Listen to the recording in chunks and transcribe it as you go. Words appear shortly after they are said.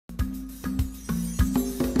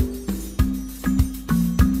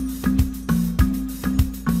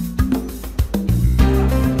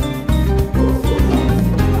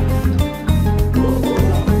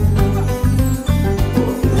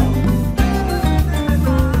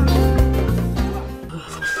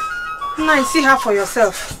Now see her for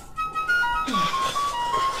yourself.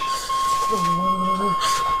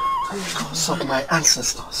 Because of my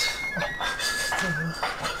ancestors.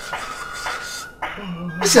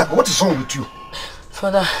 Isiako, what is wrong with you?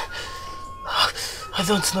 Father, I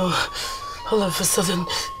don't know. All of a sudden,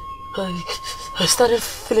 I started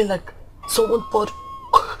feeling like someone poured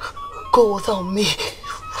cold water on me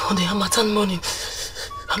on the Harmattan morning.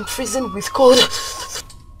 I'm freezing with cold.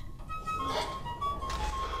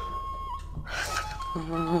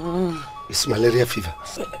 It's malaria fever.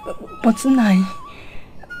 But Nai,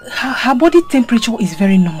 her body temperature is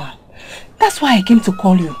very normal. That's why I came to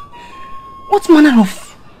call you. What manner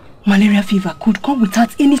of malaria fever could come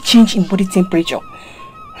without any change in body temperature?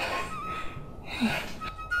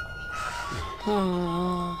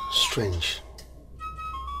 Strange.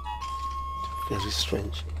 Very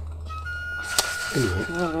strange. Anyway,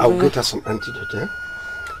 I'll get her some antidote, eh?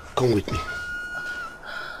 Come with me.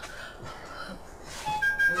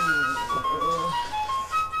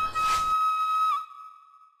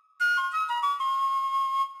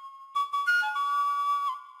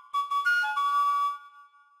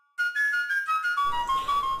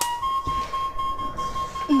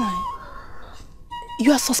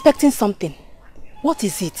 You are suspecting something. What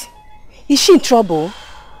is it? Is she in trouble?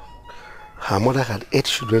 Her mother had 8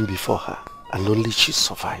 children before her, and only she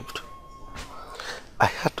survived. I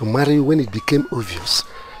had to marry when it became obvious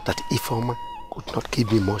that Ifeoma could not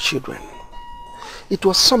give me more children. It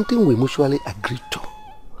was something we mutually agreed to.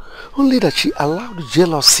 Only that she allowed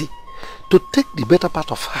jealousy to take the better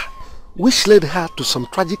part of her, which led her to some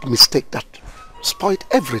tragic mistake that spoiled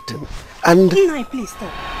everything. And... Nai, please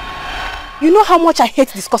stop. You know how much I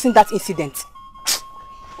hate discussing that incident.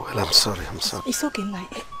 Well, I'm sorry. It's okay, Nai.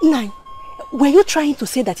 Nai, were you trying to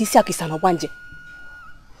say that Isiako is an Obanje?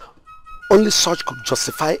 Only such could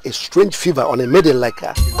justify a strange fever on a maiden like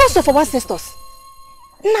her. Ghost of our ancestors.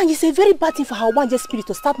 Nai, it's a very bad thing for her Obanje spirit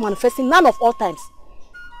to start manifesting none of all times.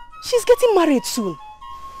 She's getting married soon.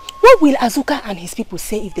 What will Azuka and his people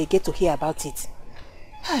say if they get to hear about it?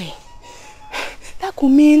 Hi. That could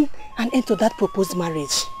mean an end to that proposed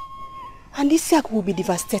marriage. And Isiako will be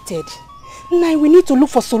devastated. Now we need to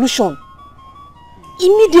look for solution.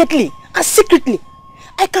 Immediately and secretly.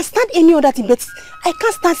 I can't stand any other thing, but I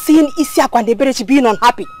can't stand seeing Isiako and the Eberechi being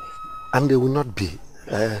unhappy. And they will not be.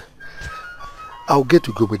 I'll get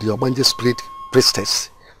to go with the Obanje spirit priestess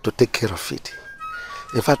to take care of it.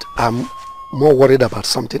 In fact, I'm more worried about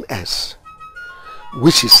something else,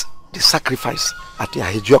 which is the sacrifice at the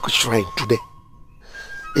Ahijioku shrine today.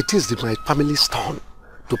 It is my family's turn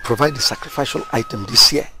to provide the sacrificial item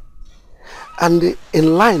this year. And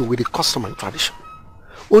in line with the custom and tradition,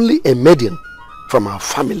 only a maiden from our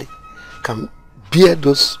family can bear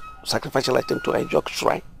those sacrificial items to Ahijioku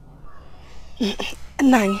shrine.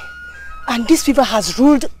 Nine, and this fever has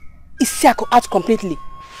ruled Isiako out completely.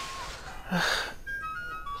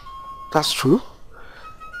 That's true.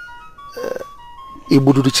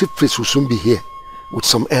 Ibudu, the chief priest, will soon be here with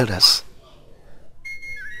some elders.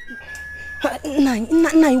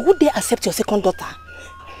 Nine, would they accept your second daughter?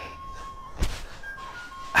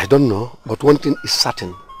 I don't know, but one thing is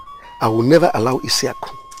certain. I will never allow Isiako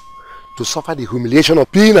to suffer the humiliation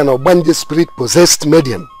of being an Obanje spirit-possessed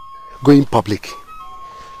maiden going public.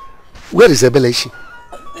 Where is Ebelechi?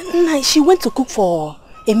 Nine, she went to cook for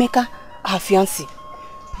Emeka, her fiancé.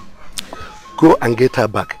 Go and get her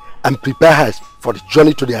back and prepare her for the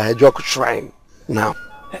journey to the Ahijioku shrine now.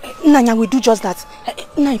 Nanya, we do just that.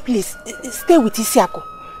 Nai, please, stay with Isiako.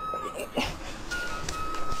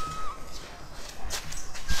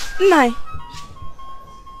 Nai,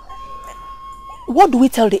 what do we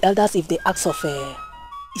tell the elders if they ask of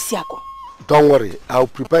Isiako? Don't worry, I'll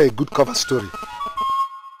prepare a good cover story.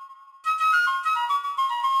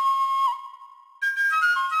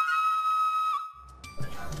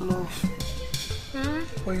 Love.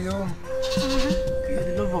 Oh, you're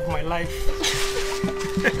the love of my life.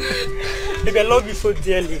 Baby, I love you so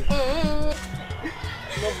dearly. I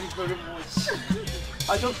love you very much.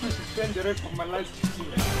 I just wish to spend the rest of my life with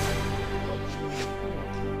you.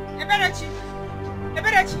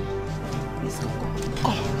 Eberechi! Please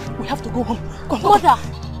come. We have to go home. Come, Mother!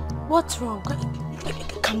 What's wrong?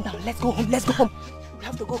 Calm down. Let's go home. We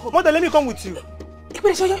have to go home. Mother, let me come with you.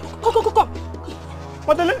 Eberechi, come.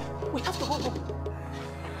 Mother, we have to go home.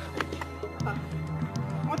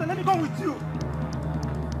 Mother, let me come with you.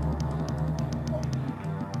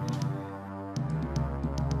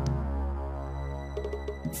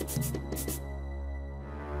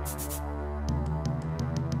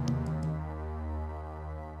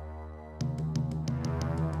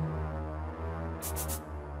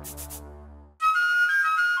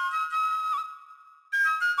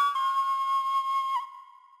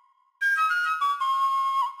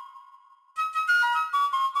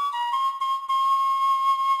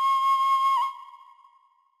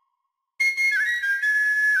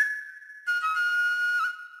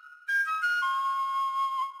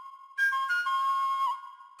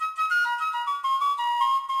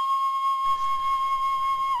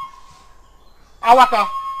 Awaka.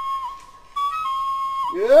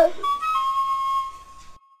 Yeah.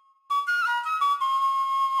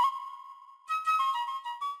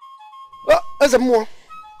 As a more.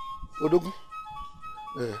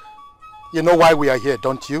 You know why we are here,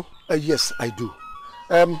 don't you? Yes, I do.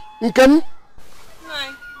 Nkem?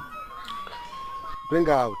 Hi. Bring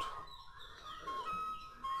her out.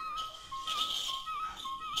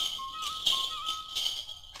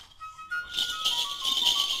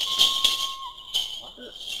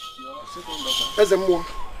 As a more.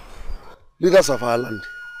 Leaders of our land,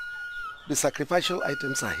 the sacrificial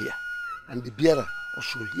items are here, and the bearer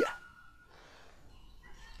also here.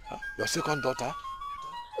 Your second daughter?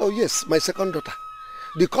 Oh yes, my second daughter.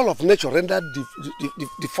 The call of nature rendered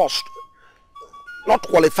the first not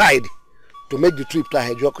qualified to make the trip to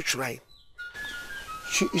Hejoku Shrine.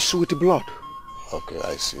 She is with blood. Okay,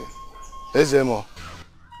 I see. Ezemo,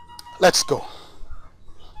 let's go.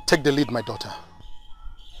 Take the lead, my daughter.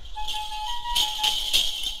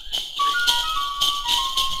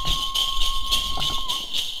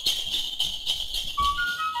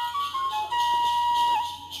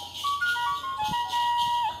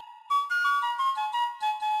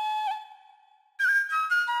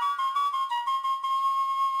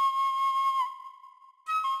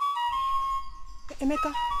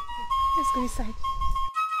 Emeka, let's go inside.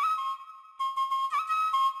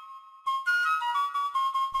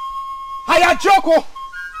 Hayajoko!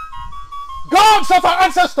 Gods of our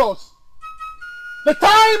ancestors! The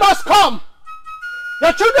time has come!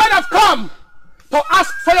 Your children have come to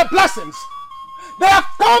ask for your blessings. They have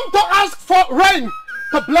come to ask for rain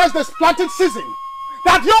to bless this planting season.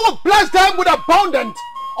 That you will bless them with abundance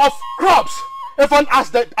of crops, even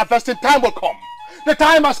as the harvesting time will come. The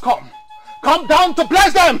time has come. Come down to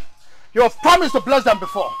bless them. You have promised to bless them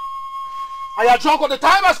before. Ayajoko, the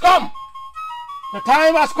time has come. The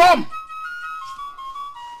time has come.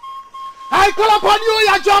 I call upon you,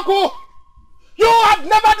 Ayajoko. You have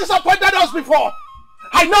never disappointed us before.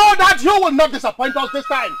 I know that you will not disappoint us this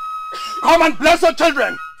time. Come and bless your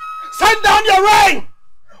children. Send down your rain.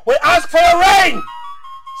 We ask for your rain.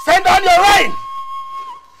 Send down your rain.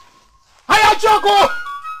 Ayajoko,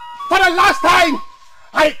 for the last time,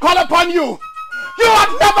 I call upon you. You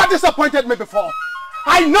have never disappointed me before.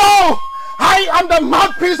 I know I am the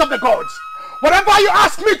mouthpiece of the gods. Whatever you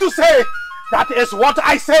ask me to say, that is what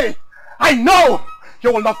I say. I know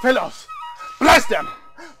you will not fail us. Bless them.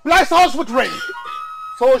 Bless us with rain.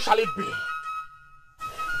 So shall it be.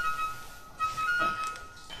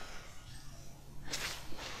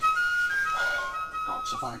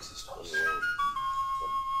 Gods of our ancestors,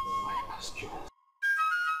 I ask you.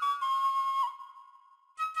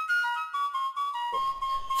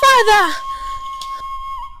 Father!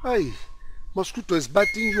 Hey, mosquito is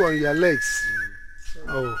biting you on your legs.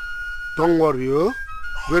 Oh, don't worry, oh.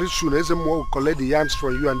 Very soon, Ezemo will collect the yams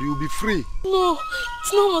from you and you'll be free. No,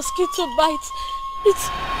 it's no mosquito bite. It's...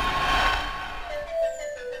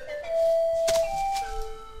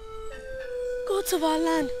 gods of our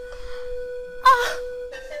land. Ah!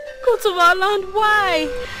 Gods of our land, why?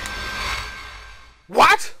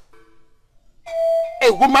 What?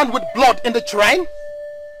 A woman with blood in the shrine?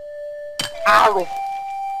 Arrow.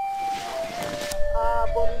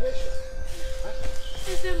 Abomination.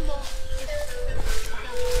 Ezemo.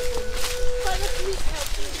 Father, please help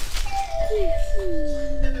me. Please.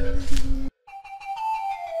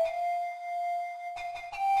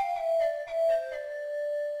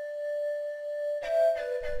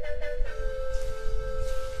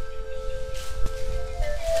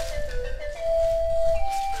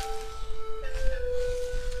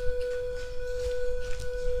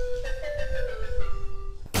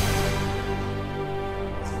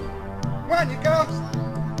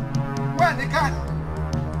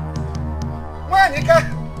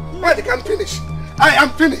 I'm finished. I am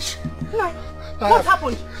finished. What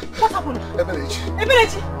happened? What happened?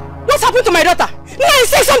 Ebenechi. What happened to my daughter? Nai,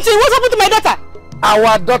 say something. What happened to my daughter?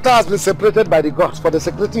 Our daughter has been separated by the gods for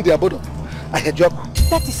desecrating the abode of Ahejoku.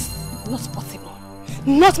 That is not possible.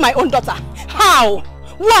 Not my own daughter. How?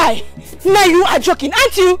 Why? Now you are joking,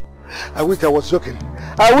 aren't you? I wish I was joking.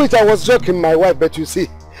 I wish I was joking, my wife, but you see,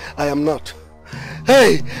 I am not.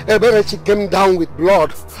 Hey, Ebenechi came down with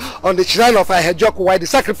blood on the shrine of Ahejoku while the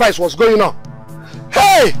sacrifice was going on.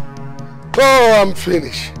 Hey! Oh, I'm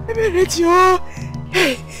finished. Ebenechi, oh!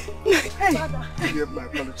 Hey! Hey! Give my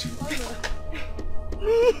apology.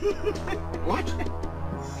 What?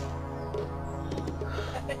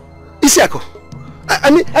 Isiako!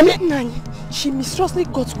 I mean... Nani, she mysteriously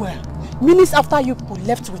got well. Minutes after you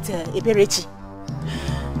left with Ebenechi.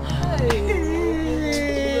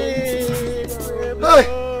 Hey!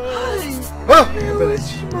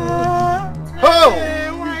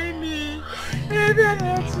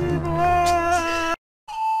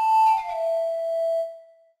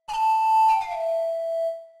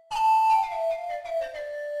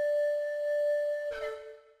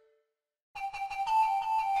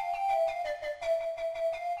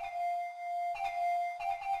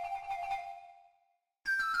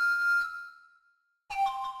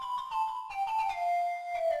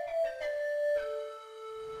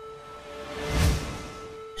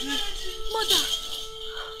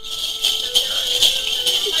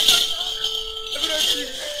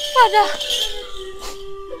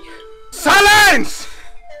 Silence!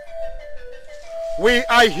 We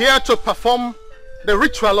are here to perform the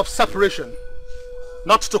ritual of separation,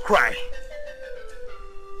 not to cry.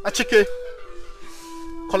 Achike,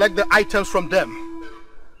 collect the items from them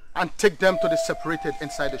and take them to the separated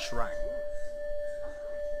inside the shrine.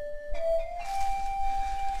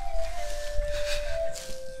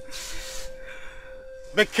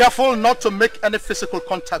 Be careful not to make any physical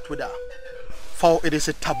contact with her, for it is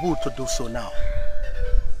a taboo to do so now.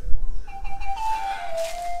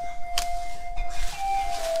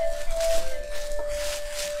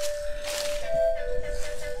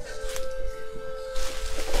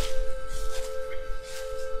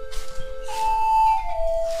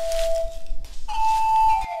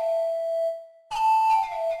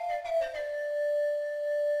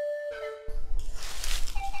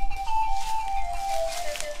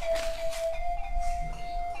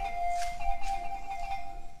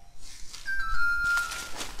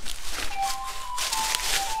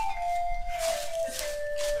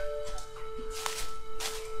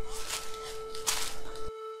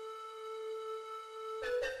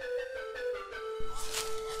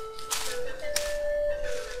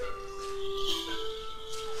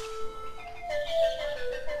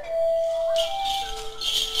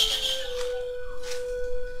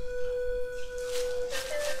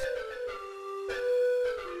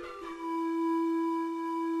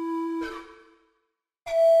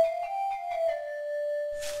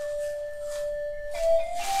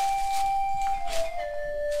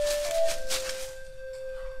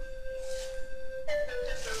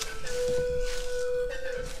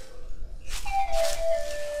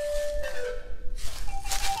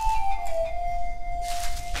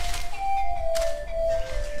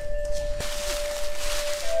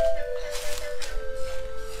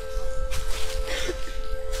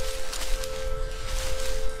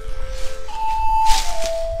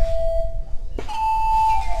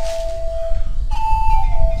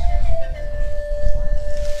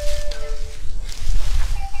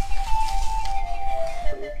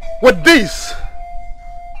 With this,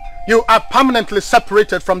 you are permanently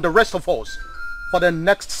separated from the rest of us for the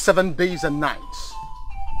next 7 days and nights.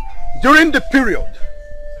 During the period,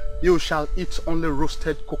 you shall eat only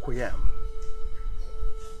roasted cocoyam.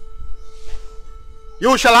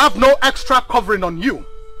 You shall have no extra covering on you,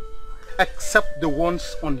 except the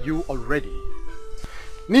ones on you already.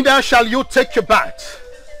 Neither shall you take your bath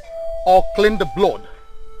or clean the blood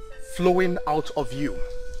flowing out of you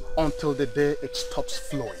until the day it stops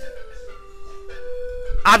flowing.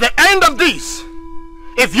 At the end of this,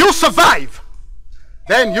 if you survive,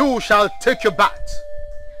 then you shall take your bath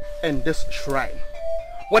in this shrine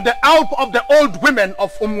with the help of the old women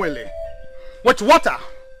of Umwele, with water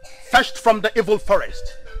fetched from the evil forest,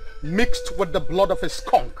 mixed with the blood of a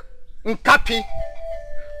skunk, Nkapi,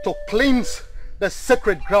 to cleanse the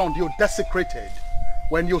sacred ground you desecrated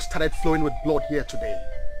when you started flowing with blood here today.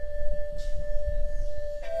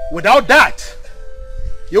 Without that,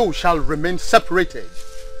 you shall remain separated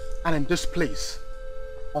and in this place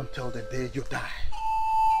until the day you die.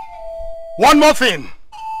 One more thing.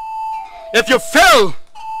 If you fail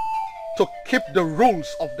to keep the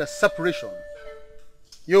rules of the separation,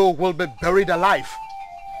 you will be buried alive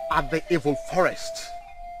at the evil forest.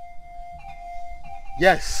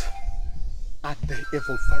 Yes, at the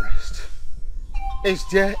evil forest. Is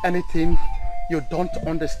there anything you don't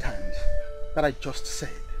understand that I just said?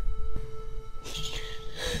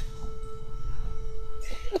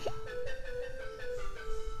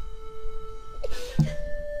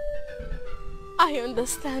 I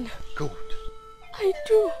understand. Good. I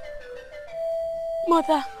do.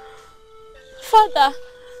 Mother, Father,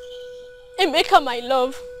 Emeka, my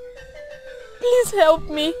love, please help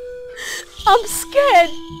me. I'm scared.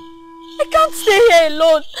 I can't stay here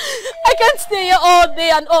alone. I can't stay here all day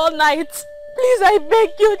and all night. Please, I beg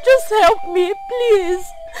you, just help me, please.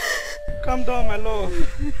 Calm down, my love.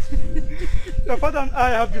 Your father and I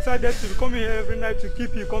have decided to come here every night to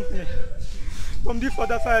keep you company from this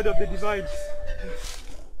other side of the divide.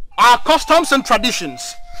 Our customs and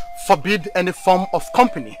traditions forbid any form of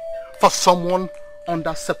company for someone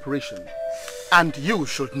under separation. And you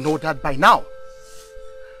should know that by now.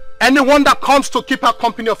 Anyone that comes to keep her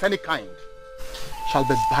company of any kind shall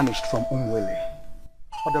be banished from Umwele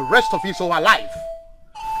for the rest of his whole life.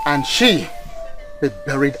 And she be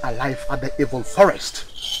buried alive at the evil forest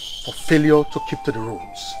for failure to keep to the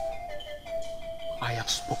rules. I have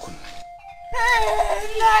spoken.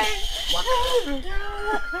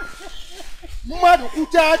 Mmadụ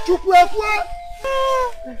kwucha chukwu ekwuo.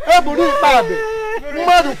 Eburu ikpabe.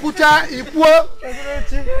 Mmadụ kwucha ikwuo.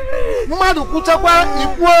 Mmadụ kwuchakwa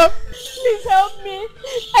ikwuo. Please help me.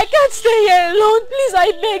 I can't stay here alone. Please,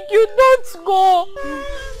 I beg you, don't go.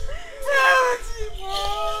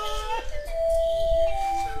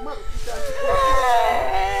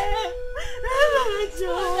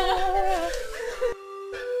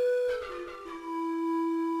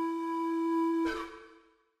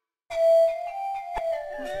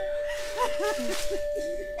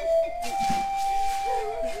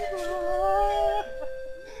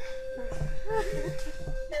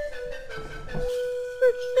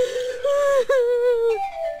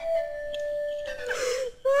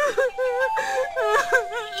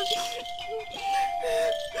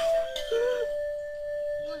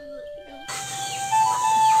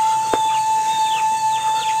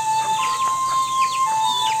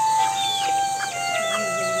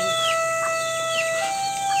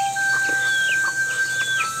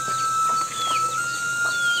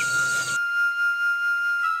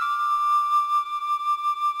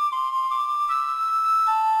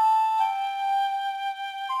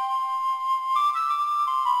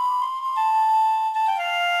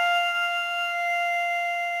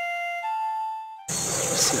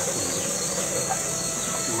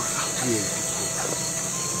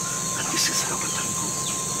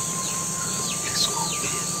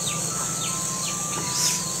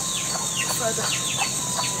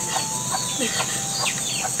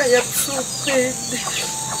 I am so pained.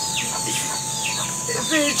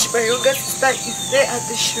 Rage, my younger sister, is there at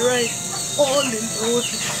the shrine, all alone.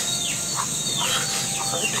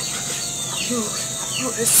 You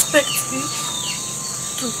expect me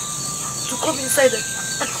to come inside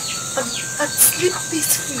and sleep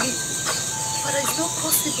peacefully, but it's not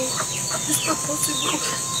possible. It's not possible.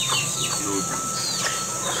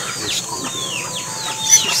 Let's go.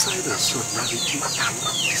 Suicide and solidarity are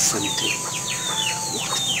not the same thing.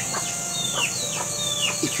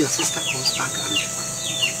 What if your sister comes back and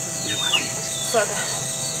never did? Father,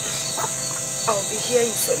 I'll be here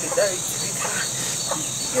in solidarity with her.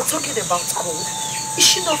 You're talking about cold. Is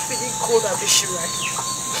she not feeling cold at the shrine?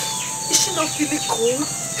 Is she not feeling cold?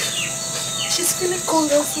 She's feeling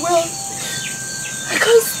cold as well. I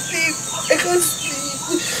can't sleep. I can't sleep.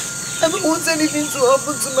 I don't want anything to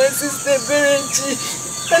happen to my sister Berenchi.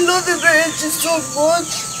 I love the Berenchi so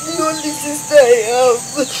much. The only sister I have.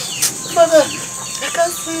 Father, I can't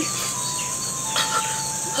sleep.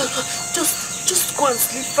 Just go and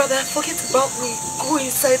sleep, Father. Forget about me. Go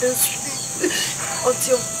inside and sleep.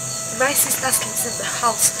 Until my sister sleeps in the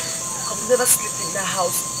house. I will never sleep in the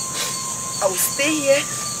house. I will stay here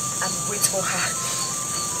and wait for her.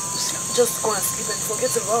 Just go and sleep and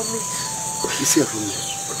forget about me. It's here from me.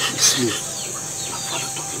 It's me. Your father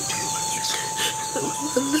talking to you.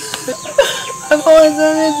 I don't want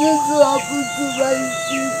anything to happen to my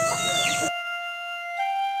sister.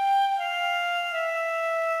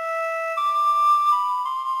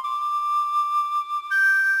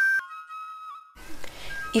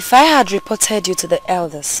 If I had reported you to the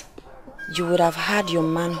elders, you would have had your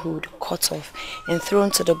manhood cut off and thrown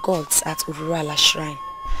to the gods at Urala Shrine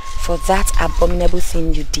for that abominable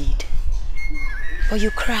thing you did. But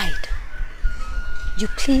you cried. You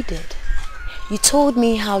pleaded. You told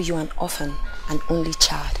me how you are an orphan, an only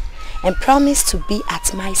child, and promised to be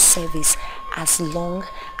at my service as long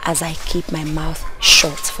as I keep my mouth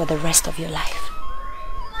shut for the rest of your life.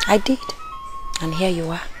 I did, and here you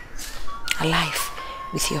are, alive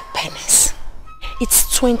with your penance.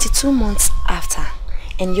 It's 22 months after,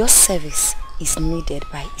 and your service is needed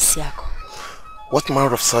by Isiako. What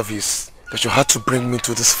manner of service that you had to bring me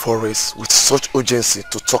to this forest with such urgency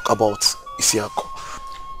to talk about Isiako?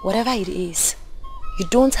 Whatever it is, you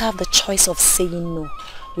don't have the choice of saying no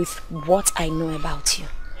with what I know about you.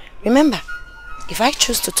 Remember, if I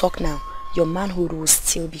choose to talk now, your manhood will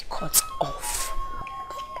still be cut off.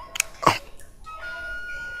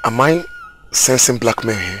 Am I sensing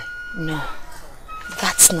blackmail here? No,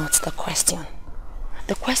 that's not the question.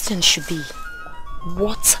 The question should be,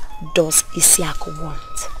 what does Isiako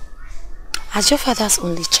want? As your father's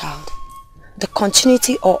only child, the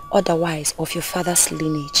continuity or otherwise of your father's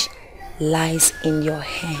lineage, lies in your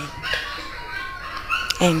hand.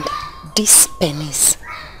 And this pennies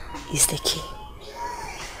is the key.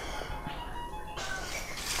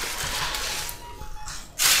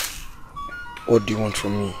 What do you want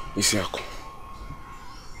from me, Isiako?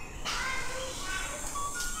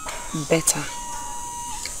 Better.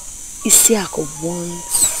 Isiako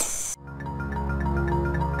wants...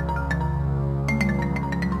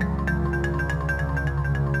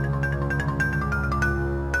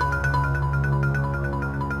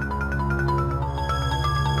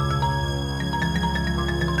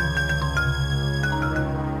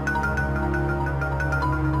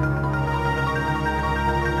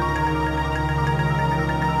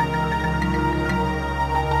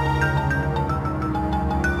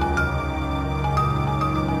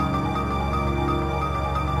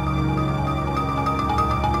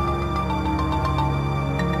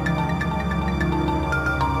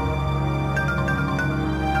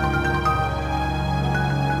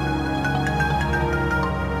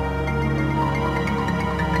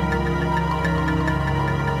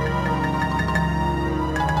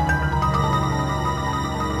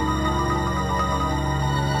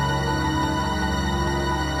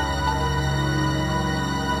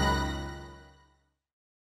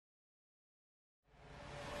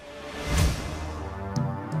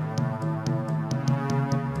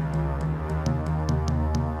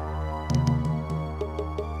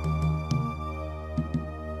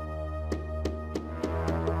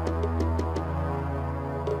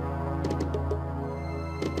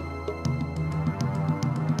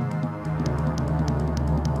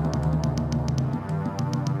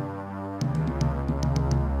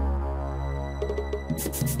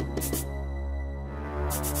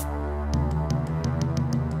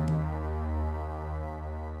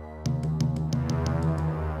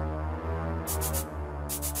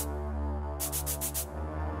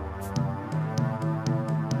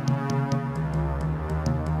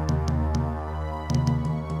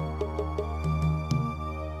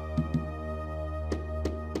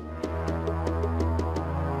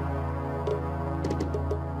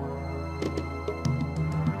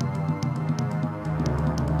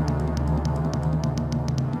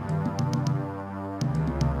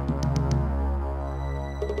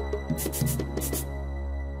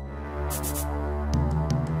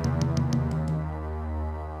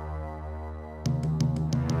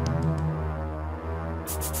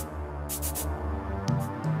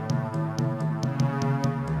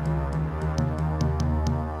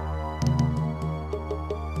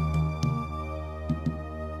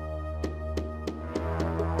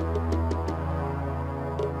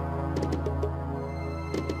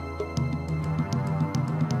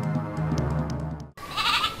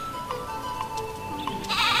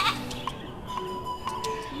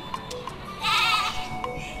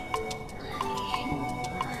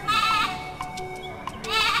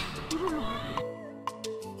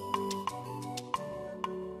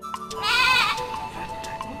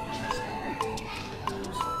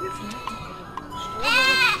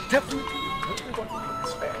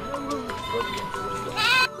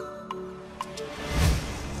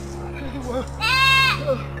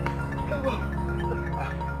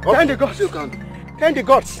 Thank the gods. Thank the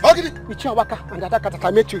gods. Ichiawaka and Adakata,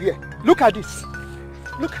 I met you here. Look at this.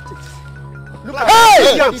 Look at this. Look at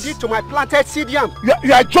what you did to my planted seed yam.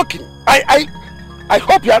 You are joking. I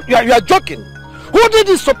hope you are joking. Who did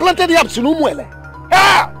this to planted yams in Umuele?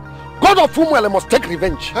 Ah! God of Umuele must take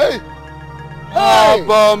revenge. Hey!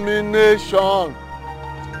 Abomination!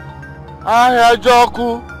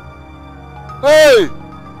 Ayajoku! Hey!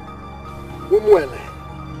 Umuele.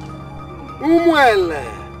 Umuele.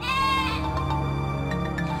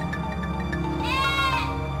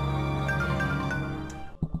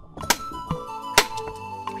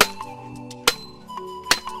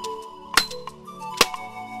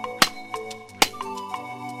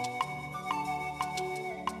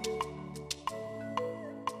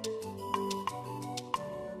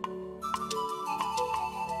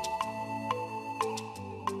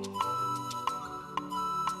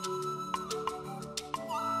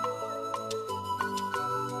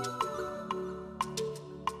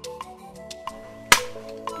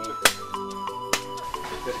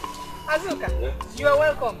 You are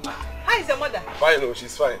welcome. How is your mother? Fine, no,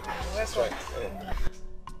 she's fine. She's fine.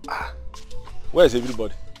 Where is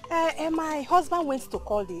everybody? My husband went to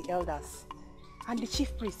call the elders and the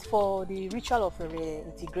chief priest for the ritual of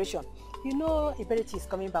reintegration. You know, Iberiti is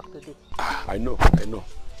coming back today. I know.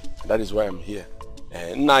 That is why I'm here.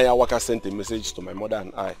 Naya Waka sent a message to my mother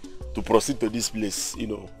and I to proceed to this place, you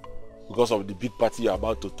know, because of the big party you're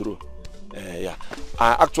about to throw. Yeah.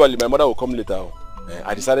 Actually, my mother will come later.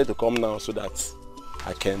 I decided to come now so that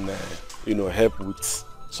I can, you know, help with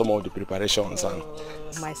some of the preparations. And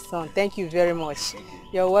my son, thank you very much.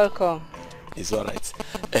 You're welcome. It's all right.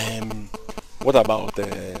 What about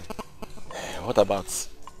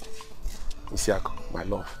Isiako, my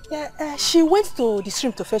love? Yeah, she went to the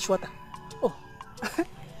stream to fetch water. Oh,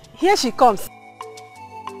 here she comes.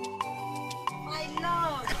 My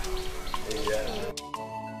love. Yeah.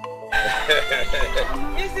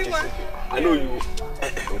 Easy one. I know you.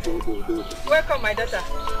 Welcome, my daughter.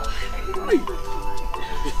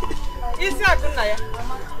 Isiako Naya.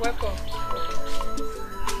 Welcome.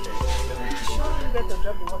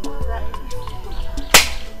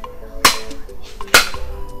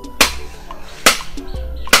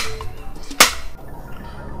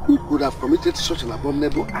 Who could have committed such an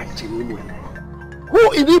abominable act in Umuele?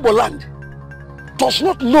 Who in Igbo land does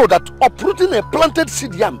not know that uprooting a planted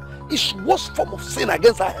seed yam is worst form of sin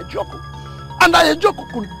against Ahejoku? And Ahejoku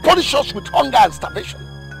could punish us with hunger and starvation.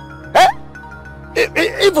 Eh?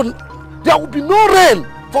 Even there will be no rain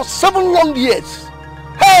for 7 long years.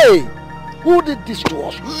 Hey! Who did this to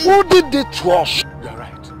us? Who did it to us? You're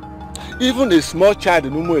right. Even a small child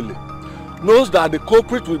in Umuele knows that the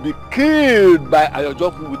culprit will be killed by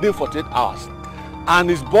Ayojoku within 48 hours and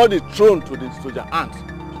his body thrown to the soldier ants to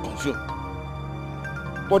consume.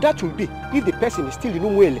 But that will be if the person is still in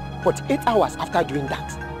Umuele 48 hours after doing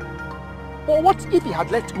that. But what if he had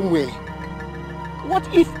left Umuele? What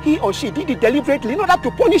if he or she did it deliberately in order to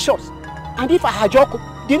punish us? And if Ayojoku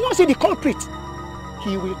did not see the culprit,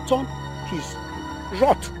 he will turn his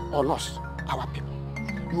wrath on us, our people.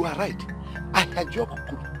 You are right. Ahejoku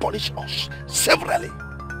could punish us severally.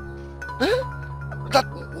 Eh? That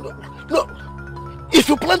no. If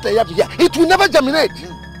you plant a yam here, it will never germinate.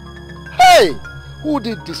 Hey, who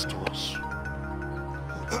did this to us?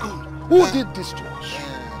 Who did this to us?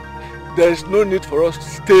 There is no need for us to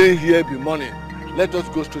stay here be morning. Let us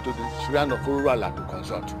go straight to the Shrine of Ururala to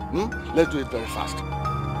consult. Let's do it very fast.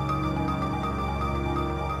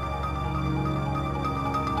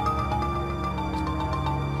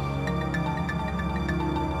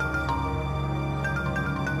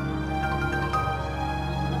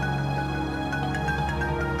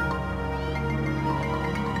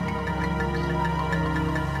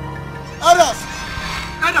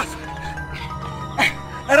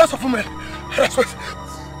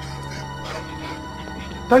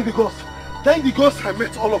 Thank the gods I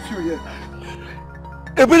met all of you here.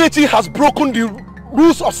 Ability has broken the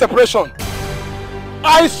rules of separation.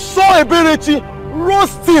 I saw Ability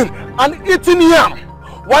roasting and eating yam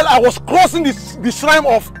while I was crossing the shrine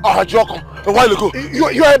of Ahajioko a while ago.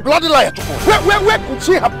 You are a bloody liar. Where could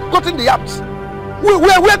she have gotten the yams?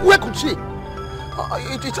 Where could she?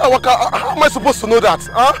 How am I supposed to know that?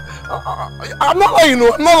 I'm not lying,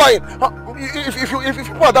 no, I'm not lying. If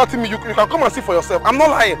people are doubting me, you can come and see for yourself. I'm not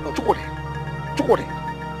lying. Chukode.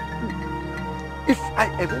 If I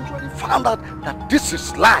eventually found out that this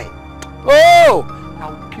is lie, oh, I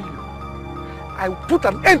will kill you. I will put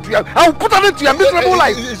an end to your miserable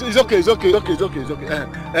life. It's okay. You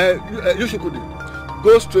should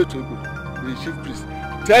go straight to the chief priest.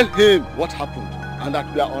 Tell him what happened and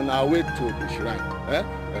that we are on our way to the shrine. Let's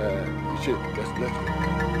go.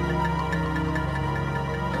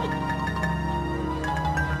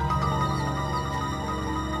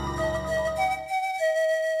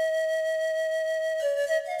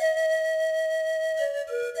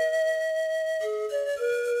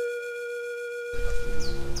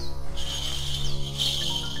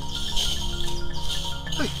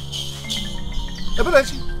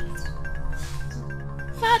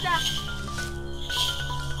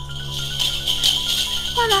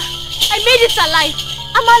 Father, I made it alive.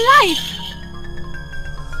 I'm alive.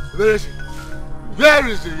 Where is he? Where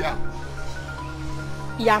is the yam?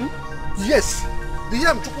 Yam? Yes, the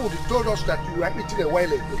yam Chukwu told us that you were eating a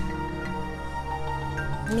while ago.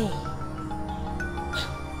 Me?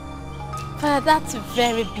 Father, that's a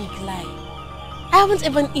very big lie. I haven't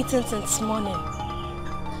even eaten since morning.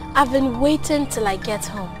 I've been waiting till I get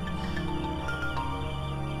home.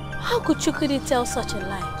 How could Chukudi tell such a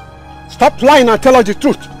lie? Stop lying and tell us the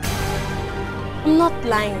truth. I'm not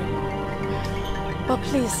lying. But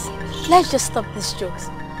please, let's just stop these jokes.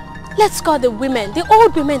 Let's call the women, the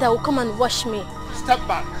old women that will come and wash me. Step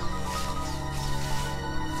back.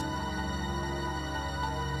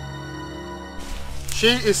 She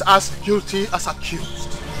is as guilty as accused.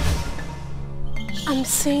 I'm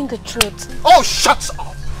saying the truth. Oh, shut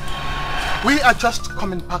up! We are just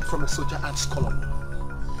coming back from a soldier ant's colony.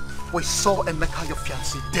 We saw Emeka, your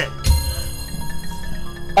fiancé, dead.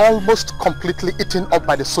 Almost completely eaten up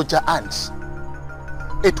by the soldier ants.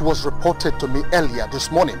 It was reported to me earlier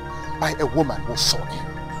this morning by a woman who saw him.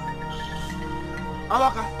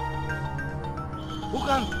 Awaka, who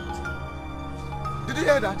can? Did you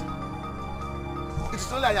hear that? It's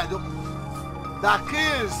not like a joke. That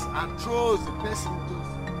kills and throws the person to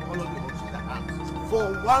follow the horse with their hands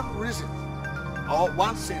for one reason or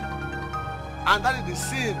one sin, and that is the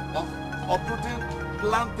sin of uprooting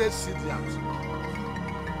planted seed yams.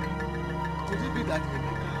 Could it be that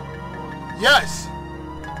Emeka? Yes,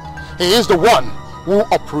 he is the one who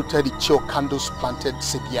uprooted the Chiokando's planted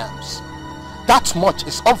seed yams. That much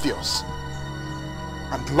is obvious,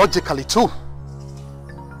 and logically too.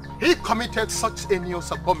 He committed such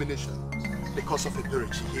heinous abomination because of a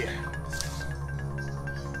village here.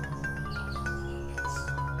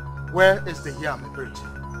 Where is the yam, Eberichi?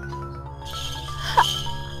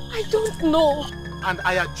 I don't know. And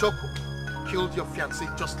Ayajoko killed your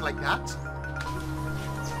fiancé just like that?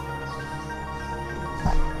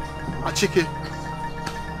 Achike,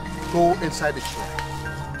 go inside the chair.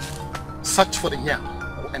 Search for the yam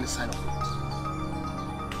or any sign of it.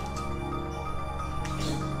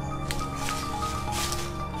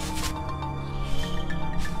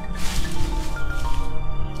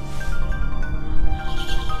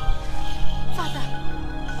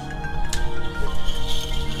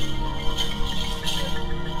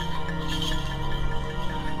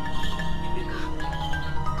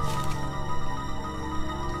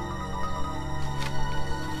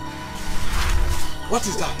 What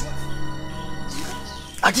is that?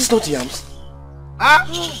 Are these not yams? Ah,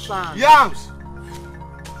 yams!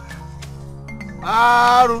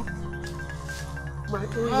 Aru!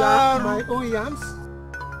 My own yams?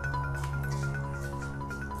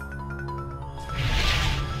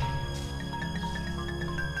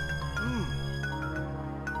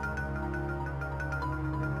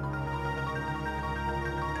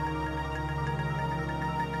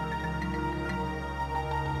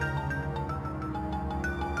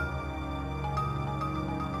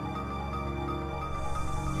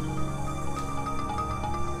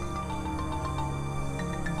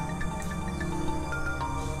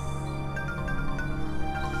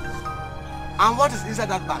 And what is inside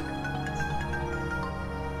that bag?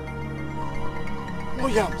 More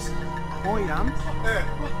yams. More yams?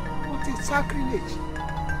 What is sacrilege?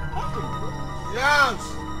 Yams!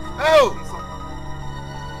 Oh!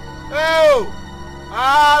 Oh!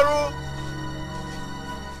 Aru!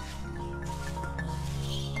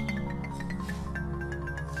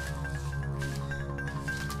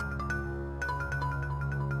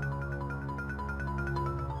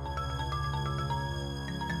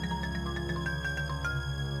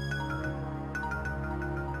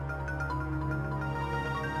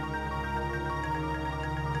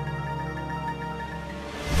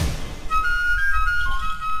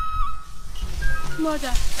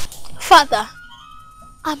 Mother, Father,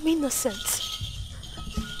 I'm innocent.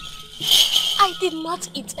 I did not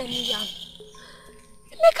eat any yam.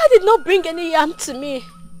 Emeka did not bring any yam to me.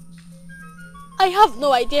 I have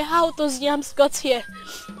no idea how those yams got here.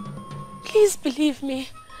 Please believe me.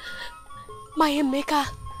 My Emeka,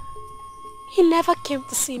 he never came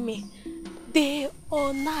to see me, day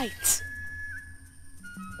or night.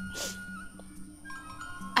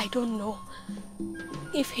 I don't know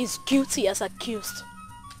if he's guilty as accused,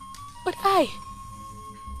 but I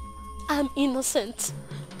am innocent.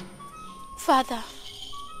 Father,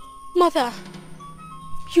 Mother,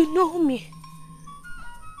 you know me.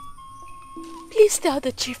 Please tell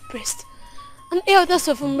the chief priest and elders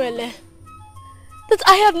of Umwele that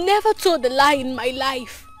I have never told a lie in my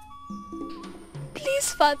life.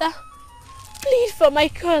 Please, Father, plead for my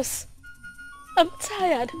cause. I'm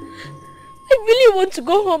tired. I really want to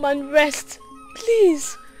go home and rest.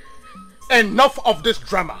 Please. Enough of this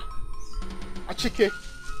drama. Achike,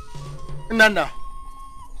 Nana,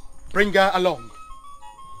 bring her along.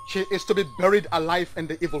 She is to be buried alive in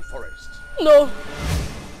the evil forest. No.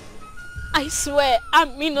 I swear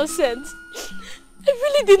I'm innocent. I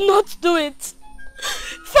really did not do it.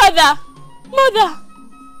 Father, Mother,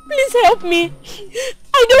 please help me.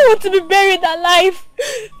 I don't want to be buried alive.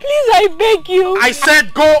 Please, I beg you. I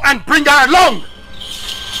said go and bring her along.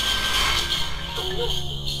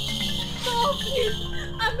 No, please.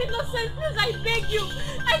 I'm innocent. Please, I beg you.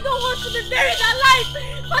 I don't want to be buried alive.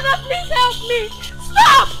 Father, please help me.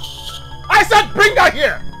 Stop! I said bring her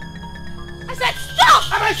here. I said stop!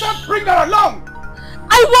 And I said bring her along.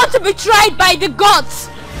 I want to be tried by the gods.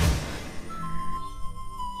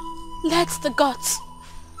 Let the gods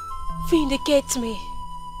vindicate me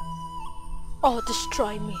or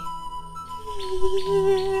destroy me.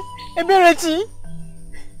 Eberechi,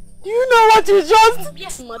 do you know what you just...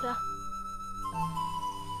 Yes, Mother.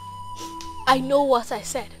 I know what I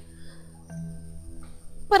said.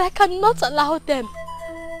 But I cannot allow them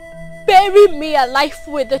bury me alive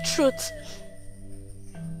with the truth.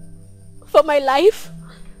 For my life,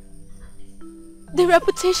 the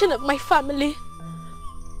reputation of my family,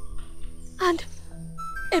 and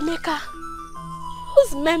Emeka,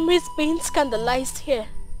 whose memory is being scandalized here.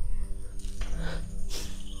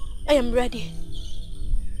 I am ready.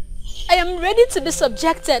 I am ready to be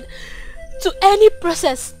subjected to any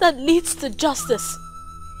process that leads to justice.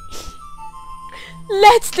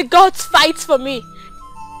 Let the gods fight for me,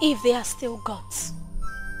 if they are still gods,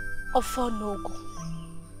 or for Nogo.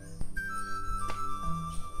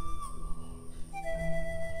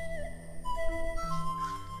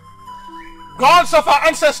 Gods of our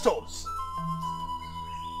ancestors,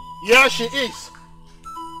 here she is,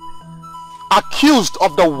 accused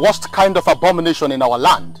of the worst kind of abomination in our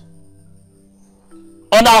land.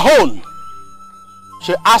 On her own,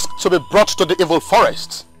 she asked to be brought to the evil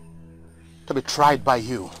forest, to be tried by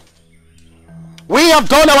you. We have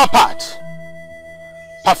done our part.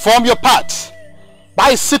 Perform your part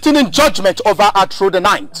by sitting in judgment over her through the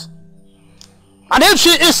night. And if she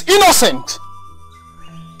is innocent,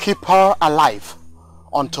 keep her alive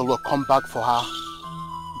until we come back for her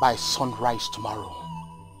by sunrise tomorrow.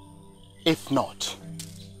 If not,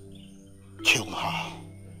 kill her.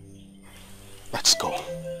 Let's go.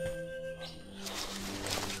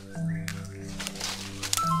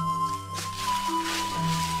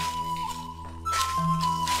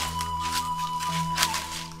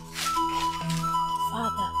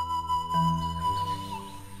 Father,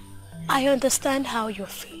 I understand how you're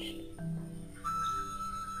feeling.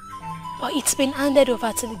 But it's been handed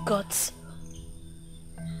over to the gods.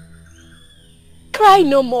 Cry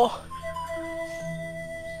no more.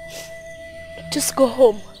 Just go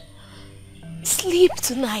home. Sleep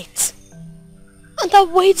tonight. And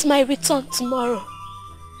await my return tomorrow.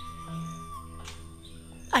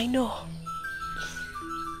 I know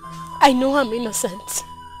I'm innocent.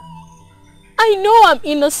 I know I'm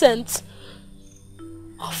innocent.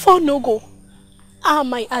 Ofonogo are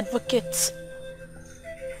my advocates.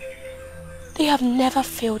 They have never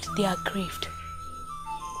failed their grieved.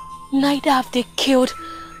 Neither have they killed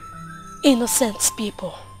innocent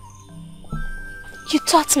people. You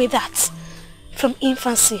taught me that from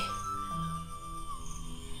infancy.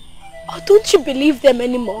 Or don't you believe them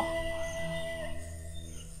anymore?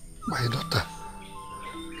 My daughter,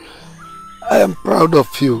 I am proud of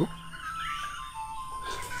you.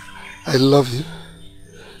 I love you.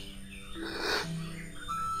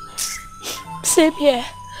 Same here.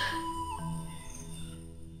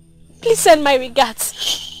 Please send my regards.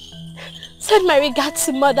 Send my regards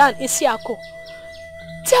to Mother and Isiako.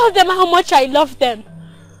 Tell them how much I love them.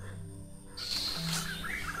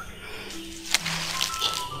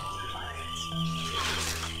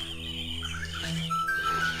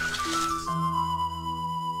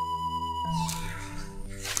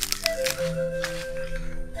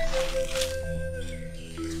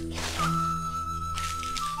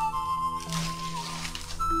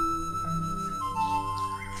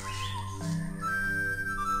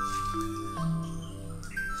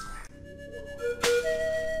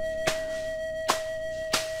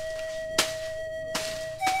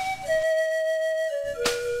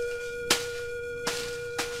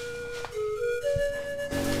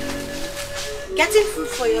 Getting food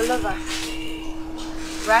for your lover,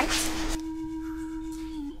 right?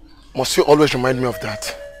 Must you always remind me of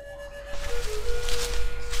that?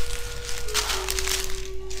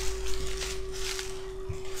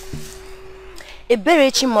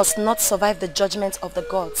 Eberechi must not survive the judgment of the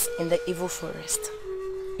gods in the evil forest.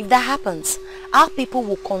 If that happens, our people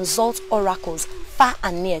will consult oracles far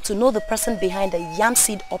and near to know the person behind the yam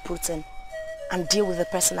seed uprooting and deal with the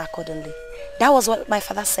person accordingly. That was what my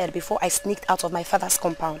father said before I sneaked out of my father's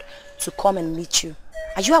compound to come and meet you.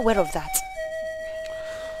 Are you aware of that?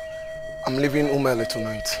 I'm leaving Umele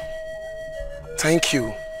tonight. Thank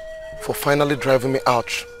you for finally driving me out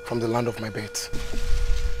from the land of my birth.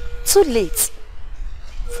 Too late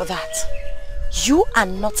for that. You are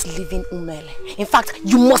not leaving Umele. In fact,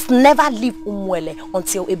 you must never leave Umwele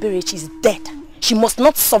until Eberechi is dead. She must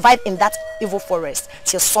not survive in that evil forest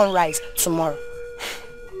till sunrise tomorrow.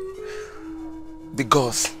 The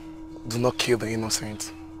gods do not kill the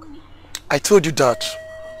innocent. I told you that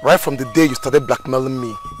right from the day you started blackmailing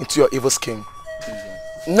me into your evil scheme.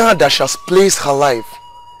 Now that she has placed her life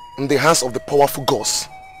in the hands of the powerful gods,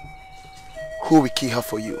 who will kill her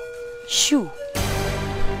for you? You.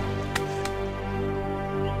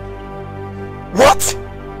 What?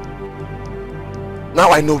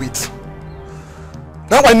 Now I know it.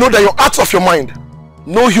 Now I know that you're out of your mind.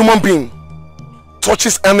 No human being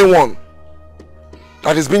touches anyone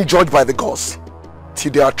that is being judged by the gods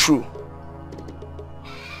till they are true.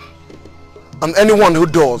 And anyone who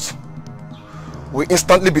does will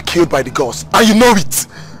instantly be killed by the gods. And you know it.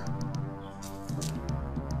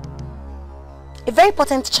 A very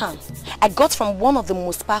potent charm I got from one of the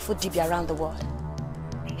most powerful Dibia around the world.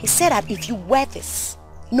 He said that if you wear this,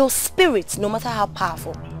 no spirit, no matter how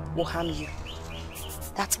powerful, will harm you.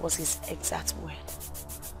 That was his exact word.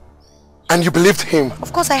 And you believed him?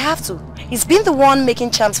 Of course I have to. He's been the one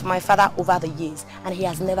making charms for my father over the years, and he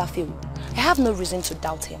has never failed. I have no reason to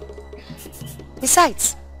doubt him.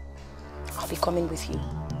 Besides, I'll be coming with you.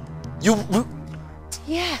 You?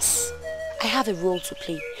 Yes. I have a role to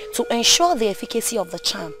play to ensure the efficacy of the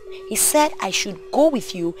charm. He said I should go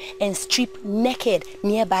with you and strip naked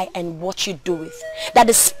nearby and watch you do it. That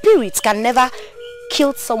the spirits can never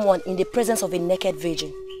kill someone in the presence of a naked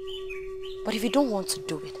virgin. But if you don't want to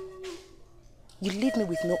do it, you leave me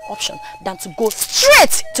with no option than to go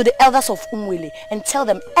straight to the elders of Umwele and tell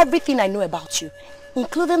them everything I know about you,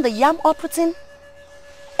 including the yam operating,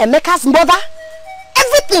 Emeka's mother,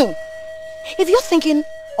 everything. If you're thinking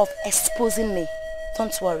of exposing me,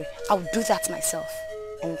 don't worry, I'll do that myself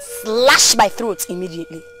and slash my throat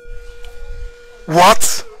immediately.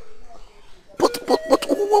 What? But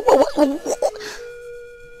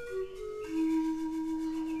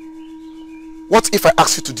what if I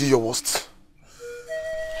ask you to do your worst?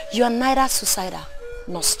 You are neither suicidal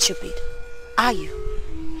nor stupid, are you?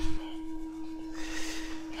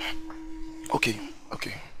 Okay.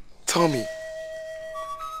 Tell me,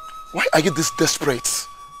 why are you this desperate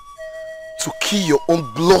to kill your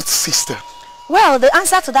own blood sister? Well, the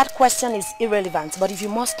answer to that question is irrelevant, but if you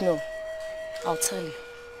must know, I'll tell you.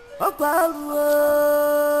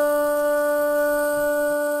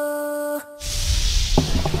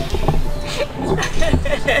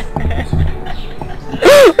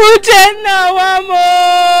 Uchenna, Wamo!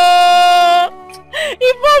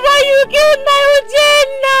 If Mama, you killed my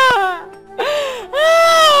Uchenna!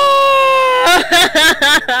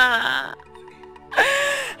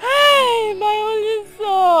 Hey, my only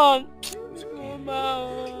son! Mama!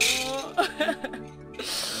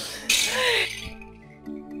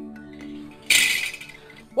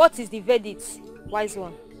 What is the verdict, wise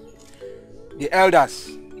one? The elders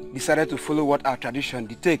decided to follow what our tradition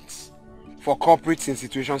dictates for culprits in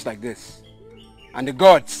situations like this. And the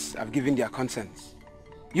gods have given their consent.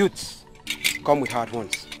 Youths, come with her at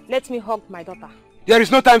once. Let me hug my daughter. There is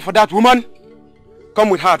no time for that, woman. Come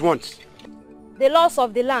with her at once. The laws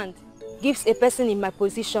of the land gives a person in my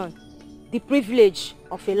position the privilege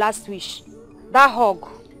of a last wish. That hug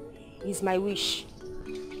is my wish.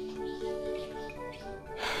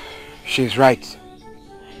 She is right.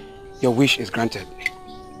 Your wish is granted.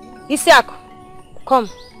 Isiaku, come.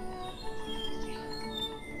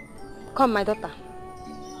 Come, my daughter.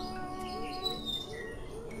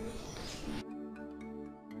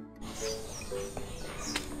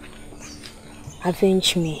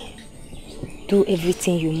 Avenge me. Do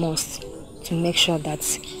everything you must to make sure that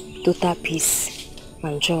total peace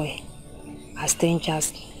and joy are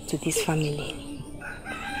strangers to this family.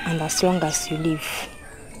 And as long as you live,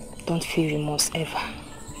 don't feel remorse ever.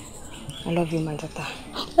 I love you, my daughter.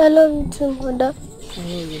 I love you too, Mother. I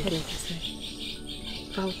know you're doing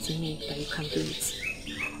it. Vow to me that you can do it.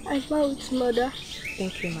 I vow it, Mother.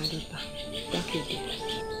 Thank you, my daughter. Thank you, dear.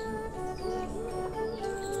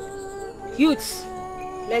 Youths,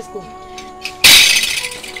 let's go.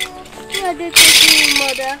 Where are they taking me,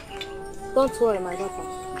 Mother? Don't worry, my daughter.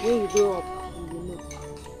 When you grow up, you will know.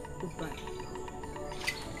 Goodbye.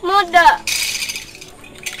 Mother!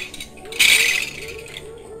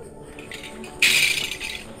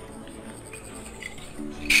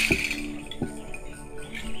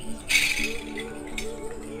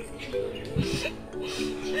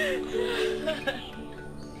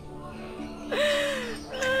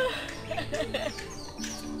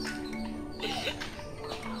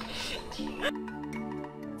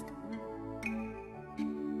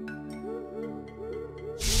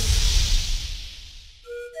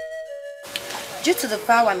 Due to the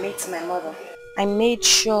vow I made to my mother, I made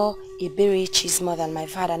sure Eberichi's mother and my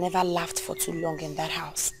father never laughed for too long in that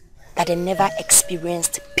house. That they never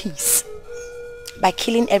experienced peace. By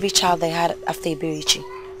killing every child they had after Eberichi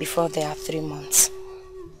before they are 3 months.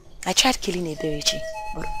 I tried killing Eberichi,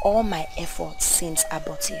 but all my efforts seemed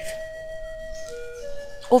abortive.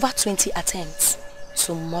 Over 20 attempts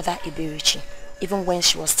to murder Eberichi, even when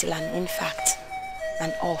she was still an infant,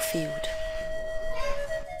 and all failed.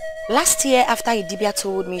 Last year, after Idibia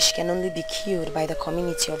told me she can only be killed by the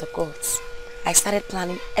community or the gods, I started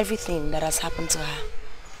planning everything that has happened to her.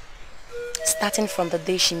 starting from the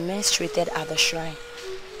day she menstruated at the shrine.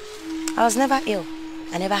 I was never ill.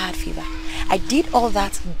 I never had fever. I did all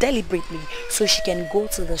that deliberately so she can go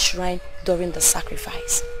to the shrine during the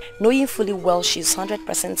sacrifice, knowing fully well she's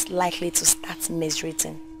 100% likely to start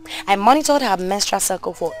menstruating. I monitored her menstrual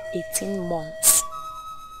cycle for 18 months.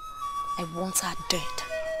 I want her dead.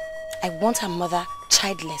 I want her mother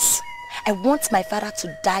childless. I want my father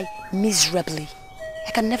to die miserably.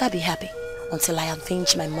 I can never be happy until I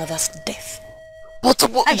avenge my mother's death. But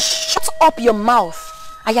shut up your mouth.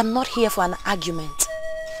 I am not here for an argument.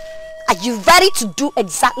 Are you ready to do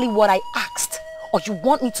exactly what I asked? Or you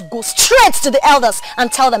want me to go straight to the elders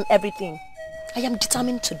and tell them everything? I am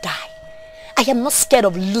determined to die. I am not scared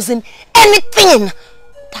of losing anything.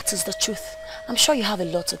 That is the truth. I'm sure you have a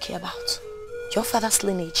lot to care about. Your father's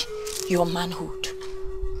lineage, your manhood.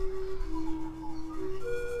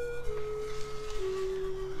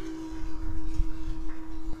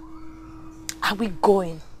 Are we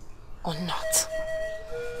going or not?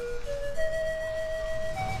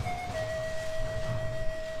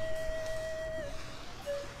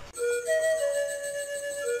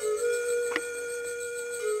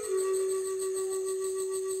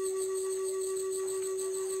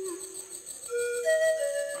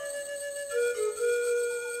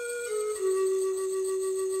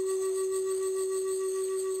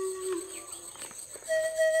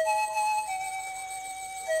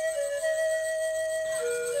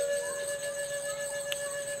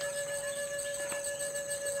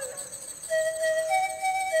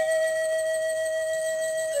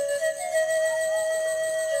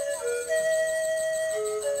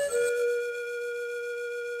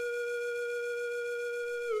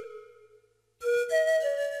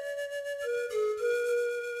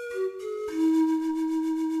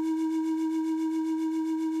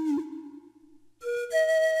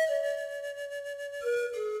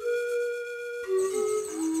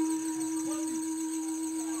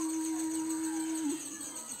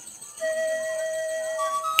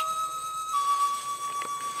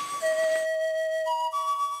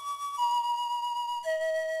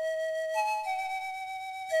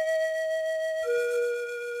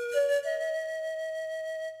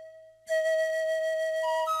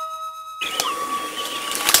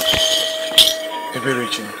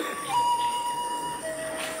 Eberichi.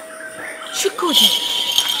 Chukwudi,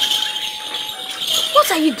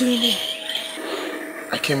 what are you doing here?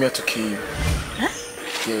 I came here to kill you. Huh?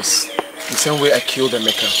 Yes, the same way I killed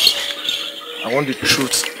Emeka. I want the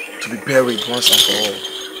truth to be buried once and for all.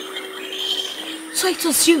 So it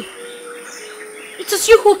was you? It was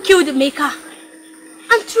you who killed Emeka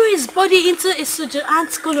and threw his body into a soldier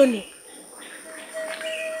ant colony?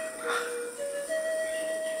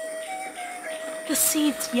 The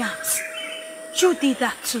seed yams. You did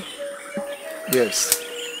that too? Yes.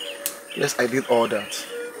 Yes, I did all that.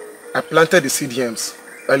 I planted the seed yams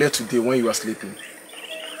earlier today when you were sleeping.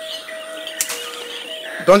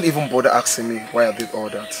 Don't even bother asking me why I did all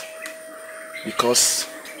that. Because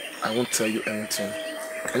I won't tell you anything.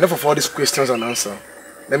 Enough of all these questions and answers.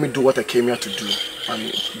 Let me do what I came here to do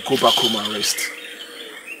and go back home and rest.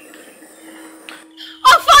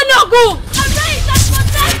 Ofanogu! Arise and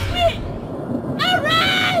protect me!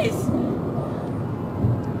 Arise!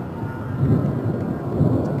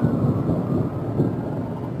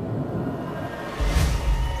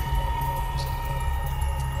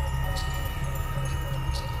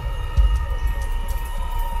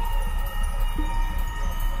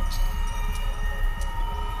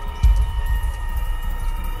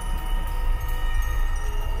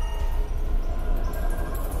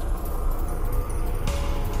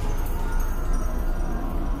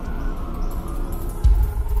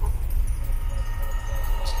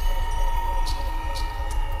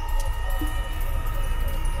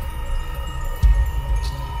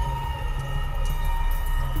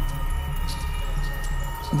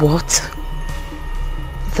 What?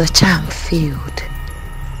 The charm failed.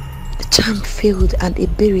 The charm failed and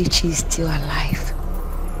Eberichi is still alive.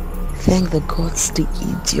 Thank the gods the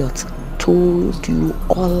idiot told you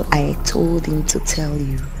all I told him to tell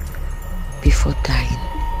you before dying.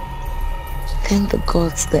 Thank the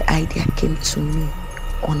gods the idea came to me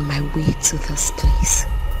on my way to this place.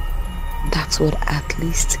 That would at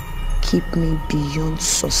least keep me beyond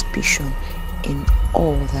suspicion in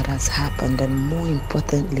all that has happened, and more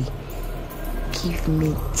importantly, give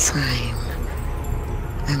me time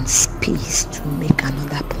and space to make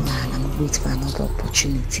another plan and wait for another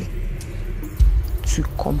opportunity to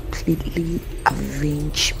completely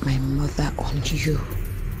avenge my mother on you,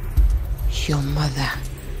 your mother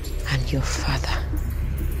and your father.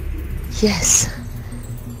 Yes,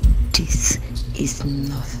 this is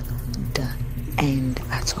not the end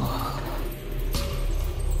at all.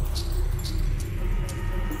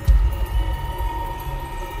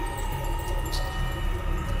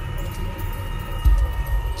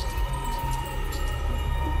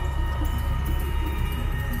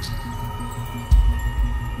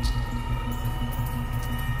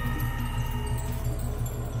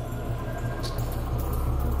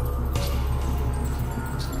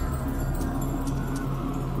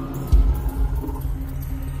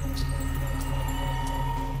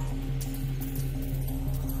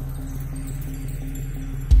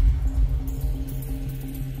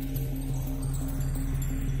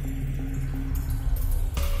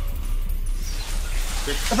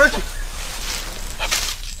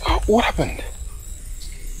 What happened?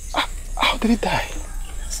 How did he die?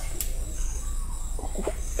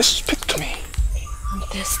 Speak to me. I'm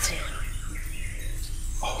thirsty.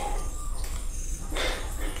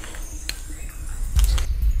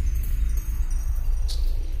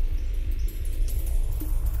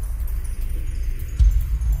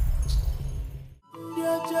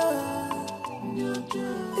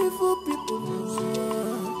 Evil people,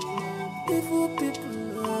 evil people.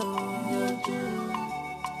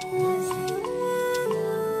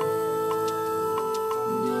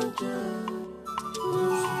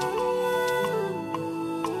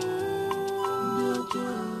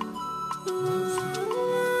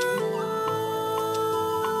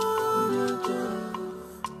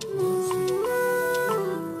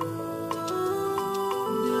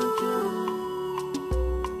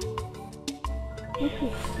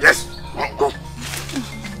 Yes, go.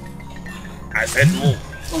 I said move.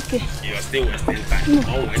 Okay. You're still wasting time. No.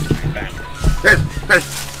 Don't waste my time. Hey, hey.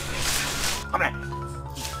 Come here.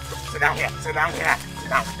 Sit down here. Sit down here. Sit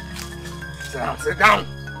down. Sit down. Sit down.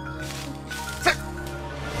 Sit.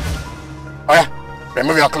 Oh yeah.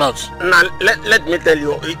 Remove your clothes. Now let me tell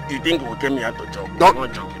you. You think we came here to joke? No.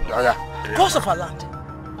 Not joking. Oh yeah. Cross of our land.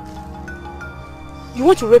 You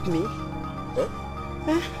want to rape me? Huh?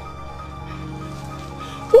 Eh?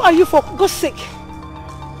 Who are you, for God's sake?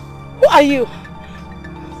 Who are you?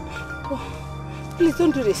 Oh, please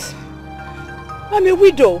don't do this. I'm a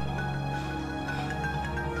widow.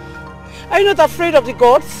 Are you not afraid of the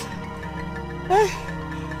gods? Eh?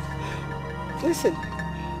 Listen.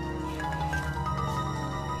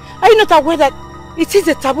 Are you not aware that it is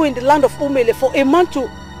a taboo in the land of Umele for a man to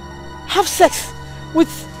have sex with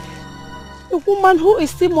a woman who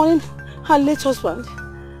is still mourning her late husband?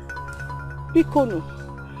 Bikono,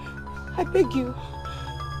 I beg you.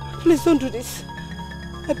 Please don't do this.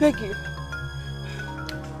 I beg you.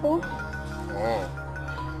 Oh?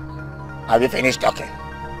 Have you finished talking?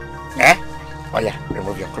 Eh? Oh yeah,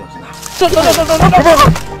 remove your clothes now. No.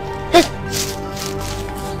 Hey!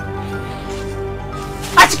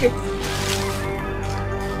 Achike!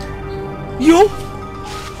 You?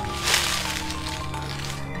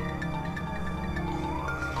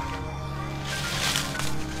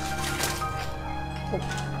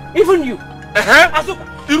 Even you? Azuka,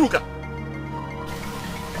 Iruka.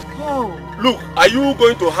 Oh. Look, are you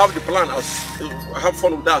going to have the plan have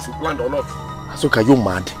fun with us, we planned or not? Azuka, are you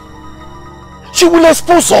mad? She will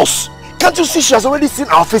expose us. Can't you see she has already seen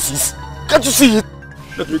our faces? Can't you see it?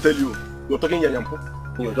 Let me tell you, you're talking Yanyampo.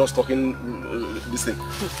 You're just talking this thing.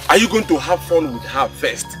 Are you going to have fun with her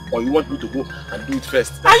first, or you want me to go and do it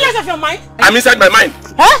first? Are you out of your mind? I'm inside my mind.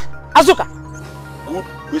 Huh? Azuka. Good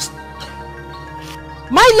question.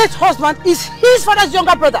 My late husband is his father's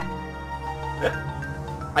younger brother.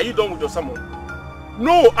 Are you done with your sermon?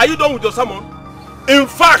 No, are you done with your sermon? In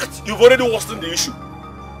fact, you've already worsened the issue.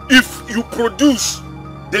 If you produce,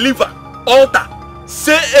 deliver, alter,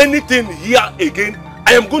 say anything here again,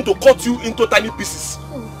 I am going to cut you into tiny pieces.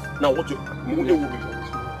 Now what you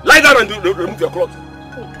lie down and remove your clothes.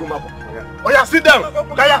 Oh yeah, sit down.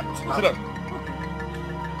 Kaya, sit down.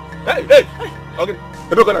 Hey. Okay.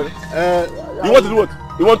 You want to do what?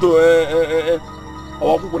 You want to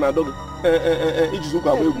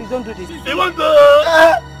please don't do this. You want to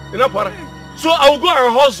so I will go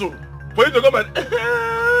and hustle for you to come and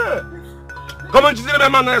come and see my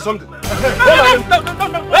man or something. No.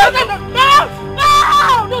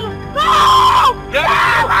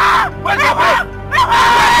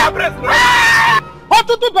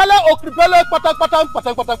 Hotutu bele okribele patak patam.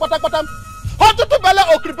 Hotutu bele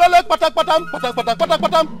okribele patak patam.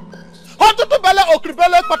 Hotutu bele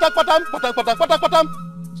okribele patak patam.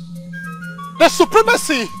 The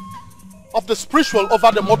supremacy of the spiritual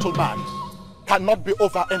over the mortal man cannot be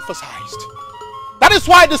overemphasized. That is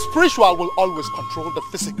why the spiritual will always control the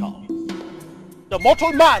physical. The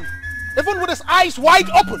mortal man, even with his eyes wide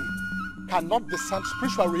open, cannot discern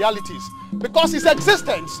spiritual realities because his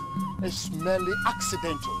existence is merely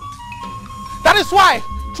accidental. That is why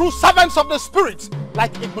true servants of the spirit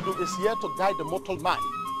like Igudu is here to guide the mortal mind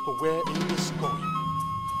to where he is going.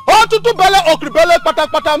 Oh, tutu bele okribele patak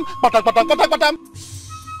patam patak patak patak patam.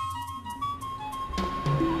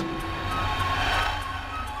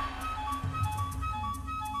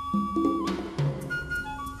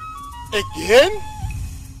 Again?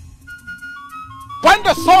 When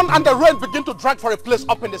the sun and the rain begin to drag for a place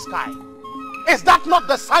up in the sky, is that not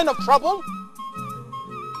the sign of trouble?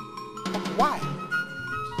 But why?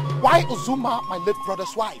 Why Uzuma, my late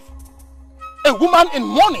brother's wife? A woman in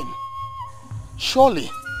mourning? Surely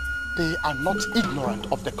they are not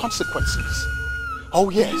ignorant of the consequences. Oh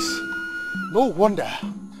yes, no wonder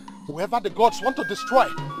whoever the gods want to destroy,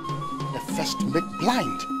 they first make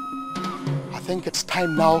blind. I think it's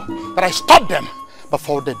time now that I stop them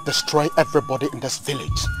before they destroy everybody in this village.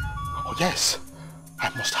 Oh yes, I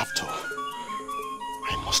must have to.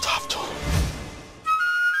 I must have to.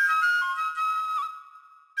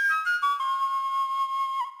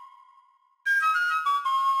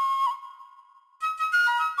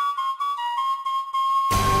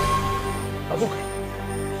 Look.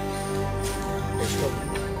 There's trouble.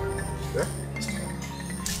 Yeah?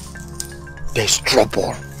 There's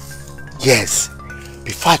trouble. Yes.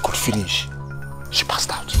 Before I could finish, she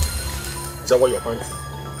passed out. Is that why you're panting?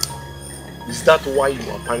 Is that why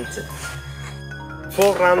you are panting?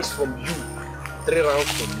 4 rounds from you, 3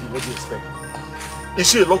 rounds from you, what do you expect? Is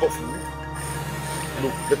she a log of wood?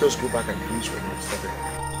 Look, let us go back and finish what we started.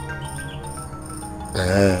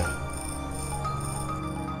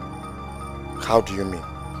 How do you mean?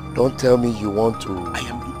 Don't tell me you want to... I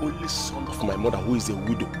am the only son of my mother who is a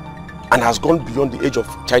widow and has gone beyond the age of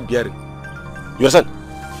childbearing. You understand?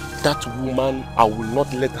 That woman, I will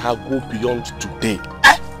not let her go beyond today.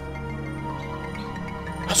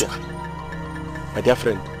 Asuka, my dear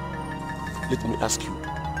friend, let me ask you,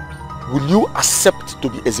 will you accept to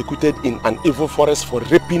be executed in an evil forest for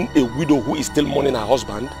raping a widow who is still mourning her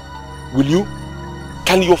husband? Will you?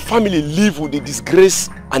 Can your family live with the disgrace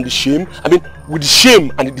and the shame? I mean, with the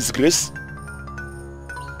shame and the disgrace?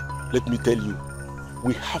 Let me tell you,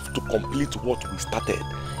 we have to complete what we started.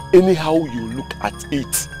 Anyhow you look at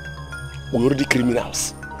it, we're already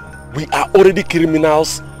criminals. We are already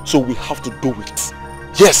criminals, so we have to do it.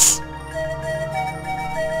 Yes!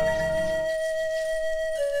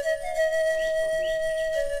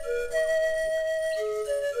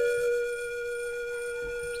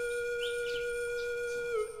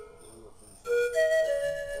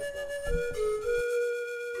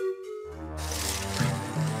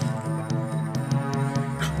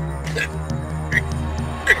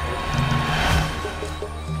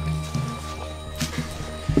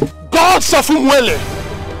 Safumwele,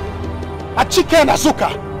 Achike and Azuka,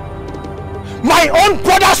 my own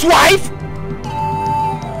brother's wife?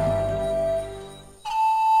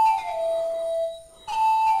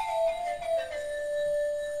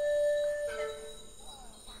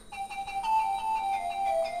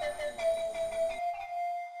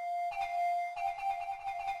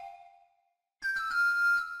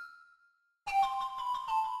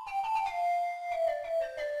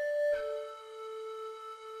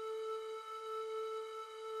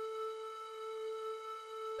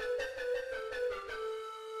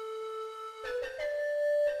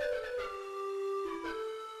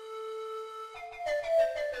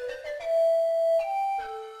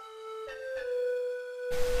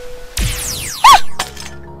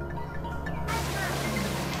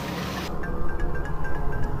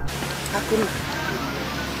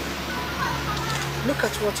 Look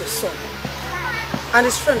at what your son and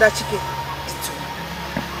his friend Achike did to him.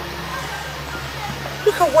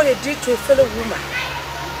 Look at what he did to a fellow woman.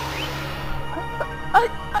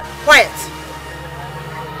 Quiet!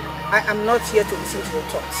 I am not here to listen to your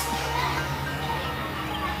thoughts.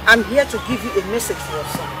 I'm here to give you a message for your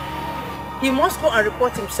son. He must go and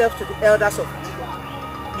report himself to the elders of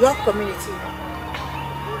your community.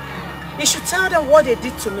 He should tell them what they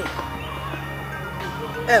did to me.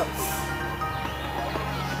 Else,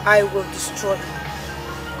 I will destroy him.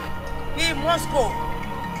 He must go.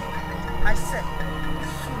 I said,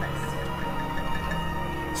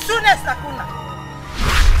 soonest. Soonest, Akuna.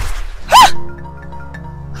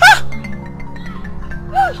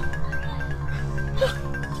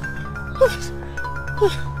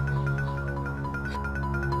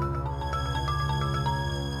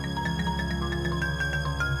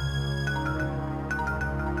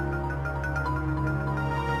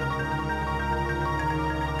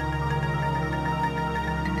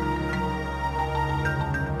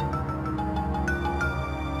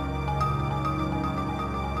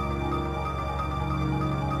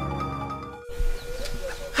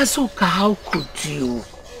 Azuka, how could you?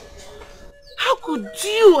 How could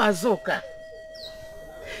you, Azuka?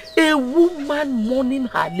 A woman mourning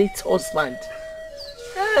her late husband.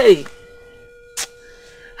 Hey!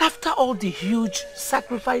 After all the huge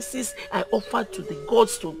sacrifices I offered to the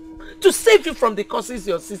gods to save you from the curses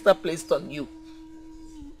your sister placed on you,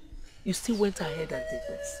 you still went ahead and did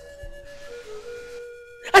this.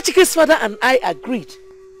 Achike's father and I agreed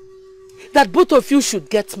that both of you should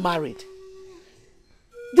get married.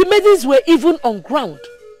 The maidens were even on ground.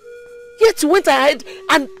 Yet you went ahead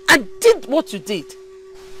and did what you did.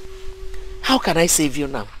 How can I save you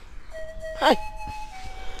now?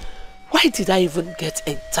 Why did I even get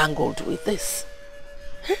entangled with this?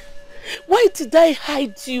 Why did I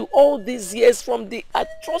hide you all these years from the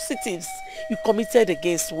atrocities you committed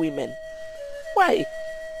against women? Why?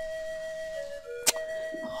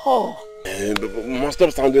 Oh. Mama,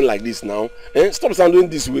 stop sounding like this now. Stop sounding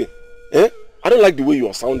this way. I don't like the way you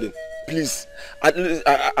are sounding. Please.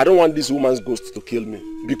 I don't want this woman's ghost to kill me.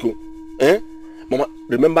 Biko. Mama,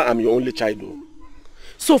 remember I'm your only child though.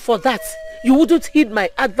 So for that, you wouldn't heed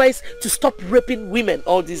my advice to stop raping women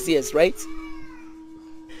all these years, right?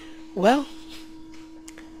 Well,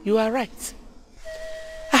 you are right.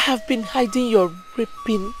 I have been hiding your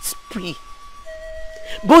raping spree,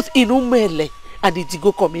 both in Umele and the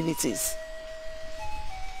Digo communities.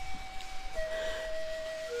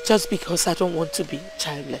 Just because I don't want to be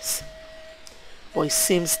childless. But it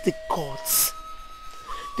seems the gods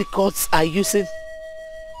are using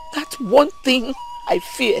that one thing I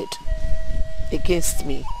feared against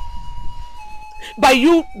me. By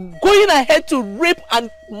you going ahead to rape and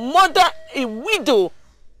murder a widow,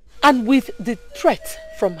 and with the threat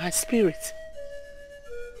from her spirit,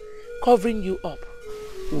 covering you up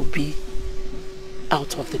will be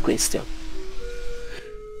out of the question.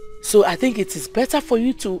 So I think it is better for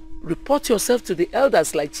you to report yourself to the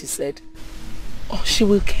elders like she said, or she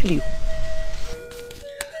will kill you.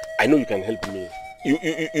 I know you can help me. You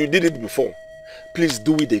did it before. Please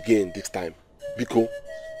do it again this time. Biko.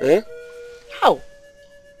 How?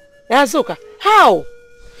 Azuka, how?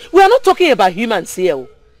 We are not talking about humans here.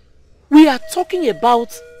 We are talking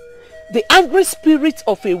about the angry spirit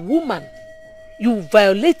of a woman you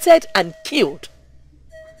violated and killed.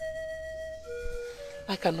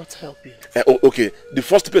 I cannot help you. Okay, the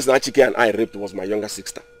first person Achike and I raped was my younger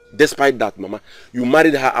sister. Despite that, Mama, you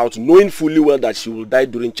married her out knowing fully well that she will die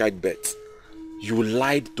during childbirth. You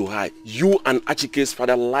lied to her. You and Achike's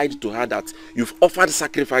father lied to her that you've offered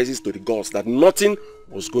sacrifices to the gods, that nothing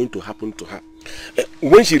was going to happen to her.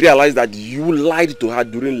 When she realized that you lied to her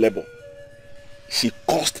during labor, she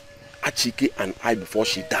cursed Achike and I before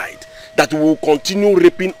she died, that we will continue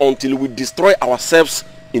raping until we destroy ourselves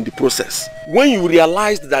in the process. When you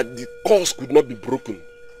realized that the curse could not be broken,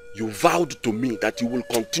 you vowed to me that you will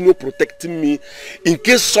continue protecting me in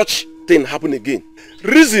case such thing happen again.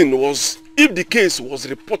 Reason was, if the case was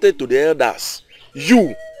reported to the elders,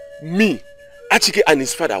 you, me, Achike and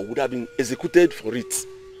his father would have been executed for it.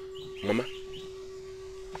 Mama,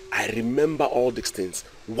 I remember all these things.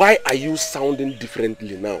 Why are you sounding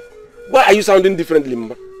differently now? Why are you sounding differently,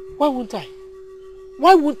 Mama? Why won't I?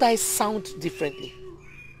 Why won't I sound differently?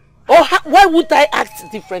 Or why won't I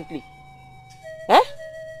act differently?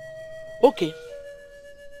 Okay.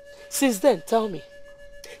 Since then, tell me.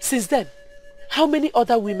 Since then, how many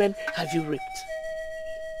other women have you raped?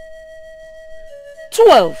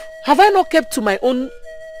 12. Have I not kept to my own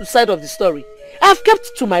side of the story? I have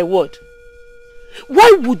kept to my word.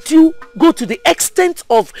 Why would you go to the extent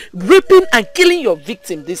of raping and killing your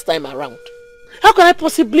victim this time around? How can I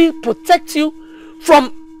possibly protect you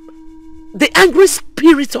from the angry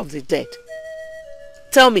spirit of the dead?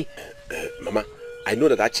 Tell me. Mama, I know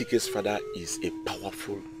that Achike's father is a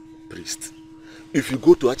powerful priest. If you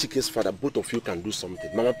go to Achike's father, both of you can do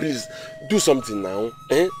something. Mama, please, do something now.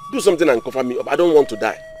 Do something and cover me up. I don't want to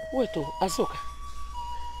die. Wait, Azuka.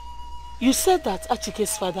 You said that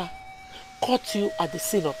Achike's father caught you at the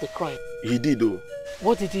scene of the crime. He did, though.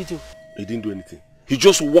 What did he do? He didn't do anything. He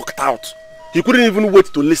just walked out. He couldn't even wait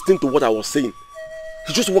to listen to what I was saying.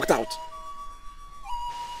 He just walked out.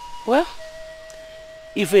 Well,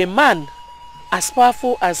 if a man as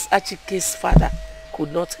powerful as Achike's father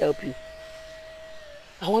could not help you,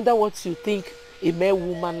 I wonder what you think a mere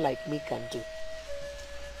woman like me can do.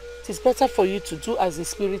 It is better for you to do as the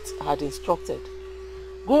spirit had instructed.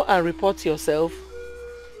 Go and report yourself,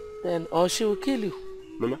 then or she will kill you.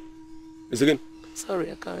 Mama, it's again.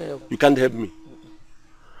 Sorry, I can't help. You can't help me.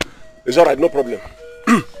 It's alright, no problem.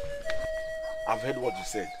 I've heard what you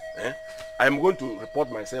said. I am going to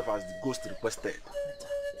report myself as the ghost requested.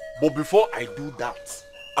 But before I do that,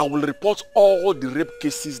 I will report all the rape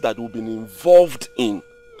cases that we've been involved in.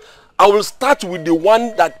 I will start with the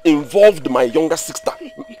one that involved my younger sister.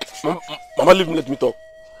 Mama, let me talk.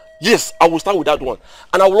 Yes, I will start with that one.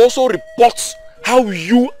 And I will also report how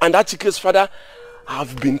you and Achike's father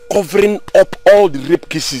have been covering up all the rape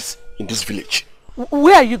cases in this village.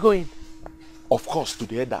 Where are you going? Of course, to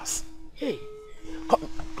the elders. Hey, come,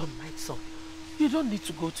 my son. You don't need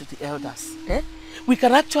to go to the elders. Eh? We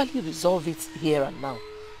can actually resolve it here and now.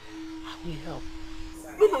 I will help.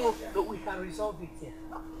 No, we can resolve it here.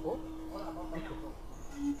 Oh?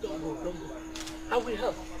 Don't go. I will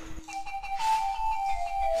help.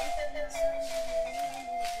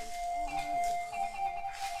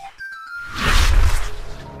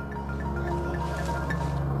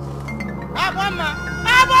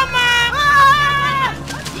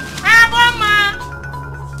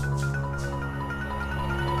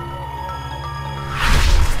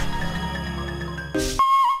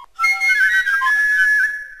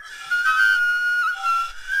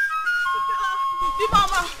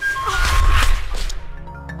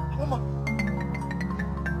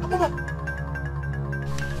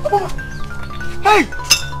 Aboma! Hey!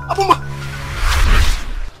 Aboma!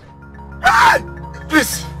 Hey!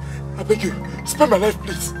 Please! I beg you, spare my life,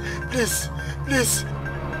 please. Please!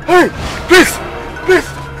 Hey! Please!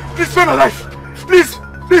 Spare my life! Please!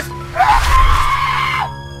 Hey!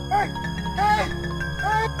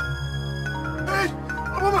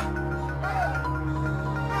 Aboma!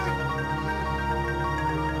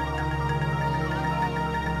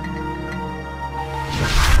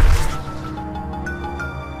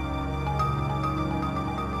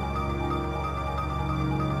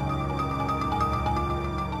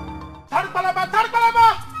 Tarpalaba!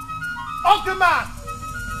 Ogma!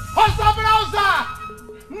 Hosabrauza!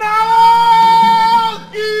 Naogi!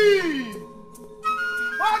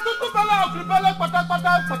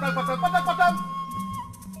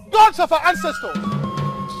 Gods of our ancestors,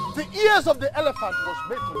 the ears of the elephant was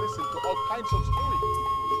made to listen to all kinds of stories.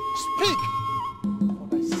 Speak, for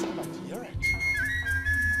thy servant heareth.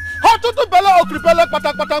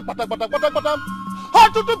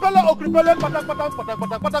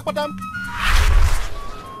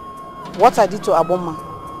 What I did to Aboma,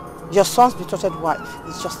 your son's betrothed wife,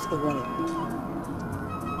 is just a warning.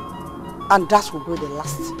 And that will be the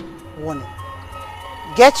last warning.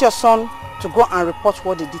 Get your son to go and report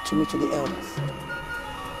what they did to me to the elders.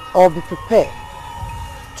 Or be prepared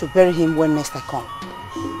to bury him when next I come.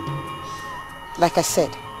 Like I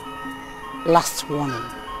said, last warning.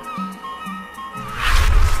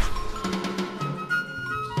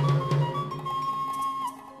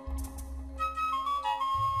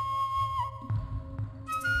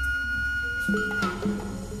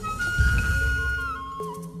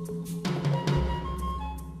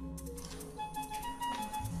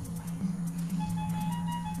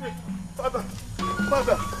 Father.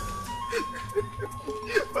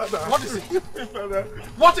 What is it? Father.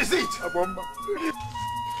 What is it?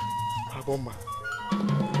 Aboma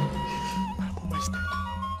is dead.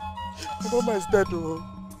 Aboma is dead, oh.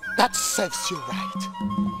 That serves you right.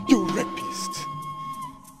 You rapist.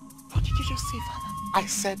 What did you just say, Father? I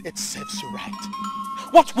said it serves you right.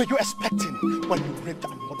 What were you expecting when you raped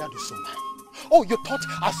and murdered Usoma? Oh, you thought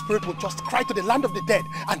our spirit would just cry to the land of the dead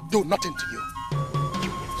and do nothing to you.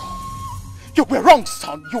 You were wrong,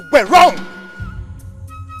 son. You were wrong.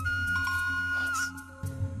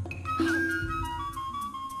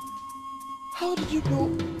 How did you know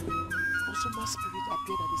Usoma's spirit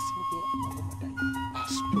appeared at the scene where Aboma died? Our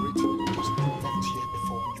spirit was left here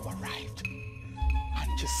before you arrived. And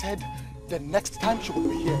she said the next time she will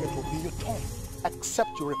be here, it will be your turn. Except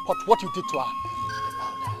you report what you did to her. The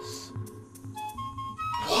elders.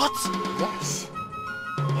 What? Yes.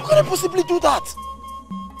 How can I possibly do that?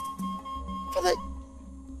 Father,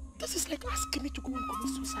 this is like asking me to go and commit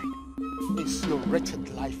suicide. Is your wretched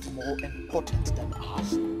life more important than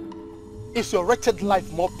ours? Is your wretched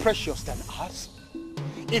life more precious than ours?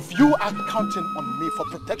 If you are counting on me for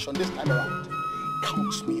protection this time around,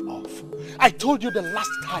 count me off. I told you the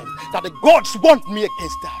last time that the gods want me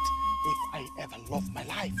against that if I ever love my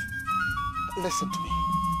life. Listen to me.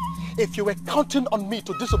 If you were counting on me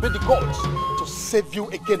to disobey the gods to save you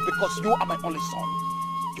again because you are my only son,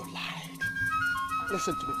 you lied.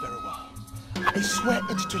 Listen to me very well. I swear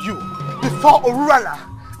it to you before Orurala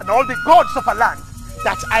and all the gods of our land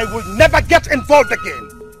that I will never get involved again.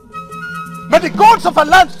 May the gods of our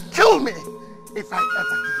land kill me if I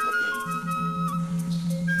ever do it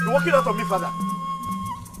again. You're walking out on me, Father.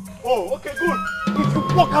 Oh, okay, good. If you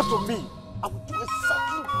walk out on me, I will do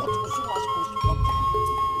exactly what Usuma's ghost wanted.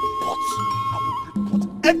 But I will report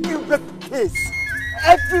every rape case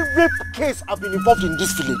every rape case I've been involved in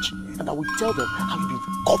this village. And I will tell them how you've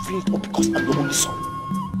been covering it up because I'm your only son.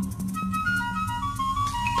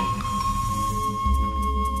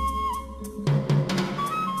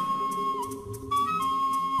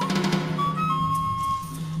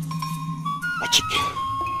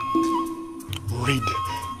 Read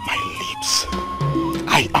my lips.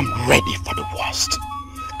 I am ready for the worst.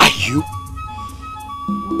 Are you?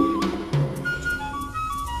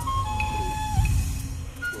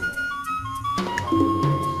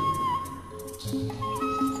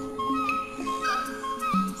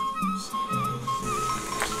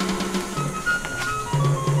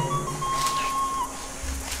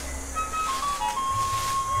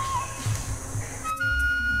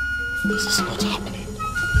 This is not happening.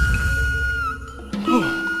 No.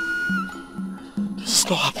 This is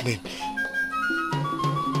not happening.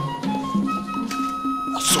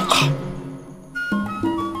 Asuka.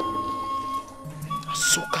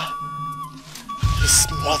 Asuka. His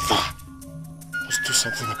mother must do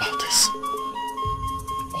something about this.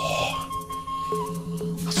 Oh.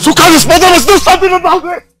 Asuka, his mother must do something about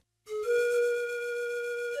it!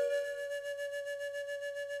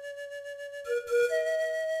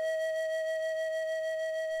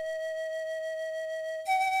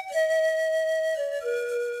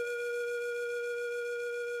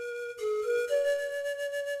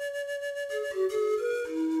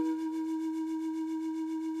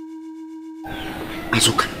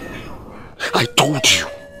 Azuka, I told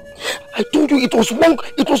you it was wrong to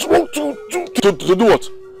do what?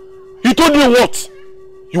 You told me what?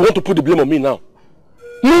 You want to put the blame on me now?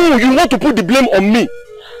 No, you want to put the blame on me.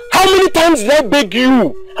 How many times did I beg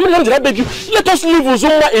you? How many times did I beg you? Let us leave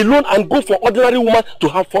Uzoma alone and go for ordinary woman to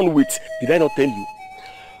have fun with. Did I not tell you?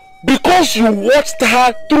 Because you watched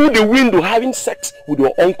her through the window having sex with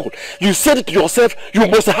your uncle, you said to yourself, you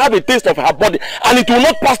must have a taste of her body and it will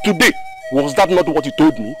not pass today. Was that not what you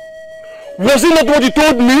told me? Was it not what you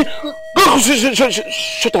told me?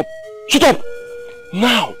 Shut up. Shut up.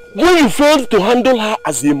 Now, when you failed to handle her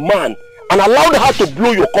as a man and allowed her to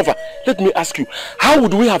blow your cover, let me ask you, how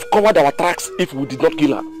would we have covered our tracks if we did not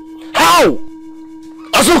kill her? How?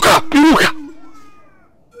 Azuka! Iruka!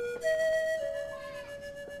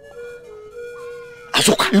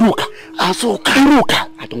 Azuka! Iruka! Azuka! Iruka!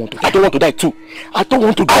 I don't want to die too. I don't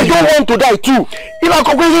want to die too. If I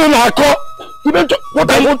go in her car, what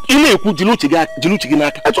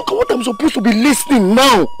I'm supposed to be listening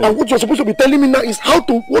now, and what you're supposed to be telling me now is what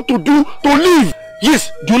to do to live.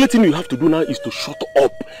 Yes, the only thing you have to do now is to shut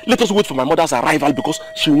up. Let us wait for my mother's arrival because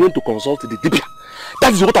she went to consult the Dikeh.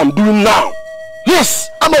 That is what I'm doing now. Yes,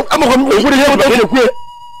 I'm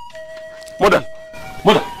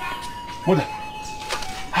Mother.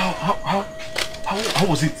 How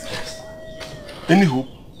was it? Any hope?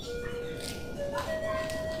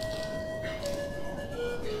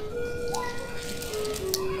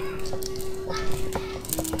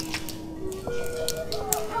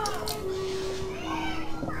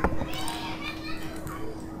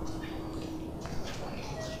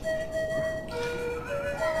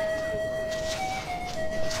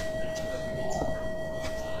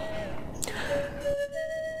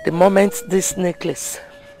 The moment this necklace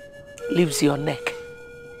leaves your neck,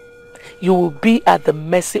 you will be at the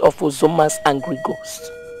mercy of Uzoma's angry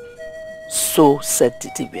ghost. So said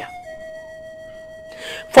Titibia.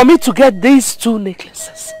 For me to get these two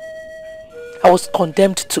necklaces, I was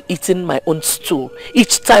condemned to eating my own stool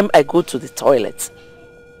each time I go to the toilet.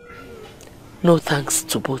 No thanks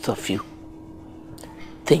to both of you.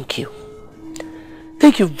 Thank you.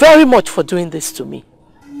 Thank you very much for doing this to me.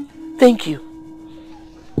 Thank you.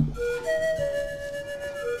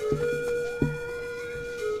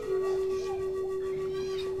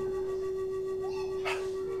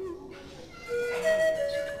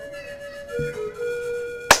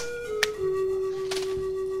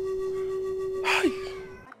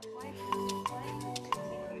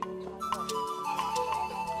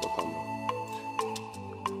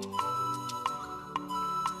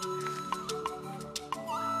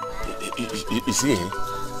 You see,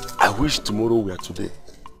 I wish tomorrow were today.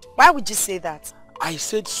 Why would you say that? I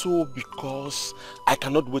said so because I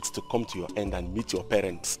cannot wait to come to your end and meet your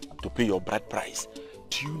parents to pay your bride price.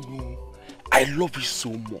 Do you know, I love you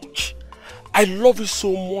so much. I love you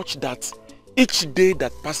so much that each day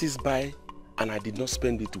that passes by and I did not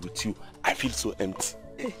spend it with you, I feel so empty.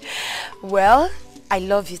 Well, I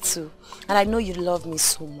love you too. And I know you love me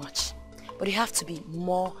so much. But you have to be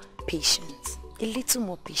more patient. A little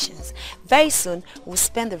more patience. Very soon, we'll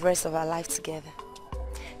spend the rest of our life together.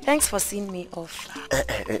 Thanks for seeing me off.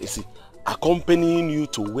 See, accompanying you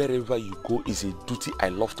to wherever you go is a duty I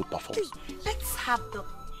love to perform. Let's have the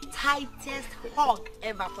tightest hug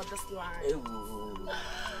ever for this line.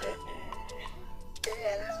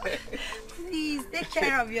 Please take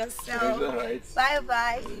care of yourself. Right.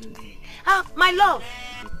 Bye-bye. My love,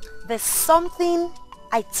 there's something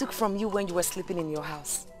I took from you when you were sleeping in your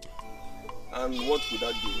house. And what would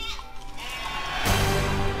that be?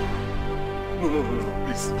 No,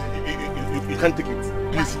 please. You can't take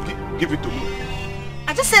it. Please, give it to me.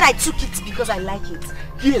 I just said I took it because I like it.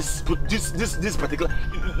 Yes, but this particular...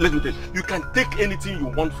 Let me tell you, you can take anything you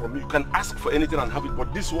want from me. You can ask for anything and have it,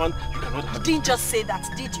 but this one, you cannot have it. You didn't just say that,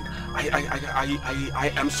 did you?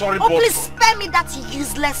 I am sorry, Oh, but... please spare me that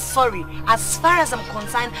useless sorry. As far as I'm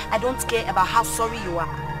concerned, I don't care about how sorry you are.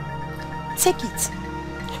 Take it.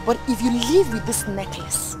 But if you leave with this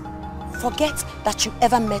necklace, forget that you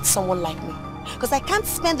ever met someone like me. Because I can't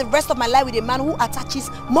spend the rest of my life with a man who attaches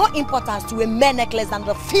more importance to a mere necklace than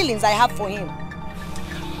the feelings I have for him.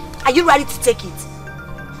 Are you ready to take it?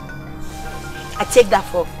 I take that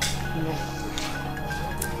for no.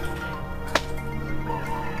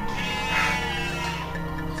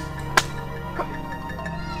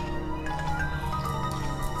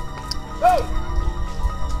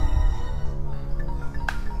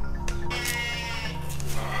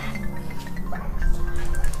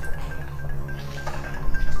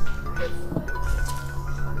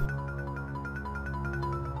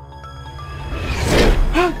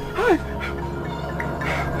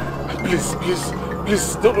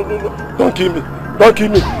 Please, no, don't kill me. Don't kill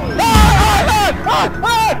me.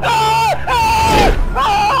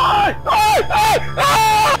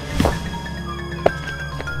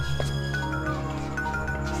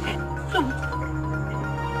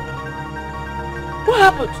 What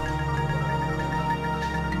happened?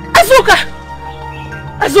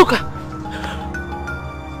 Azuka!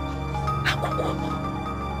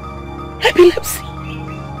 Epilepsy!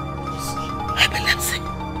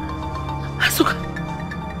 Azuka!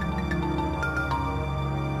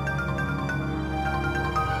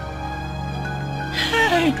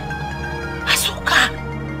 Hey! Azuka!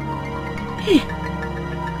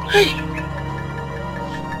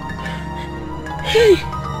 Hey!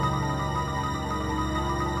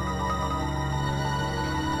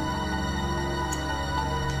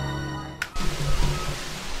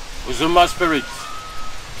 Uzuma's spirit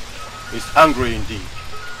is angry indeed.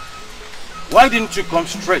 Why didn't you come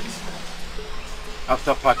straight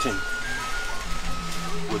after parting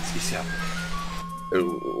with Isiap?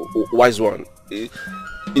 Wise one.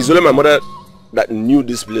 It's only my mother that knew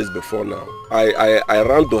this place before now. I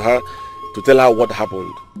ran to her to tell her what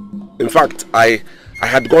happened. In fact, I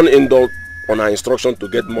had gone indoor on her instruction to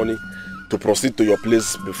get money to proceed to your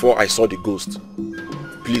place before I saw the ghost.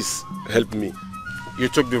 Please, help me. You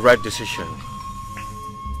took the right decision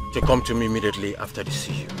to come to me immediately after the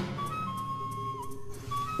seizure.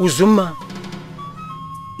 Uzuma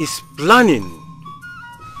is planning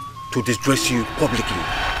to disgrace you publicly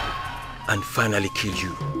and finally kill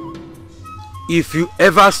you. If you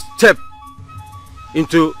ever step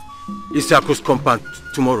into Isaku's compound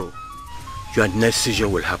tomorrow, your next seizure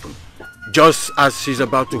will happen. Just as she's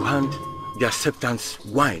about to hand the acceptance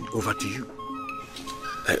wine over to you.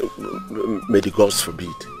 May the gods forbid.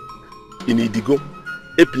 In Idigo,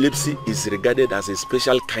 epilepsy is regarded as a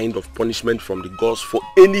special kind of punishment from the gods for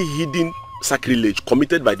any hidden sacrilege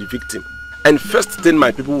committed by the victim. And first thing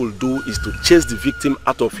my people will do is to chase the victim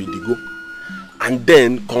out of Idigo and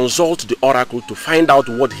then consult the oracle to find out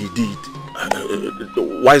what he did.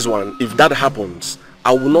 Wise one, if that happens,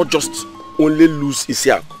 I will not just only lose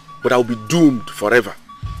Isiak, but I will be doomed forever.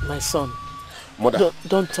 My son, Mother,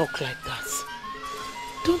 don't talk like that.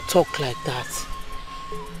 Don't talk like that.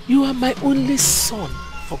 You are my only son,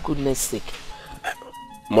 for goodness sake.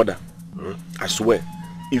 Mother, I swear,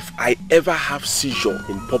 if I ever have seizure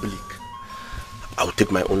in public, I will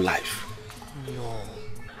take my own life. No.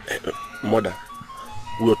 Mother,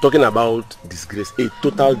 we are talking about disgrace, a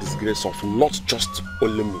total disgrace of not just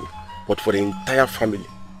only me, but for the entire family.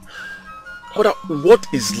 Mother, what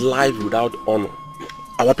is life without honor?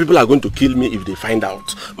 Our people are going to kill me if they find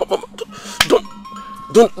out.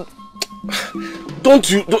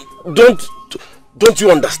 Don't you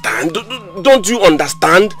understand? Don't you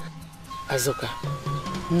understand? Azuka,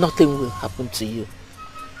 nothing will happen to you.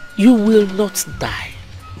 You will not die.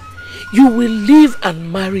 You will live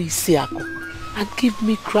and marry Isiako and give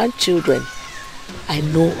me grandchildren. I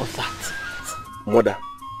know of that. Mother,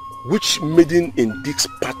 which maiden in this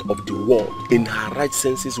part of the world in her right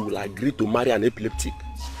senses will agree to marry an epileptic?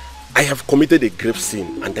 I have committed a grave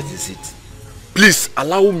sin and that is it. Please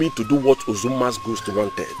allow me to do what Uzuma's ghost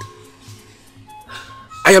wanted.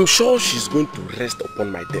 I am sure she's going to rest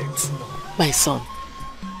upon my death. My son,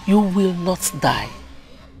 you will not die.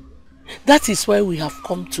 That is why we have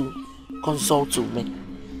come to consult me.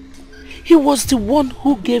 He was the one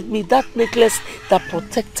who gave me that necklace that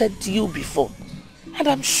protected you before. And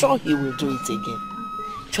I'm sure he will do it again.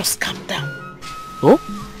 Just calm down. Oh?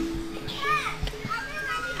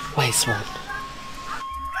 Wise one.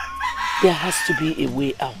 There has to be a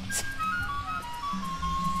way out.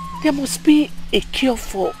 There must be a cure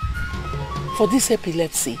for this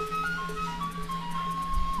epilepsy.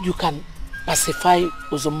 You can pacify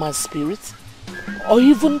Uzoma's spirit or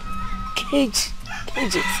even cage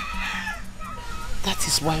it. That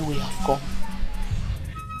is why we have come.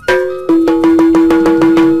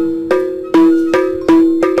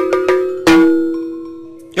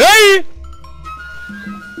 Hey!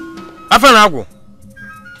 Afanago.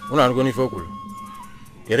 Una go ni fokulu.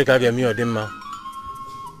 Yere ka bia mi odemma.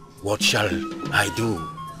 What shall I do?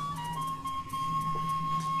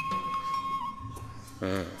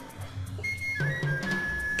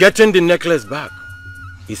 Getting the necklace back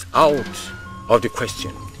is out of the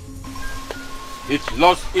question. It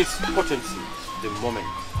lost its potency the moment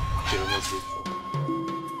she removed it.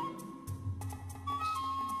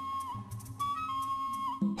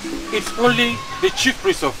 It's only the chief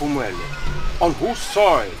priest of Umuele, on whose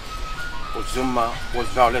soil Uzuma was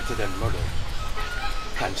violated and murdered,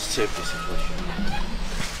 can save the situation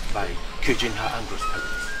by caging her angry spirit.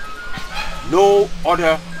 No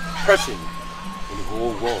other person in the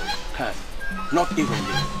whole world can, not even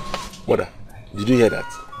me. Mother, did you hear that?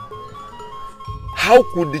 How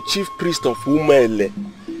could the chief priest of Umuele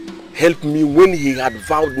help me when he had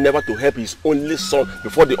vowed never to help his only son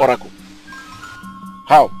before the oracle?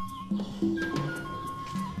 How?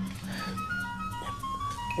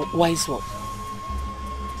 Wise one.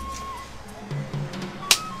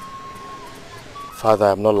 Father,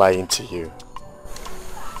 I'm not lying to you.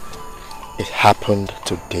 It happened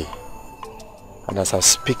today. And as I'm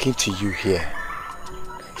speaking to you here,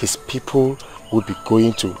 his people will be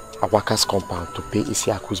going to Awaka's compound to pay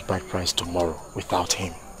Isiaku's bride price tomorrow without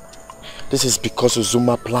him. This is because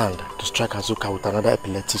Uzuma planned to strike Azuka with another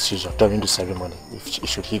epileptic seizure during the ceremony,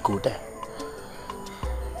 should he go there.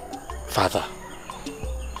 Father,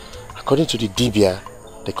 according to the Dibia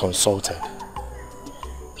they consulted,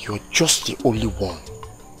 you're just the only one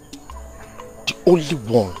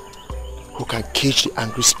who can cage the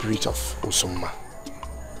angry spirit of Uzuma.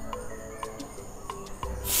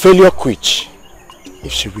 Failure quits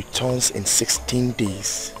if she returns in 16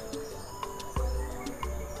 days.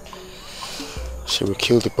 She will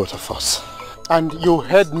kill the both of us. And you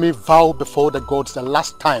heard me vow before the gods the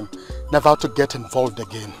last time never to get involved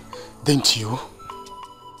again, didn't you?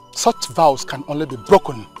 Such vows can only be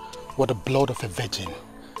broken with the blood of a virgin.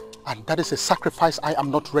 And that is a sacrifice I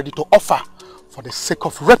am not ready to offer for the sake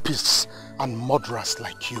of rapists and murderers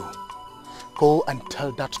like you. Go and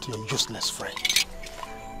tell that to your useless friend.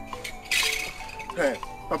 Hey,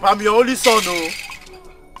 Papa, I'm your only son, oh.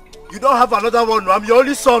 You don't have another one, no? I'm your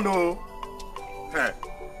only son, oh. Hey,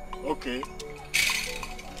 okay.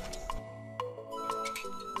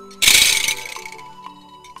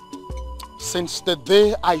 Since the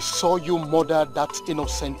day I saw you murder that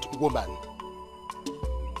innocent woman,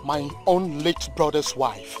 my own late brother's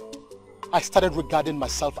wife, I started regarding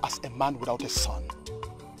myself as a man without a son.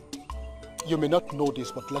 You may not know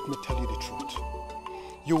this, but let me tell you the truth.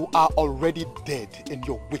 You are already dead in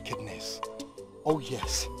your wickedness. Oh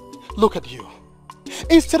yes, look at you.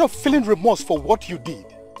 Instead of feeling remorse for what you did,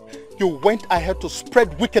 you went ahead to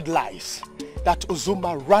spread wicked lies that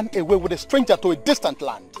Uzuma ran away with a stranger to a distant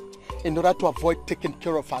land in order to avoid taking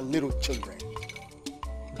care of our little children.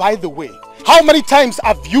 By the way, how many times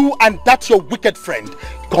have you and that your wicked friend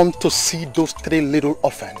gone to see those 3 little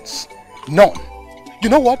orphans? None. You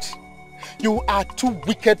know what? You are too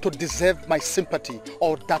wicked to deserve my sympathy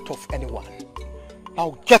or that of anyone.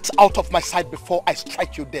 Now get out of my sight before I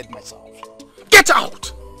strike you dead myself. Get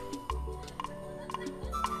out!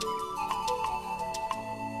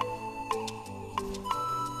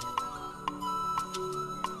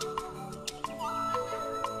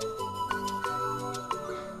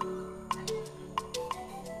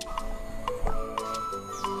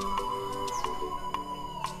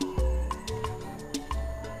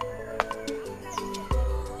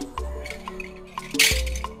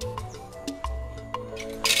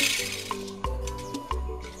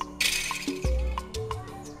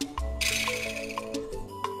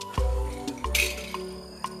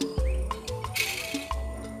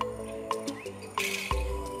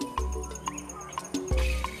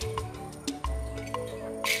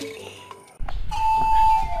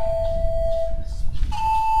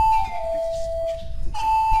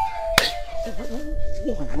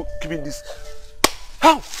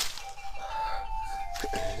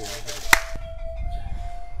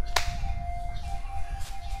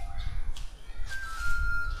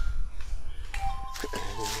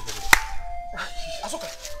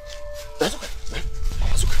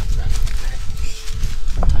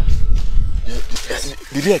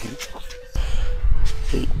 Did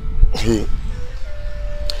he agree?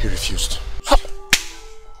 He refused.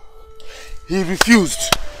 He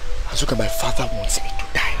refused. Azuka, my father wants me to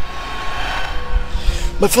die.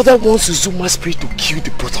 My father wants Uzuma's spirit to kill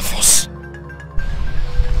the both of us.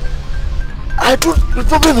 The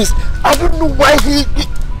problem is, I don't know why he...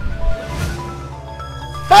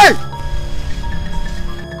 Hey!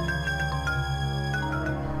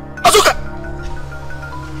 Azuka!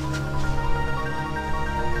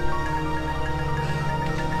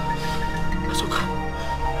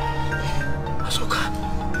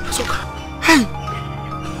 Azuka! Hey!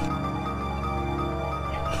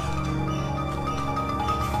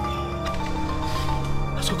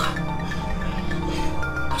 Azuka!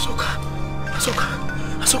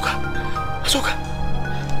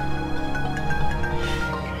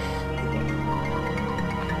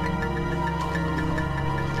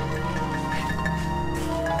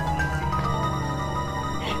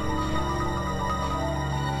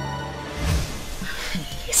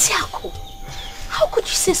 Isiako, how could you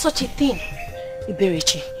say such a thing?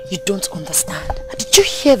 Iberichi, you don't understand. Did you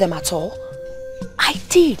hear them at all? I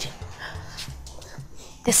did.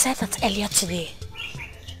 They said that earlier today,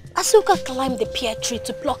 Azuka climbed the pear tree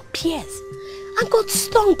to pluck pears and got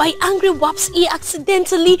stung by angry wasps. He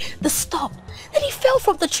accidentally stopped. Then he fell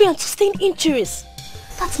from the tree and sustained injuries.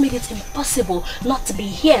 That made it impossible not to be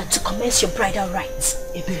here to commence your bridal rites.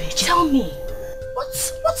 Iberichi, tell me,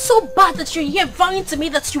 what's so bad that you're here vowing to me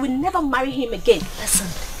that you will never marry him again? Listen,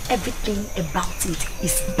 everything about it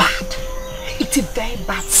is bad. It's a very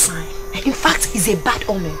bad sign. In fact, it's a bad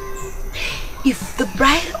omen. If the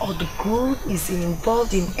bride or the groom is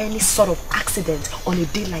involved in any sort of accident on a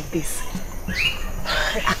day like this,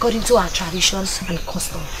 according to our traditions and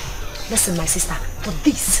custom, listen my sister, for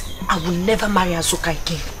this, I will never marry Azuka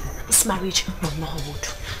again. This marriage will not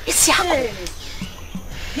hold. Isiako! Hey.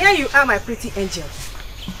 Here you are, my pretty angel.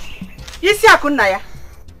 Isiako Naya.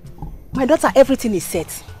 My daughter, everything is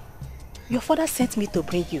set. Your father sent me to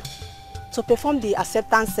bring you to perform the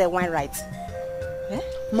acceptance wine rites.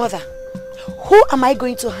 Mother, who am I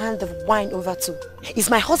going to hand the wine over to? Is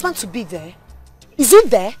my husband to be there? Is he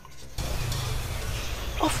there?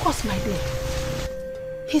 Of course, my dear.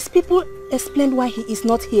 His people explained why he is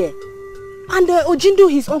not here. And Ojindo,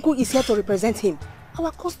 his uncle, is here to represent him.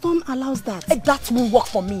 Our custom allows that. That won't work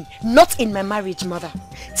for me. Not in my marriage, mother.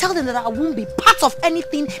 Tell them that I won't be part of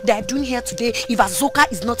anything they're doing here today if Azuka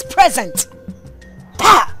is not present.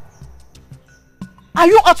 Pa! Are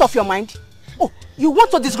you out of your mind? Oh, you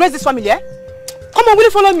want to disgrace this family, eh? Come on, will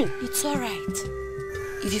you follow me? It's alright.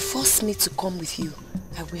 If you force me to come with you,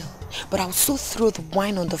 I will. But I'll also throw the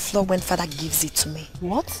wine on the floor when father gives it to me.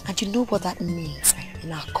 What? And you know what that means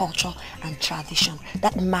in our culture and tradition.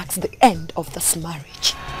 That marks the end of this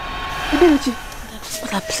marriage.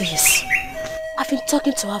 Mother, please. I've been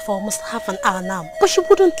talking to her for almost half an hour now, but she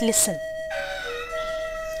wouldn't listen.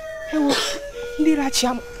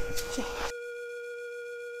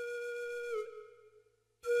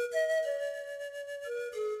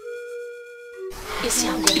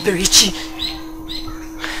 Iberichi.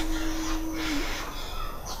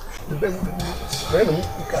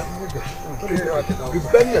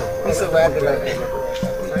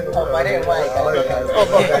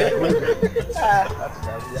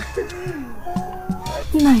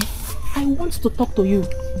 Nai, I want to talk to you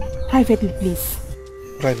privately, please.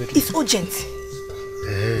 Privately? It's urgent.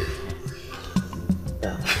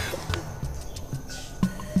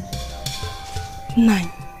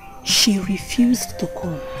 Nai, she refused to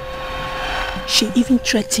come. She even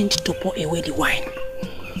threatened to pour away the wine.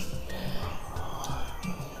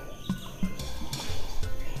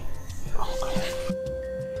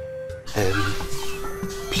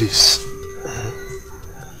 Please,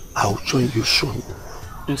 I'll join you soon.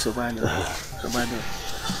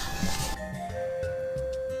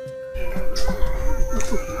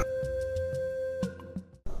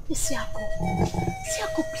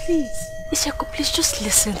 Isiako, please. Isiako, please just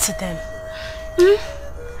listen to them.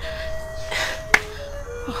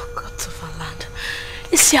 Oh, God of our land.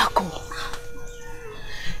 Isiako.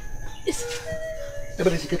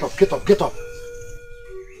 Everybody, get up, get up, get up.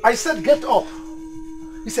 I said get up.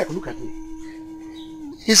 Isiako, look at me.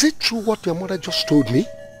 Is it true what your mother just told me?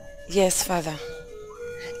 Yes, father.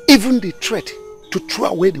 Even the threat to throw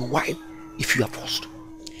away the wine if you are forced.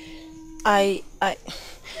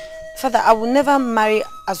 Father, I will never marry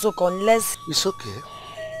Azuka unless... It's okay.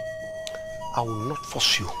 I will not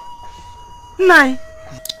force you. Nai.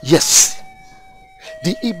 Yes.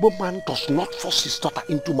 The Igbo man does not force his daughter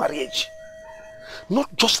into marriage.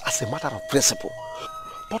 Not just as a matter of principle,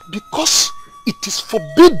 but because it is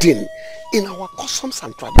forbidden in our customs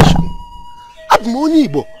and tradition. I'm only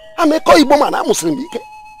Igbo. I'm a Igbo man. I'm Muslim.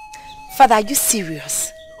 Father, are you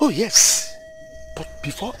serious? Oh yes. But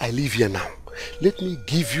before I leave here now, let me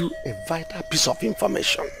give you a vital piece of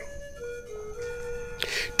information.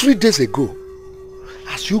 3 days ago,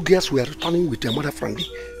 as you guys were returning with your mother from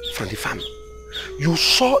the farm, you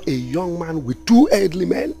saw a young man with 2 elderly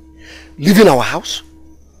men leaving our house.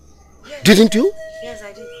 Yes. Didn't you? Yes,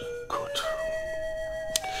 I did. Good.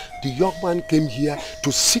 The young man came here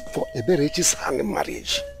to seek for Eberechi's hand in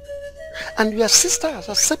marriage. And your sister has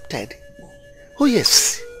accepted. Oh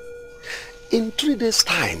yes. In 3 days'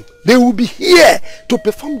 time, they will be here to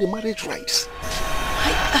perform the marriage rites.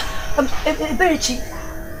 Eberechi,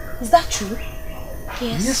 is that true?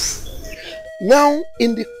 Yes. Yes. Now,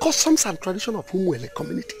 in the customs and tradition of Umuele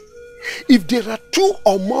community, if there are 2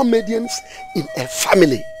 or more Maidians in a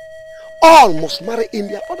family, all must marry in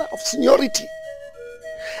their order of seniority.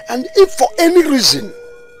 And if for any reason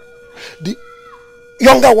the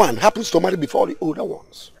younger one happens to marry before the older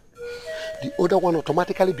ones, the older one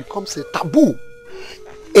automatically becomes a taboo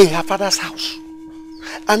in her father's house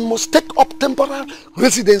and must take up temporary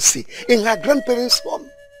residency in her grandparents' home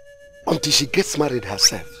until she gets married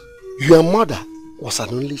herself. Your mother was an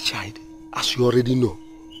only child, as you already know.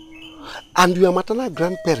 And your maternal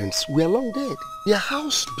grandparents were long dead. Their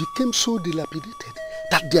house became so dilapidated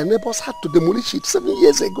that their neighbors had to demolish it 7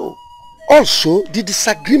 years ago. Also, the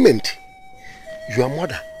disagreement your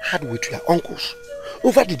mother had with your uncles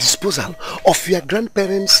over the disposal of your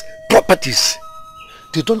grandparents' properties.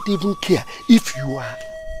 They don't even care if you are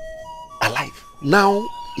alive. Now,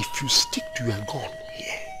 if you stick to your gun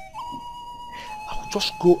here, I'll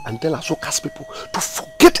just go and tell Asoka's people to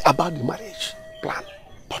forget about the marriage plan.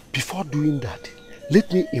 But before doing that,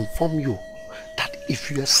 let me inform you that if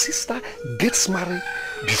your sister gets married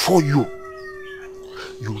before you,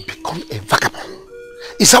 you will become a vagabond.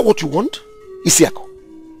 Is that what you want, Isiako?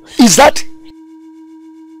 Is that?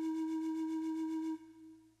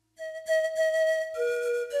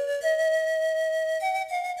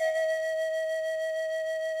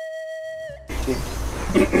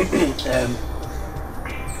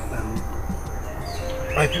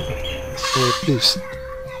 My people. Please,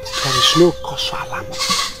 there is no cause for alarm.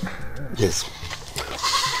 Yes.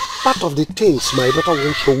 Part of the things my daughter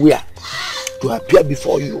wants to wear to appear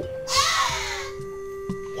before you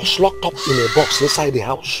was locked up in a box inside the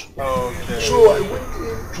house. Okay. So I went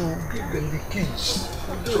in to give them the keys.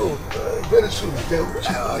 So very soon they will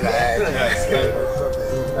check.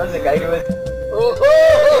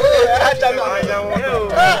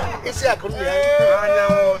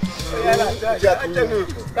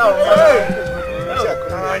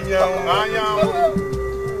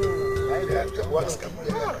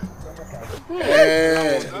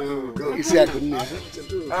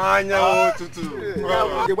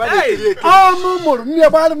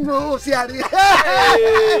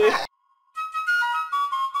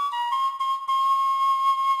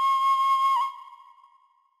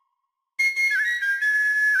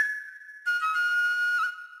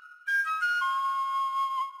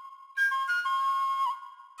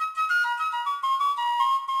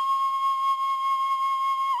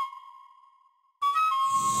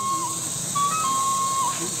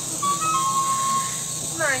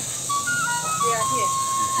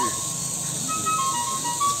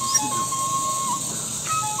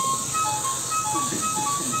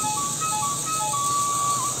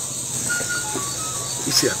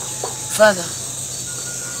 Father,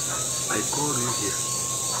 I called you here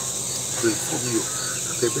to inform you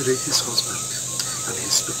that the Eberechi's husband and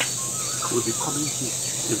his people will be coming here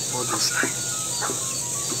in 4 days' time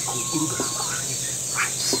to conclude her marriage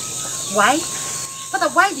rites. why? Father,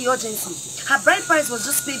 why the urgency? Her bride price was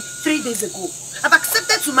just paid 3 days ago. I've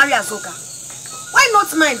accepted to marry Azoka. Why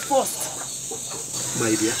not mine first?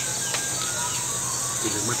 My dear,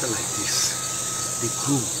 in a matter like this, the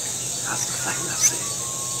groom has the final say.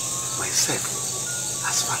 Myself,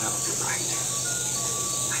 as father of the bride,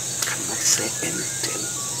 I cannot say anything.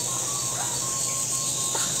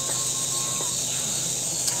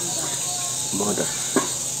 Mother.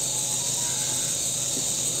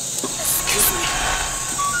 Excuse me.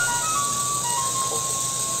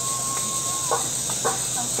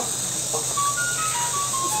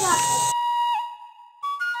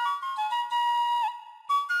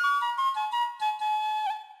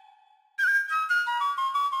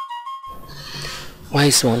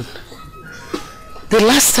 Wise one, the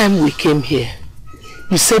last time we came here,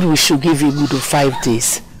 you said we should give Igudu 5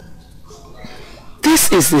 days. This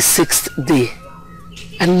is the 6th day,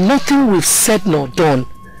 and nothing we've said nor done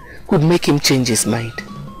could make him change his mind.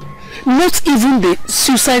 Not even the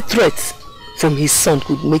suicide threats from his son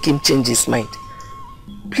could make him change his mind.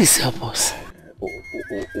 Please help us.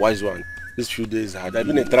 Wise one, these few days have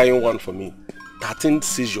been a trying one for me. 13th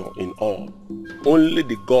seizure in all. Only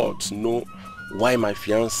the gods know why my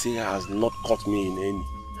fiancé has not caught me in any.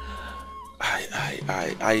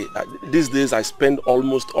 These days I spend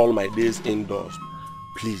almost all my days indoors.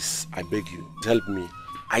 Please, I beg you, help me.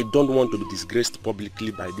 I don't want to be disgraced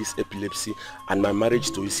publicly by this epilepsy and my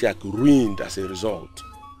marriage to Isiak ruined as a result.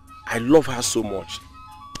 I love her so much.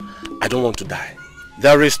 I don't want to die.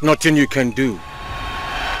 There is nothing you can do.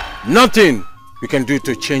 Nothing you can do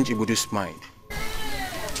to change Ibudu's mind.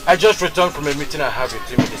 I just returned from a meeting I had with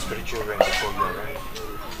him in the spiritual realm before you arrived.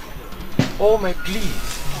 All my pleas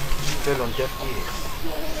fell on deaf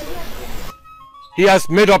ears. He has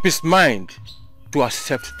made up his mind to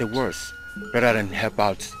accept the worst rather than help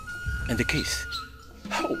out in the case.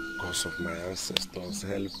 Oh, gods of my ancestors,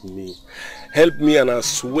 help me. Help me, and I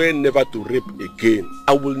swear never to rape again.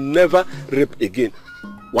 I will never rape again.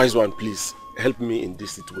 Wise one, please, help me in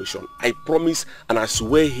this situation. I promise and I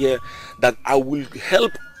swear here that I will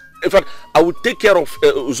help. In fact, I will take care of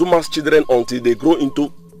Uzuma's children until they grow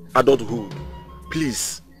into adulthood.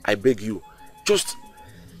 Please, I beg you, just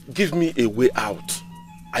give me a way out.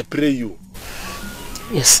 I pray you.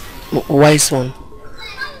 Yes, wise one,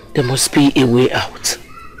 there must be a way out.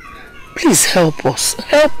 Please help us.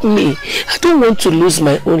 Help me. I don't want to lose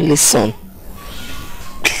my only son.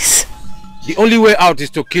 Please. The only way out is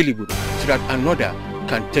to kill Ibudu so that another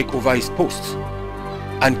can take over his post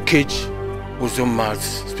and cage Uzuma's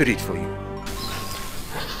spirit for you.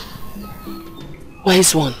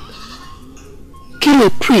 Wise one, kill a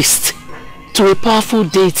priest to a powerful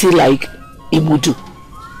deity like Ibudu.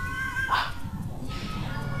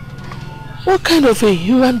 What kind of a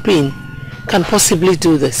human being can possibly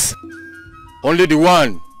do this? Only the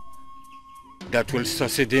one that will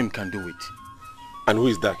succeed him can do it. And who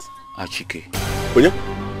is that? Achike. Oh yeah?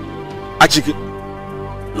 Achike?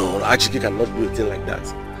 No, Achike cannot do a thing like that.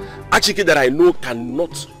 Achike that I know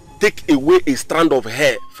cannot take away a strand of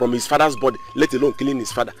hair from his father's body, let alone killing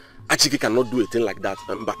his father. Achike cannot do a thing like that.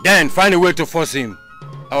 Then find a way to force him.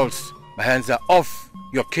 Else, my hands are off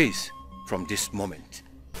your case from this moment.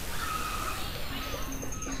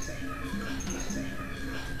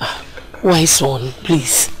 Wise one,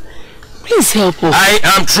 please. Please help us. I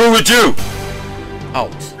am through with you.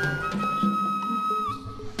 Out.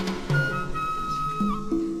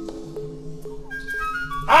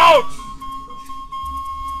 Out!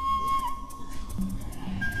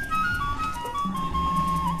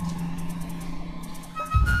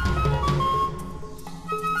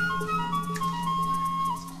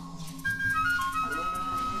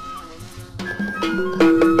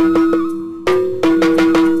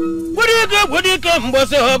 Budike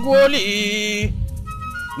mbose hagwoli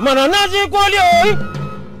mana nazi kwoli oi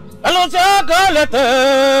alonsa kalete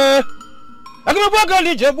agbo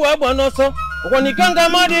gali jebu agbonoso okwani kanga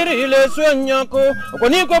madiri ile suenyako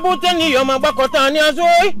okwani kwebute ni yo magbakota ni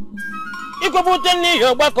azoi ikwebute ni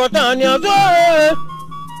yo gbakota ni azoi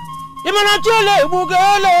imana chele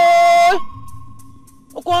bugele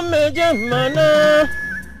okwa meje mana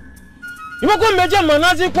imoko meje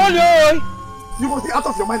mana zi kwoli oi. You must be out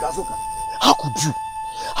of your mind, Azuka. How could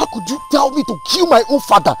you tell me to kill my own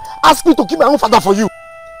father? Ask me to kill my own father for you.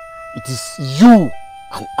 It is you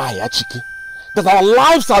and I, Achike, that our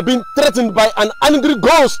lives are being threatened by an angry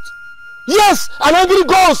ghost. Yes, an angry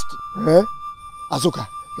ghost. Eh? Azuka,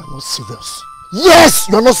 you are not serious. Yes,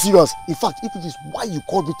 you are not serious. In fact, if it is why you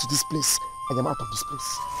called me to this place, I am out of this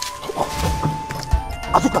place.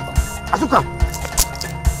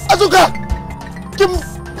 Azuka! Give me...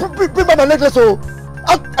 Bring back my necklace, oh!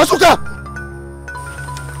 Azuka!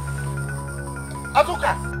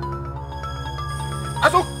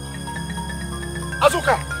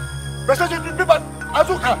 Message, bring back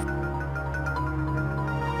Azuka!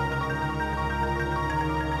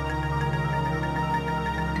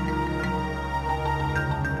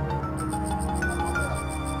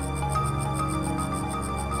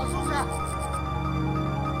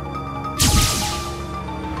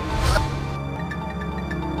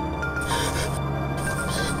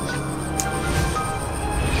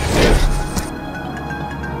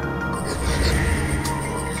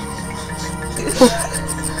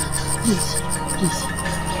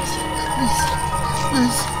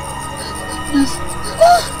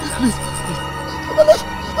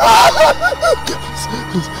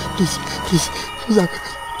 Please.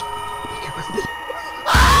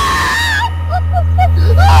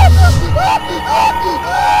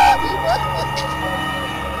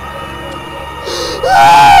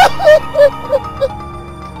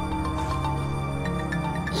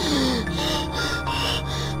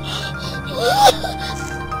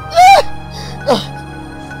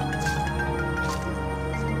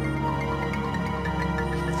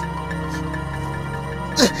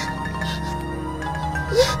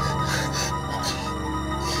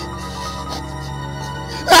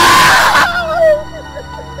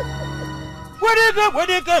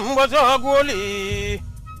 Wedeke mbozo gwoli.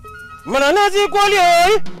 Mananazi gwoli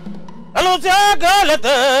alonza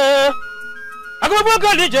galata. Agbo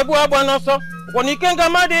gali jebu abwanaso. Kwani kenga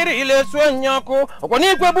madiri ile swenyako.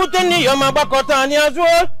 Kwani kwebute ni yo mabakota ni azu.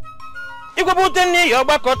 Ikwebute ni yo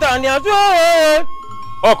bakota ni azu.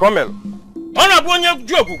 Oh Komel. Ona bonye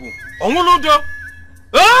jogugu. Onwuludo.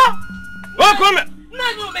 Ah? Oh Komel.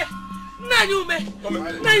 Nanyume.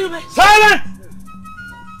 Silent!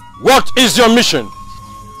 What is your mission?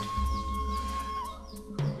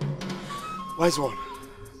 Wise one.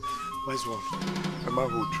 My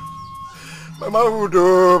manhood. My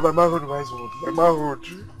manhood, wise one. My manhood.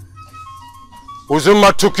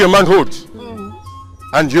 Uzuma took your manhood.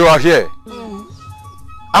 And you are here.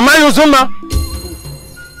 Am I Uzuma?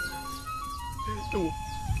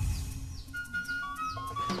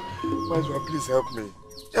 Wise one, please help me.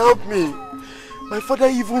 Help me. My father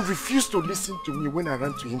even refused to listen to me when I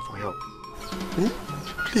ran to him for help.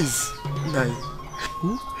 Please, Nai.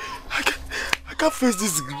 I can't face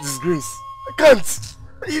this disgrace. I can't.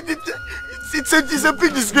 It's a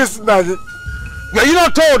big disgrace, Nai. Were you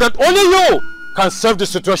not told that only you can solve the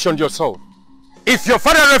situation yourself? If your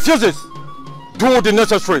father refuses, do the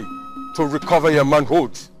necessary to recover your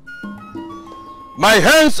manhood. My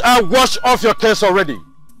hands are washed off your case already.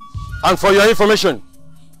 And for your information,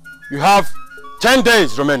 you have 10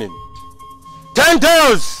 days remaining. 10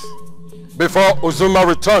 days before Uzuma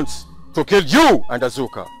returns to kill you and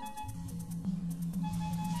Azuka.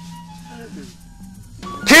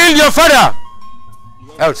 Kill your father,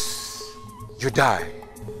 else you die.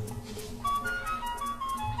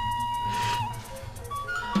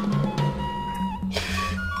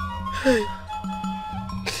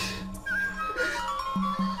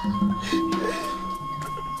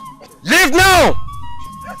 Leave now!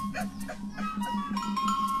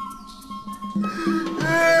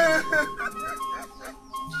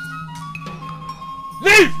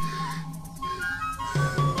 Leave!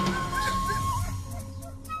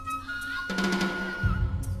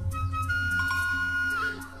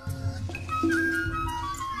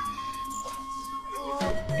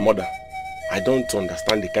 Mother, I don't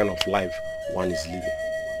understand the kind of life one is living.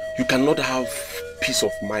 You cannot have peace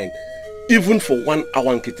of mind even for 1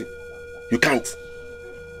 hour, Kitty. You can't.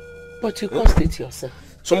 But you caused it yourself.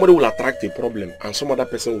 Somebody will attract a problem and some other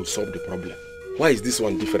person will solve the problem. Why is this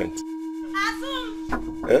one different?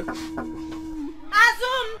 Azum! Eh?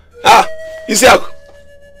 Azum! Ah!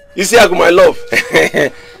 Isiaku, my love.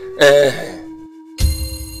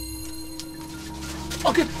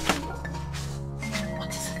 Okay.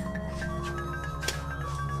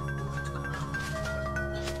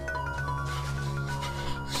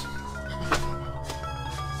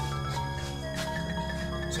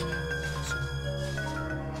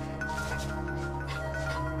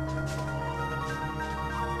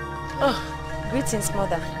 Greetings,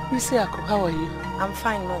 Mother. Isiaku, how are you? I'm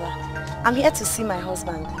fine, Mother. I'm here to see my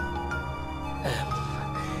husband.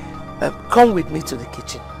 Come with me to the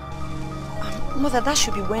kitchen. Mother, that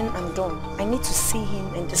should be when I'm done. I need to see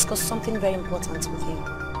him and discuss something very important with him.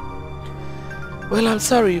 Well, I'm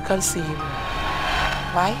sorry you can't see him.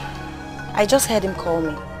 Why? I just heard him call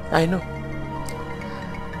me. I know.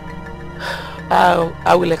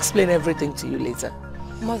 I will explain everything to you later.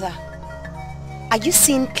 Mother, are you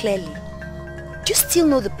seeing clearly? Do you still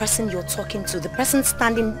know the person you're talking to? The person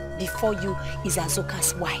standing before you is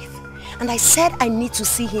Azuka's wife. And I said I need to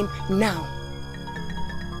see him now.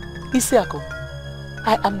 Isiaku,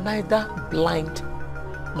 I am neither blind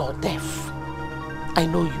nor deaf. I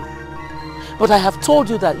know you. But I have told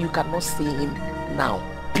you that you cannot see him now.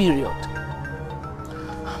 Period.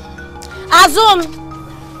 Azum!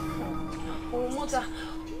 Oh, Mother.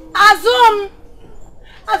 Azum!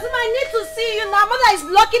 Azum, I need to see you now. Mother is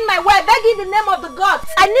blocking my way. I beg you in the name of the gods.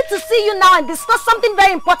 I need to see you now and discuss something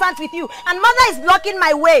very important with you. And Mother is blocking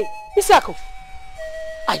my way. Isiaku,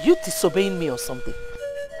 are you disobeying me or something?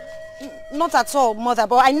 Not at all, Mother,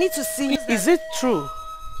 but I need to see you. Is it true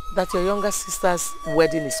that your younger sister's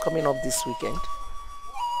wedding is coming up this weekend?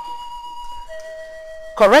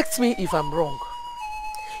 Correct me if I'm wrong.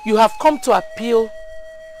 You have come to appeal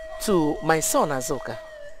to my son Azuka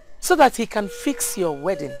so that he can fix your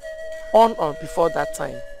wedding on or before that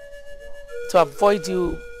time to avoid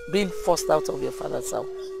you being forced out of your father's house.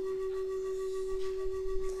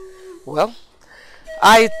 Well,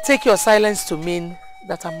 I take your silence to mean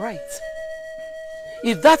that I'm right.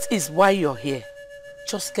 If that is why you're here,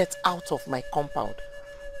 just get out of my compound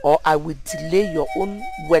or I will delay your own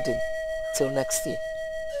wedding till next year.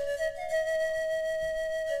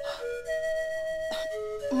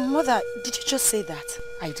 Mother, did you just say that?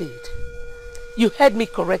 I did. You heard me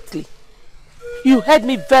correctly. You heard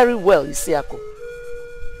me very well, Isiaku.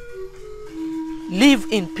 Live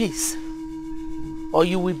in peace, or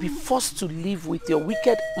you will be forced to live with your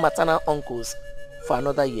wicked maternal uncles for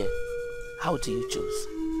another year. How do you choose?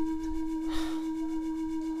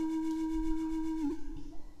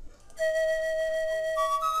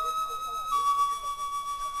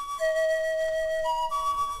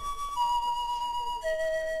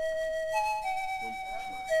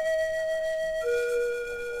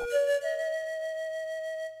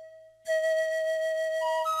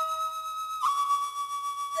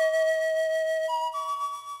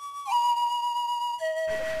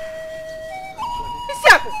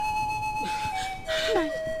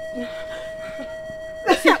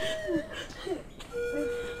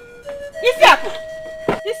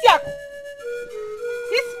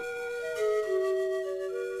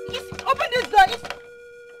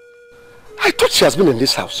 She has been in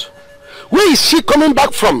this house. Where is she coming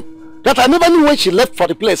back from? That I never knew when she left for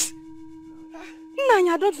the place.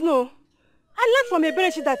 Nanya, I don't know. I learned from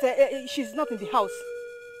Eberechi that she's not in the house.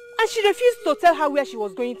 And she refused to tell her where she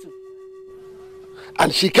was going to.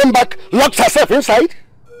 And she came back, locked herself inside?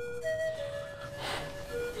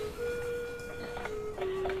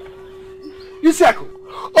 Isiaku,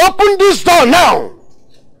 open this door now!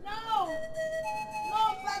 No,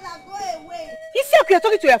 father, go away. Isiaku, you're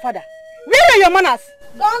talking to your father. Where are your manners?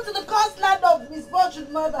 Gone to the coast land of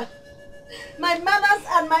misfortune, mother. My manners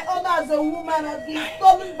and my honor as a woman have been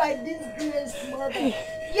stolen by disgrace, mother.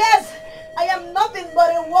 Yes, I am nothing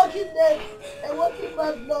but a walking dead, a walking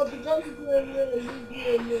bad love. Just go away, leave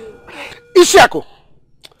me alone. Isiaku,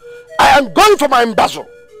 I am going for my embezzle.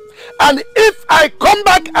 And if I come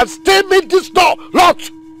back and stay with this door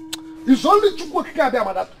locked, it's only Chukwu that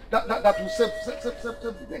will save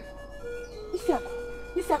the day. Isiaku.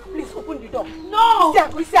 Isiaku, please open the door. No!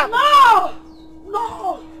 Isiaku! No!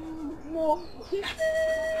 No! No! Just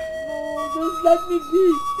let me be.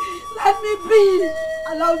 Let me be.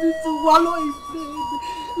 Allow me to wallow in pain.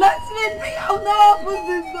 Let me be. I will not open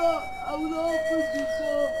the door. I will not open the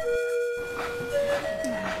door.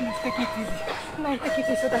 Please take it easy. Now take it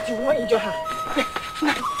easy so that you won't injure her.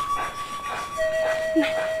 Now.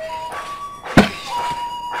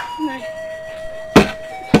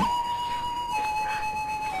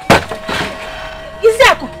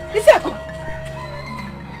 Isiaku!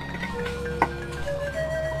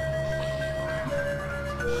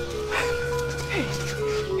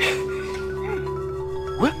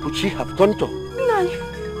 Where could she have gone to?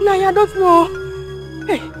 Nanya, I don't know.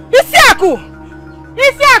 Hey, Isiaku!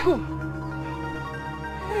 Isiaku!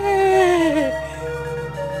 Hey.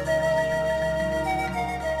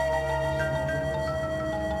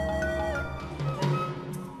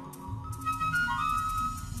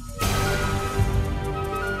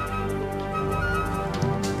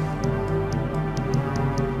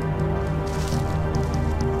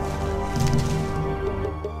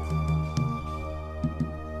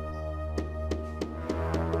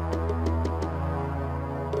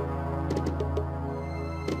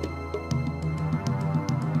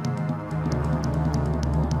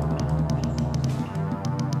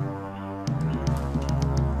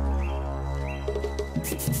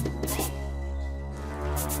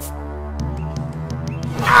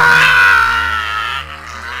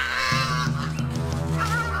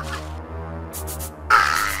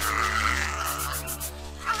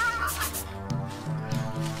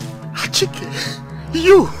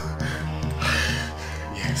 You!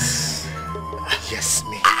 Yes. Yes,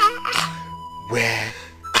 me. Where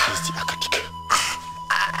is the Akachike?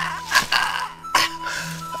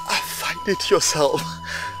 Find it yourself.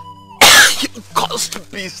 You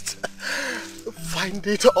cursed beast. Find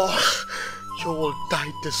it or you will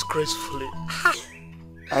die disgracefully.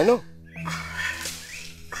 I know.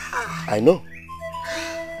 I know.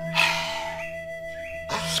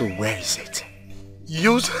 So where is it?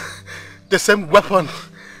 Use the same weapon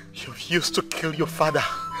you've used to kill your father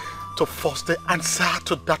to force the answer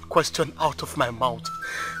to that question out of my mouth.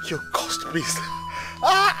 You cursed beast.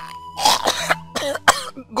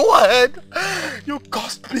 Go ahead. You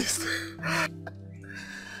cursed beast.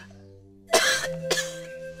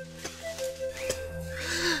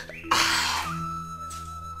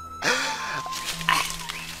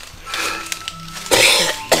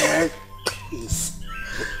 Where is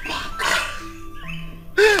the bag?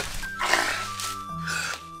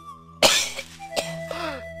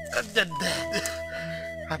 The dead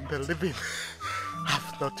and the living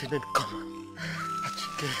have nothing in common.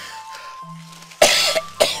 Achike.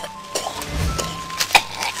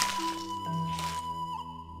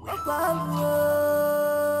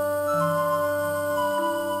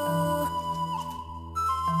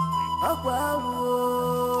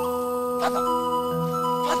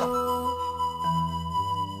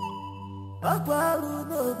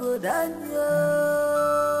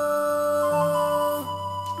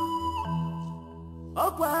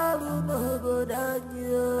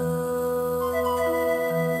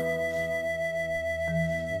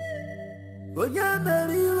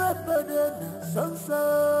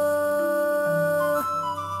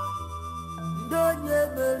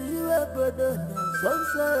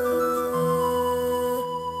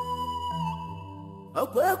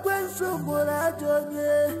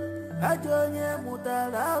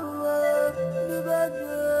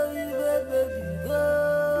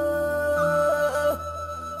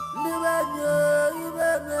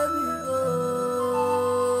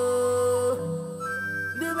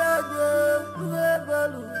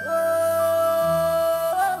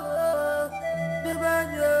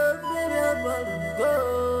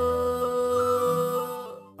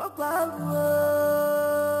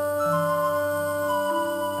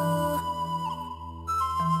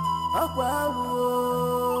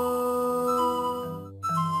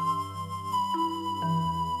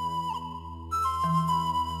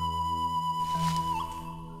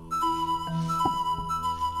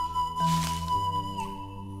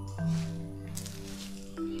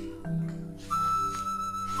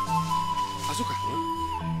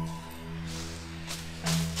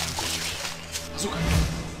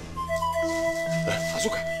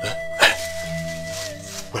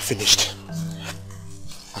 Finished.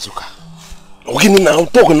 Azuka. Okay, now,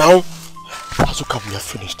 talk now. Azuka, we are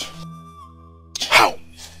finished. How?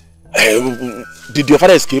 Did your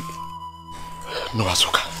father escape? No,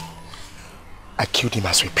 Azuka. I killed him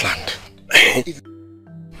as we planned.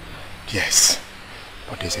 Yes,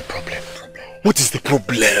 but there's a problem. What is the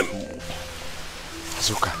problem?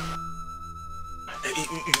 Azuka.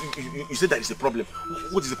 You said that is a problem.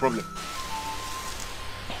 What is the problem?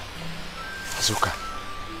 Azuka.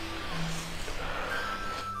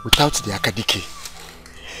 Without the Dikeh,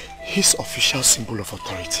 his official symbol of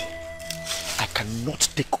authority, I cannot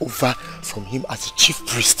take over from him as the chief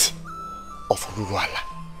priest of Ururuala,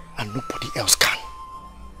 and nobody else can.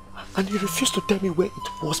 And he refused to tell me where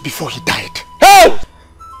it was before he died. Hey!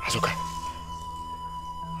 Azuka,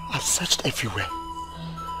 I've searched everywhere,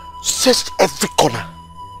 searched every corner.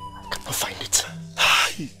 I cannot find it.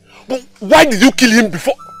 But why did you kill him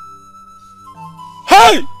before?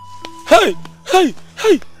 Hey! Hey! Hey!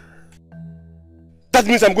 Hey! That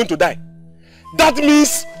means I'm going to die. That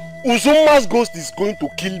means Uzoma's ghost is going to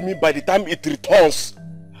kill me by the time it returns.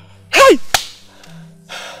 Hey!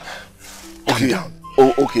 Calm down.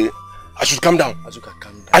 Oh, okay. I should calm down. Azuka,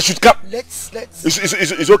 calm down. I should calm. Let's.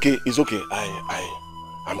 It's okay. It's okay.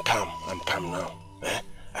 I'm calm. I'm calm now.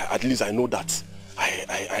 At least I know that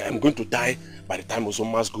I am going to die by the time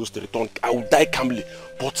Uzoma's ghost returns. I will die calmly,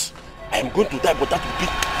 but I am going to die. But that will be.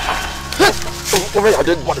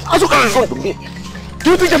 Azuka is going to me. Do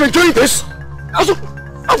you think I'm enjoying this? Azuka,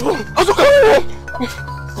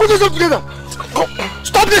 put yourself together.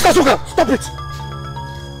 Stop this, Azuka. Stop it.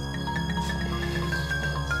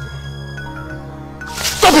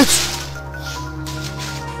 Stop it.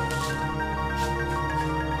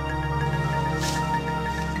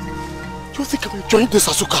 Do you think I'm enjoying this,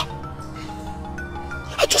 Azuka?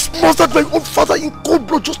 I just murdered my own father in cold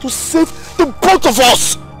blood just to save the both of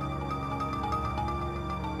us.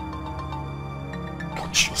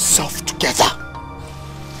 Put yourself together.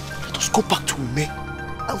 Let us go back to Ume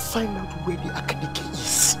and find out where the Dikeh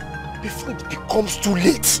is before it becomes too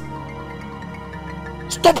late.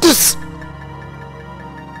 Stop this!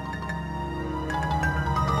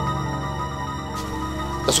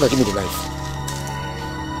 That's why give me the knife.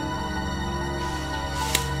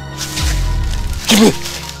 Give me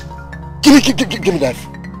the knife.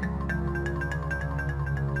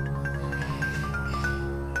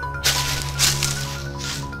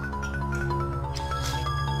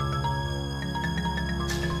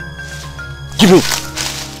 Give me.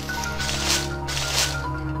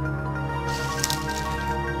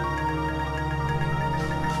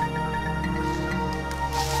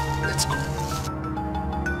 Let's go.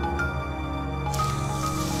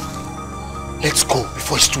 Let's go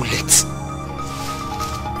before it's too late.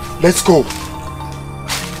 Let's go.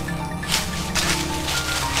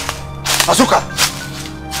 Azuka!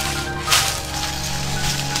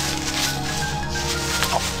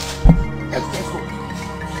 Let's go.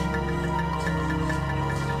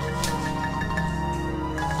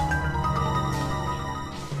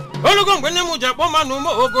 Olugo ngwene mu japo manu mo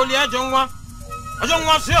ogoli ajonwa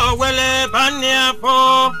si owele bani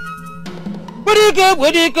apo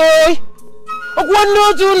Wedike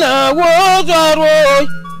ogwanu tu na wo zaro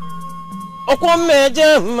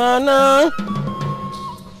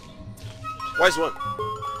Wise one.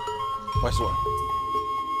 Wise one.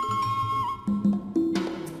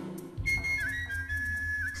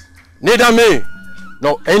 Neither me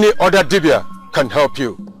nor any other Dibia can help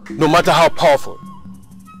you, no matter how powerful.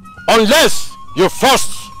 Unless you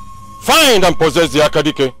first find and possess the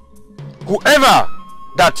Akadike. Whoever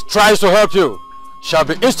that tries to help you shall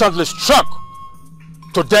be instantly struck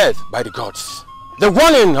to death by the gods. The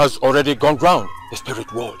warning has already gone round the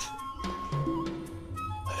spirit world.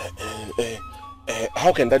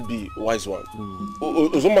 How can that be, wise one?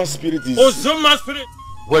 Ozuma's spirit is... Ozuma's spirit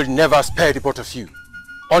will never spare the both of you.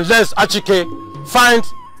 Unless Achike finds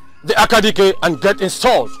the Akadike and get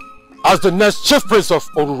installed as the next chief prince of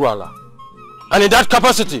Oruruala. And in that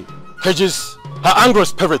capacity, cages her angry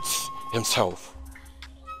spirits himself.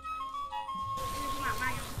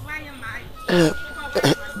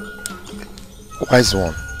 Wise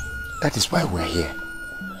one, that is why we're here.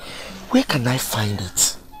 Where can I find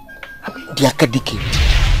it? I mean, the Akadike.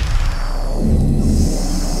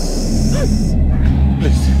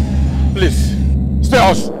 Please, spare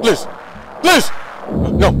us, please, please.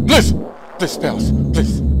 No, please, spare us,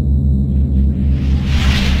 please.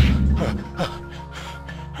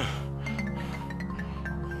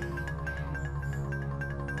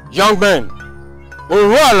 Young men,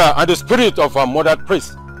 Oruruala and the spirit of our mother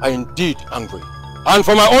priest are indeed angry. And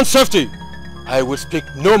for my own safety, I will speak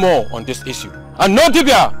no more on this issue. And no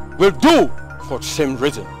Dibia will do for the same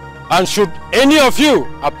reason. And should any of you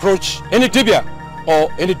approach any Dibia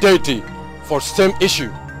or any deity for the same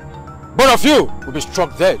issue, both of you will be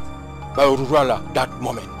struck dead by Oruruala that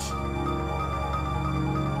moment.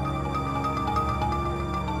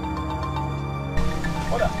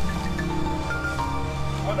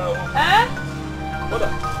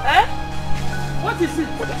 What is it?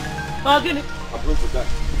 I'm going to die.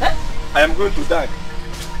 I am going to die.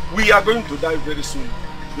 We are going to die very soon.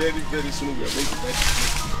 Very, very soon we are going to die.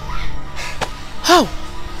 How?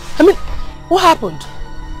 I mean, what happened?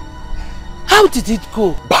 How did it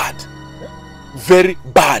go? Bad. Very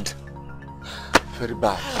bad. Very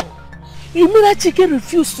bad. You mean that Chike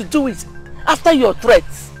refused to do it after your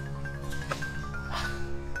threats?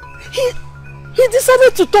 He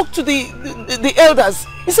decided to talk to the elders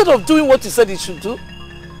instead of doing what he said he should do.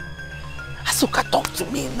 Asuka, talk to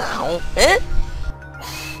me now, eh?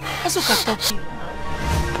 Asuka, talk to me.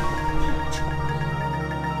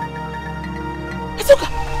 Asuka!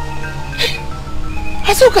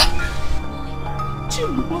 Asuka!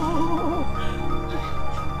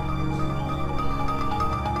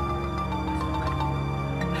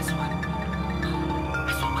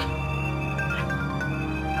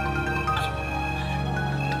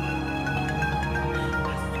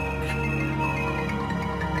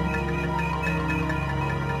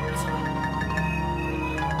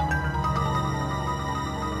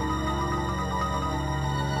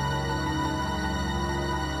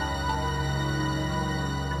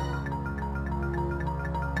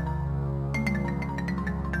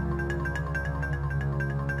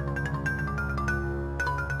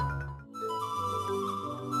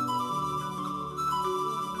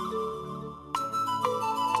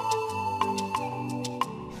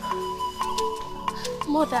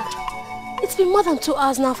 Mother, it's been more than 2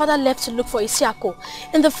 hours now. Father left to look for Isiako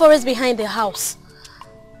in the forest behind the house.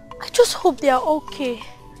 I just hope they are okay.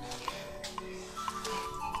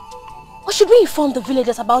 Or should we inform the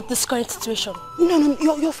villagers about this current situation? No,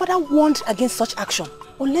 your father warned against such action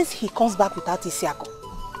unless he comes back without Isiako.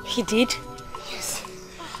 He did? Yes.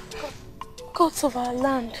 Gods of our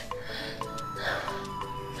land.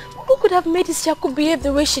 Who could have made Isiako behave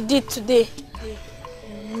the way she did today?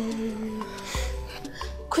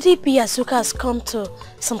 Could it be Azuka has come to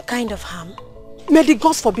some kind of harm? May the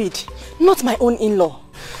gods forbid. Not my own in-law.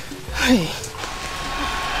 Hey.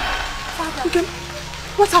 Father. Nkem,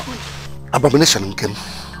 what happened? Abomination, Nkem.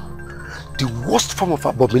 The worst form of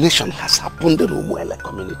abomination has happened in the Umuele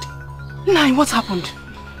community. Nai, what happened?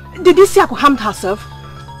 Did Isiako harm herself?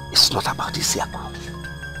 It's not about Isiako.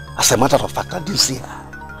 As a matter of fact, I didn't see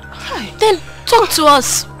her. Hey. Then talk to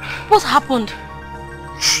us. What happened?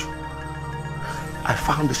 Shh. I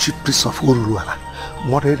found the chief priest of Oruruala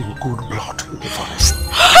murdered in cold blood in the forest.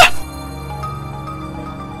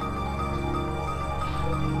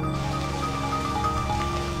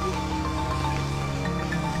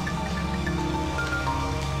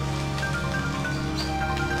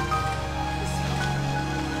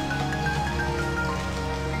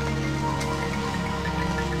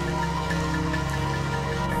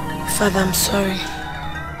 Father, I'm sorry.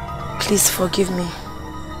 Please forgive me.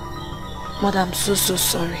 Mother, I'm so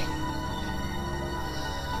sorry.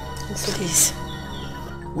 Please.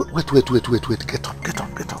 Wait. Get up.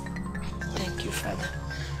 Thank you, Father.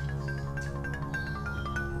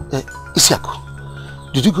 Isiaku,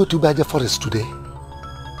 did you go to Baja Forest today?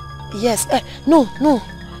 Yes. No.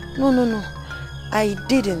 I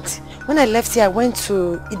didn't. When I left here, I went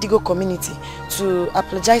to Indigo community to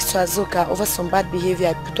apologize to Azuka over some bad behavior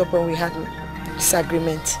I put up when we had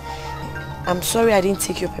disagreement. I'm sorry I didn't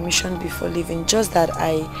take your permission before leaving, just that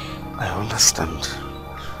I understand.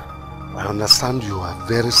 I understand you are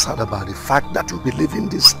very sad about the fact that you'll be leaving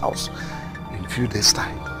this house in a few days'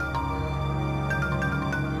 time.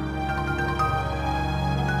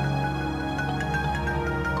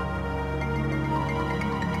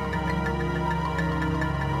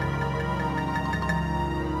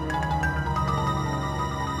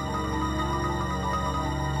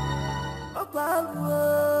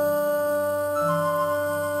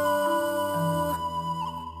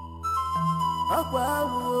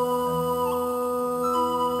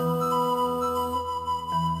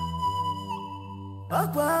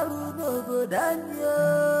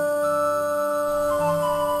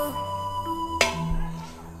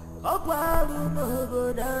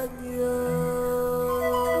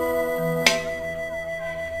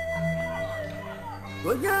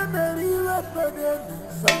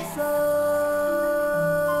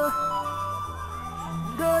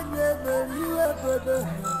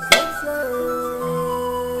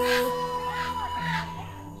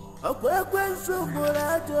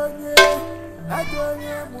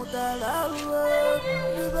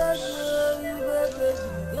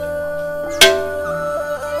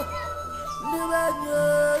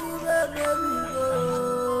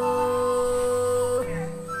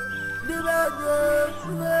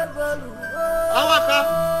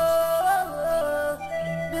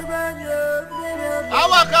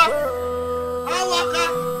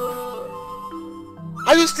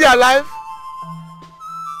 Are you still alive?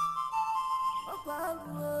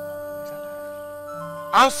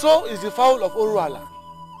 And so is the fowl of Oruala.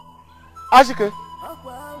 Ashike,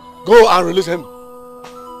 go and release him.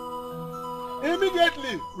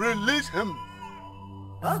 Immediately release him.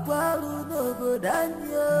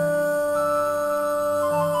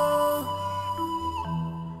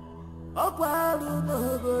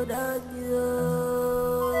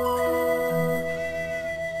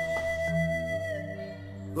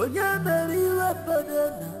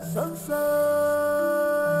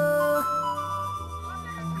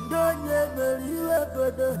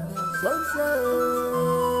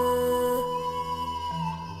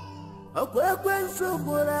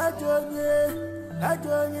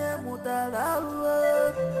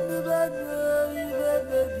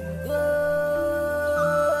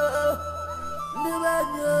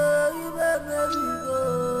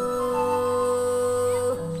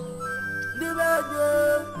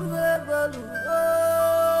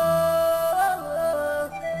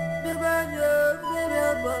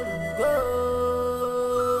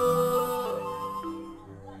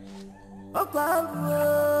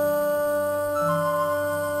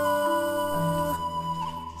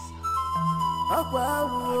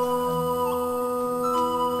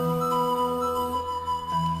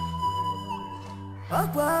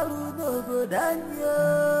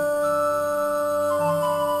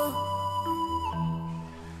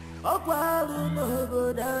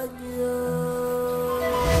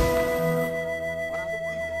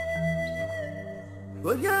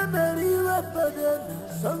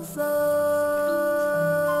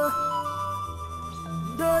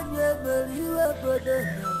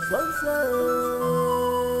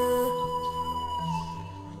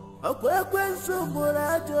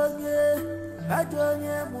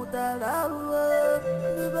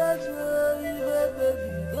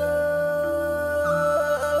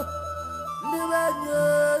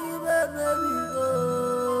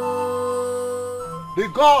 The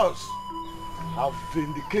gods have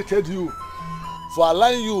vindicated you for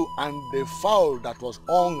allowing you and the fowl that was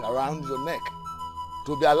hung around your neck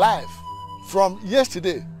to be alive from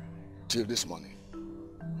yesterday till this morning.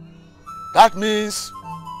 That means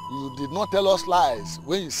you did not tell us lies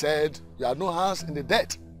when you said you had no hands in the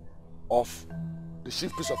death of the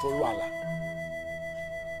chief priest of Oruala.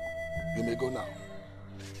 You may go now.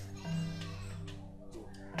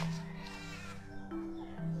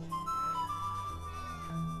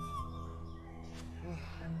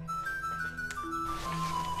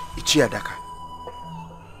 Ichiadaka.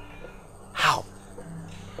 How?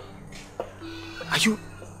 Are you...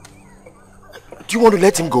 Do you want to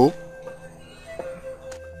let him go?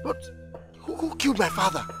 But who killed my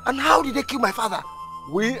father? And how did they kill my father?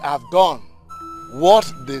 We have done what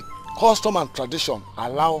the custom and tradition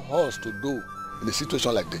allow us to do in a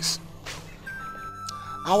situation like this.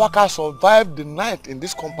 Awaka survived the night in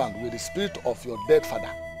this compound with the spirit of your dead father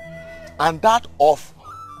and that of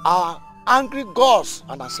our angry gods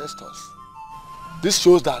and ancestors. This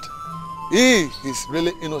shows that he is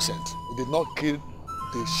really innocent. He did not kill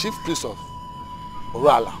the chief priest of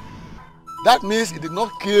Orala. That means he did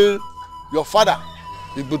not kill your father,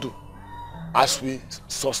 Igbudu, as we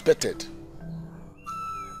suspected.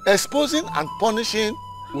 Exposing and punishing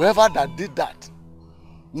whoever that did that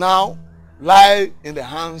now lie in the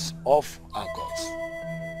hands of our gods.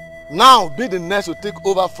 Now be the next to take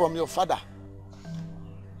over from your father.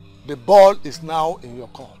 The ball is now in your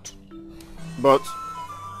court. But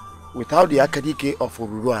without the Akadike of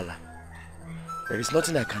Oruruala, there is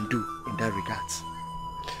nothing I can do in that regard.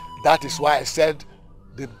 That is why I said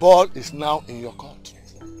the ball is now in your court.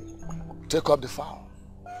 Take up the foul.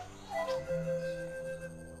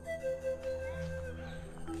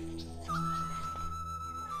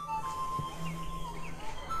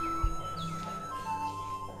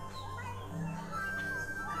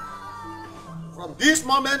 From this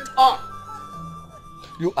moment on,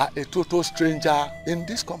 you are a total stranger in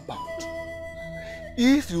this compound.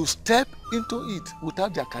 If you step into it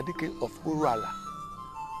without the Akadike of Urala,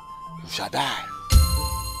 you shall die.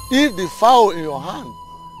 If the fowl in your hand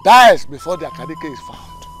dies before the Akadike is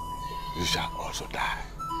found, you shall also die.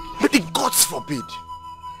 But the gods forbid.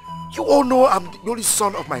 You all know I'm the only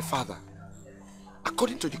son of my father.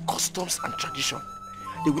 According to the customs and tradition,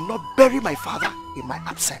 they will not bury my father in my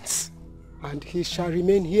absence. And he shall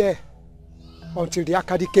remain here until the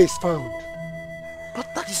Akadike is found.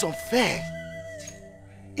 But that is unfair.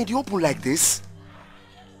 In the open like this,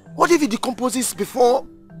 what if it decomposes before?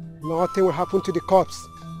 Nothing will happen to the corpse,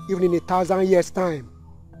 even in 1,000 years' time.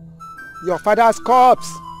 Your father's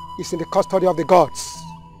corpse is in the custody of the gods,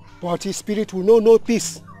 but his spirit will know no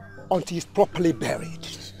peace until he is properly buried.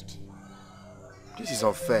 This is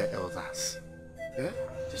unfair, elders. Yeah?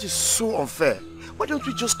 This is so unfair. Why don't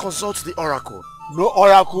we just consult the oracle? No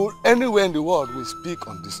oracle anywhere in the world will speak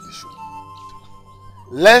on this issue.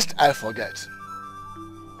 Lest I forget,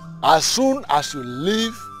 as soon as you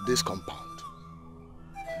leave this compound,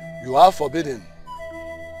 you are forbidden,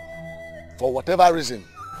 for whatever reason,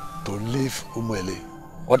 to leave Umuele.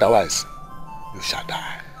 Otherwise, you shall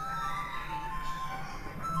die.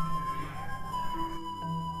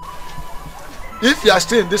 If you are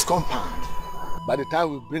still in this compound, by the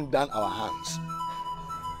time we bring down our hands,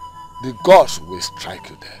 the gods will strike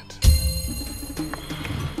you dead.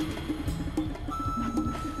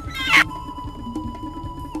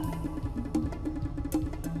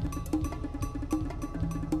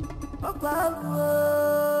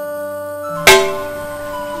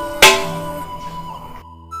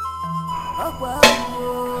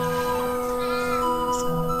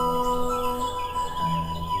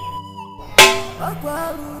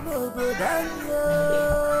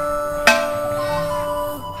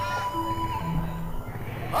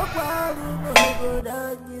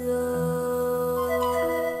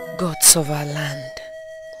 Gods of our land,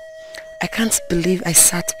 I can't believe I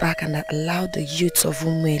sat back and allowed the youths of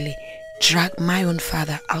Umuele drag my own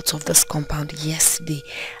father out of this compound yesterday,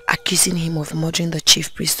 accusing him of murdering the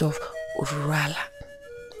chief priest of Ururala.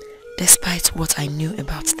 Despite what I knew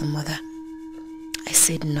about the mother, I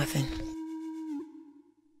said nothing.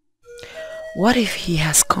 What if he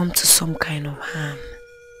has come to some kind of harm?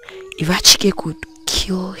 If Achike could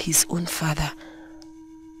kill his own father,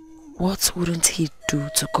 what wouldn't he do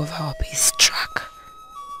to cover up his track?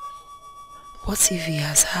 What if he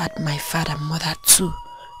has had my father murder too,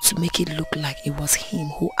 to make it look like it was him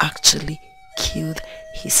who actually killed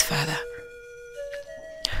his father?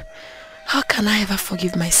 How can I ever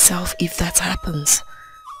forgive myself if that happens?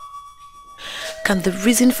 Can the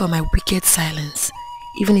reason for my wicked silence,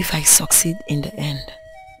 even if I succeed in the end,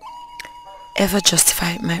 ever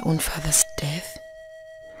justify my own father's death?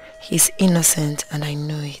 He's innocent and I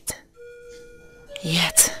know it.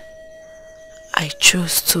 Yet, I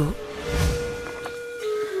chose to.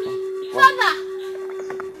 Father!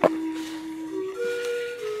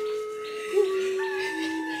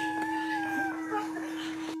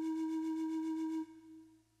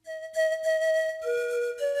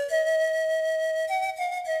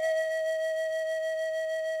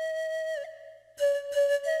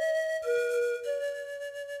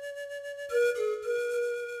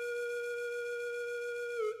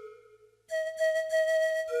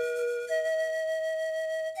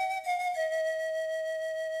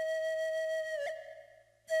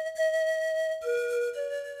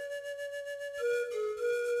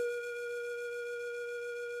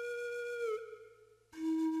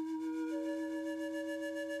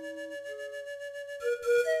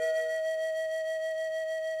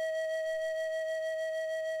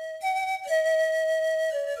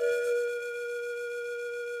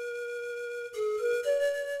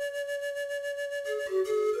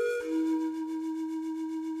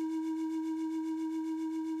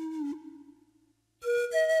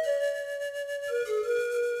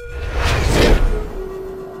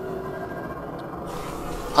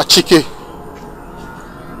 Achike.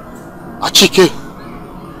 Achike.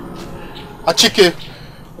 Achike.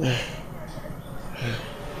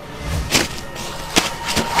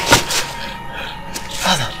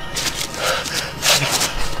 Father.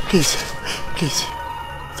 Please. Please.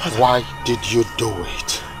 Father. Why did you do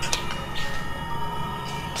it?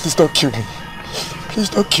 Please don't kill me. Please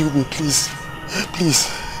don't kill me, please. Please.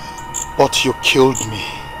 But you killed me.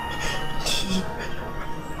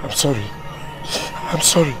 I'm sorry. I'm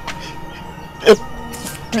sorry.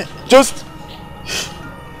 Please, just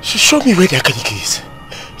show me where the Akanike is.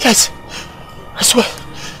 Yes. I swear.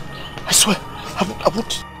 I swear. I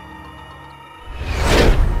won't.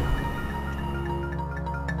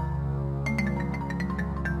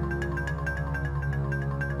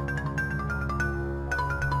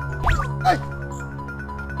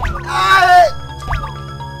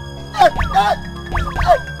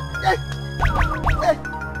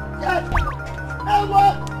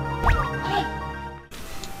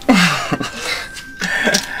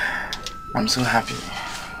 I'm so happy.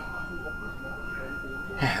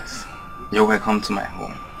 Yes, you're welcome to my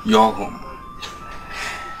home. Your home.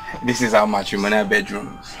 This is our matrimonial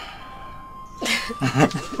bedrooms.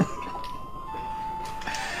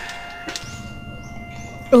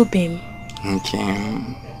 Obim.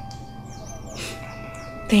 Okay.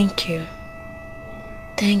 Thank you.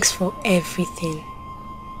 Thanks for everything.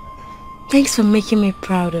 Thanks for making me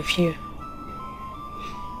proud of you.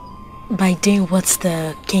 By doing what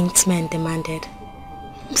the kingsman demanded.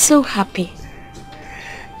 I'm so happy.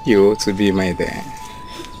 You ought to be my day.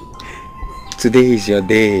 Today is your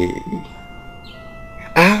day.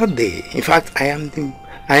 Our day. In fact, I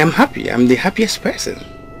am happy. I'm the happiest person.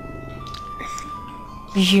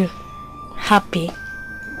 You happy?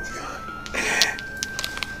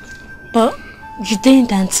 But you didn't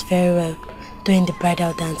dance very well during the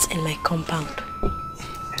bridal dance in my compound.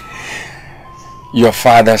 Your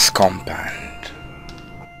father's compound.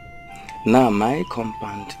 Now my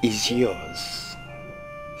compound is yours.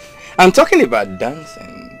 I'm talking about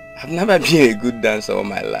dancing. I've never been a good dancer all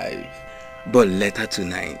my life. But later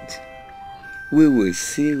tonight, we will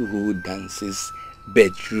see who dances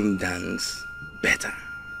bedroom dance better.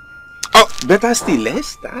 Oh, better still, let's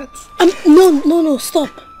start. No, stop.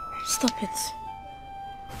 Stop it.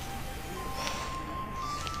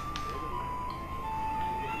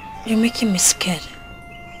 You're making me scared.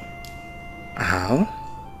 How?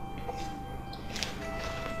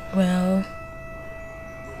 Well,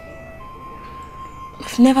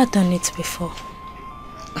 I've never done it before.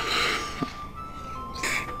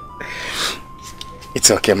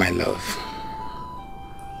 It's okay, my love.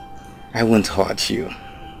 I won't hurt you.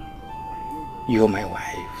 You're my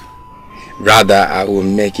wife. Rather, I will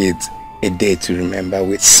make it a day to remember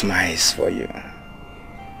with smiles for you.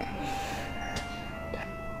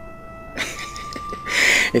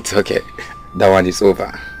 It's okay. That one is over.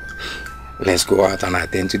 Let's go out and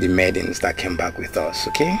attend to the maidens that came back with us,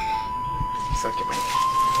 okay? It's okay, my dear.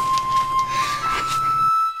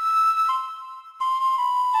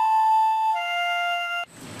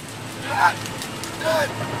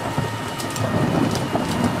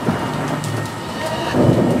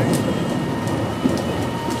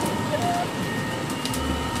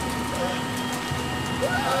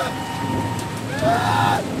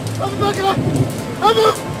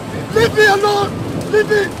 Leave me alone! Leave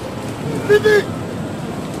me! Leave me!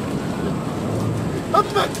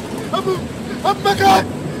 Amaka!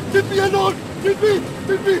 Leave me alone! Leave me!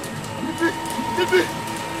 Leave me! Leave me! Leave me!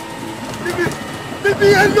 Leave me! Leave me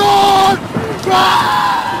alone!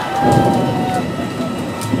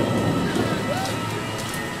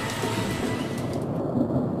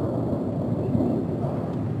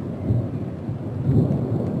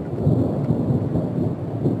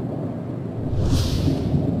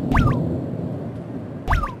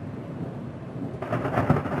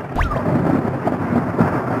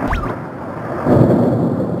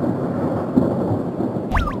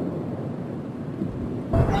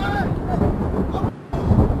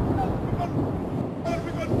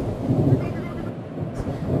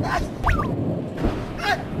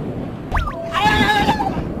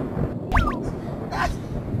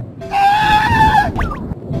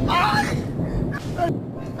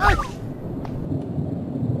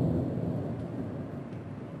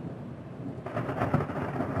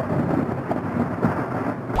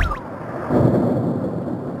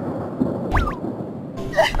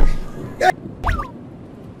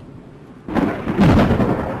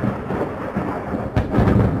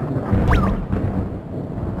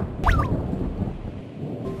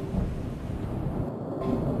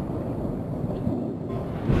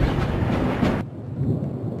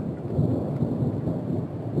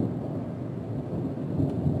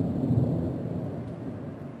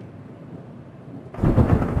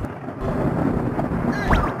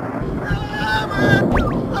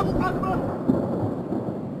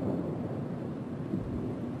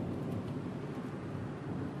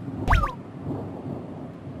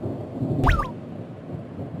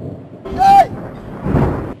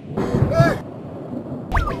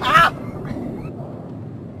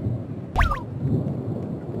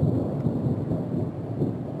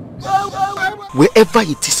 Wherever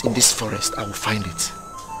it is in this forest, I will find it.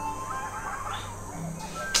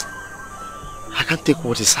 I can't take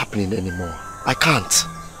what is happening anymore. I can't.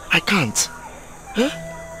 Huh?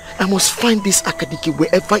 I must find this Akadike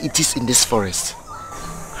wherever it is in this forest.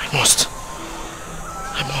 I must.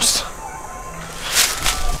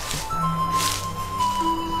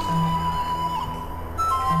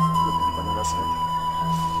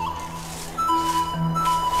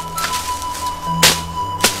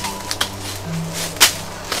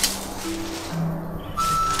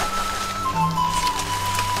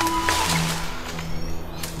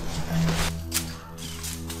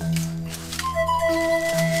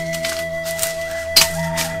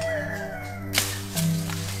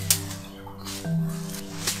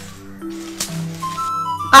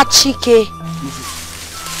 Achike.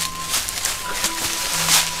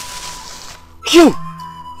 You!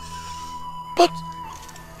 But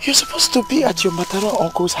you're supposed to be at your maternal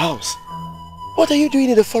uncle's house. What are you doing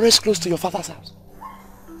in the forest close to your father's house?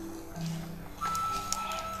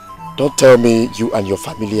 Don't tell me you and your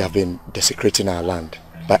family have been desecrating our land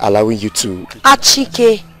by allowing you to...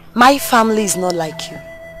 Achike, my family is not like you.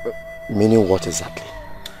 Meaning what exactly?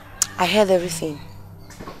 I heard everything.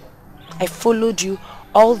 I followed you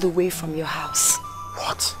all the way from your house.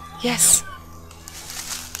 What? Yes.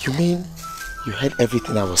 You mean you heard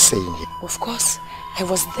everything I was saying here? Of course. I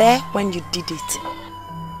was there when you did it.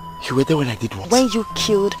 You were there when I did what? When you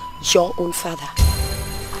killed your own father.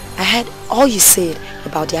 I heard all you said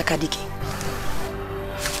about the Akadike.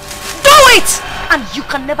 Do it! And you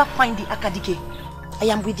can never find the Akadike. I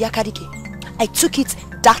am with the Akadike. I took it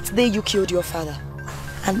that day you killed your father.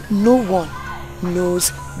 And no one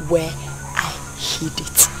knows where I hid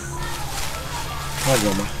it.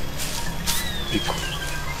 Mama,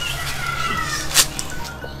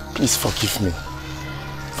 please forgive me.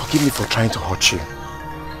 Forgive me for trying to hurt you.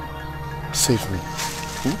 Save me.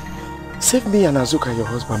 Save me and Azuka, your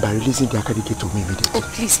husband, by releasing the Akadike to me immediately.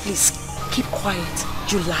 Oh, please, keep quiet,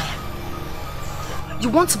 you liar. You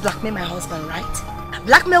want to blackmail my husband, right?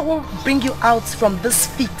 Blackmail won't bring you out from this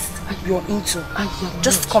fix you're into.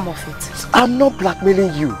 Just come off it. I'm not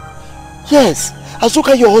blackmailing you. Yes,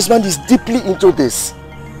 Azuka, your husband, is deeply into this.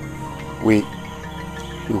 We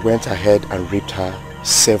went ahead and raped her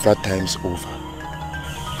several times over.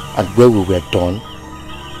 And when we were done,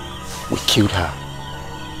 we killed her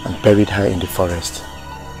and buried her in the forest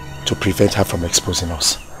to prevent her from exposing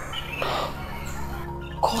us.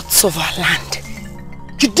 Gods of our land.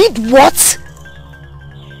 You did what?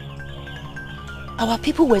 Our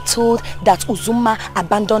people were told that Uzuma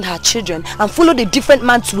abandoned her children and followed a different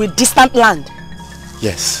man to a distant land.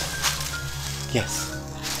 Yes.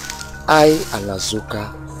 I and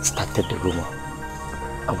Azuka started the rumor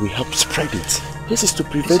and we helped spread it. This is to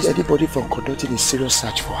prevent anybody from conducting a serious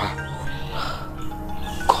search for her.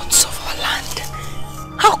 Gods of our land.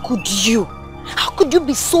 How could you? How could you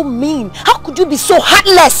be so mean? How could you be so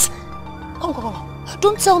heartless? Come.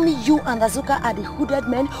 Don't tell me you and Azuka are the hooded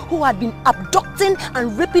men who had been abducting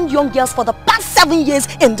and raping young girls for the past 7 years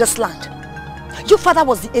in this land. Your father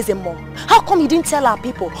was the Ezemo. How come you didn't tell our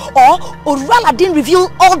people? Or Orala didn't reveal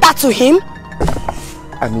all that to him?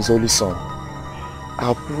 I'm his only son.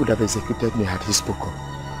 Our people would have executed me had he spoken.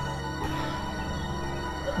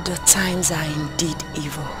 The times are indeed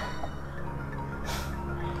evil.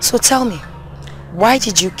 So tell me, why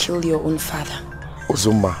did you kill your own father?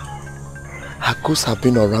 Uzuma, her ghosts have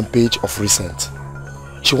been on rampage of recent.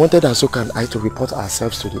 She wanted Azuka and I to report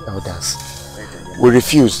ourselves to the elders. We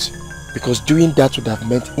refused because doing that would have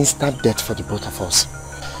meant instant death for the both of us.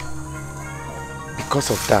 Because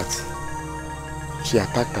of that, she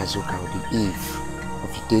attacked Azuka on the eve of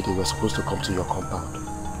the day they were supposed to come to your compound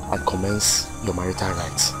and commence your marital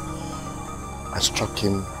rights, and struck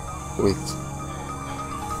him with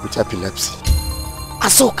epilepsy.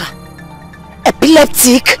 Azuka?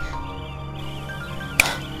 Epileptic?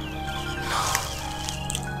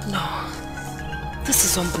 No. This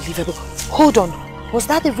is unbelievable. Hold on. Was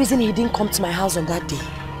that the reason he didn't come to my house on that day?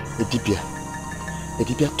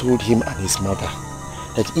 Edibia told him and his mother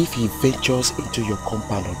that if he ventures into your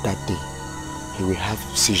compound on that day, he will have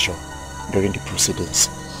seizure during the proceedings.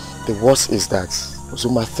 The worst is that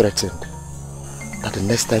Uzuma threatened that the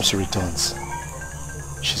next time she returns,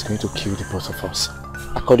 she's going to kill the both of us.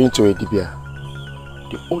 According to Edibia,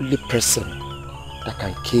 the only person that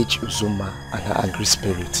can cage Uzuma and her angry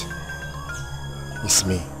spirit is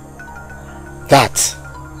me. That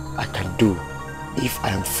I can do if I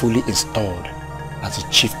am fully installed as the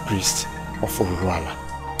chief priest of Uruala.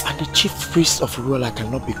 And the chief priest of Uruala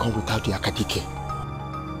cannot become without the Akadike.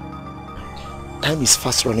 Time is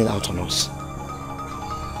fast running out on us.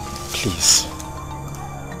 Please,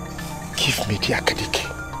 give me the Akadike.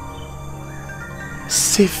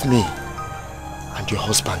 Save me and your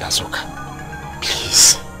husband Azuka.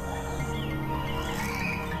 Please.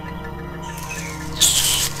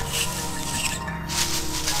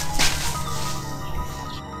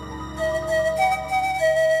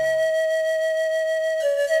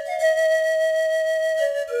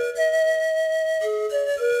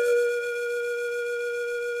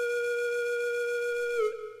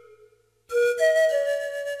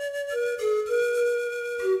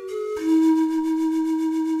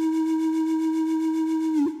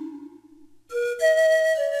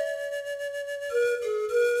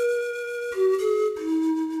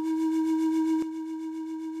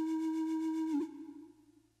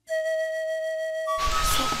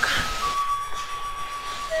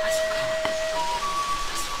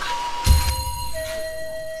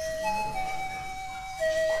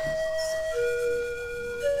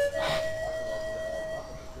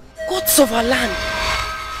 Of our land.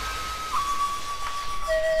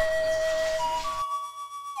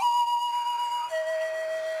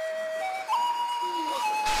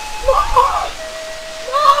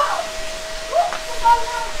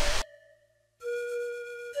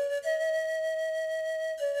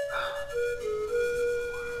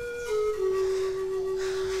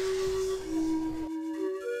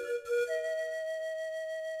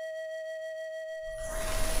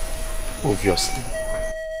 Obviously,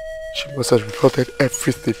 she must have reported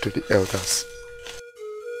everything to the elders.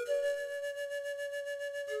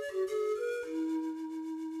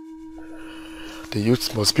 The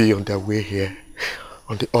youths must be on their way here,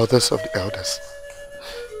 on the orders of the elders,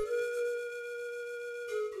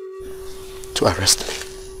 to arrest me.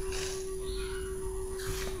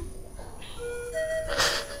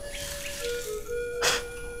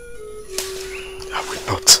 I will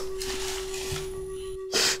not.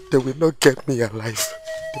 They will not get me alive.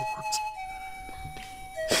 They won't.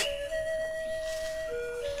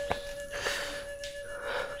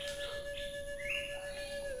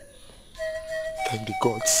 Thank the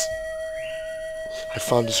gods. I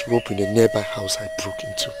found this rope in a nearby house I broke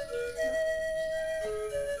into.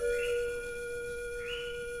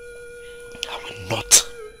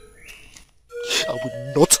 I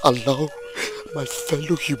will not allow my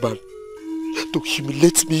fellow human to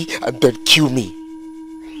humiliate me and then kill me.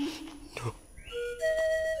 No.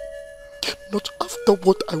 Not after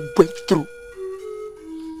what I went through.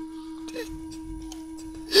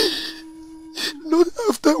 Not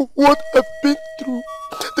after what I've been through.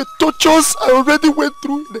 The tortures I already went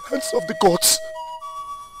through in the hands of the gods.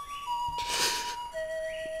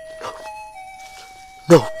 No.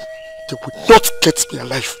 No. They will not get me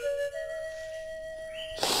alive.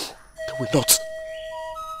 They will not.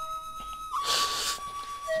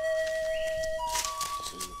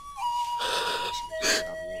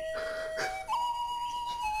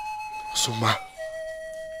 Suma,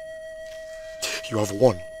 you have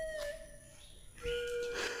won.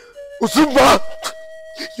 Uzuma,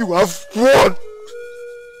 you have won.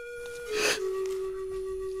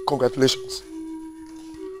 Congratulations.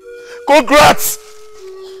 Congrats!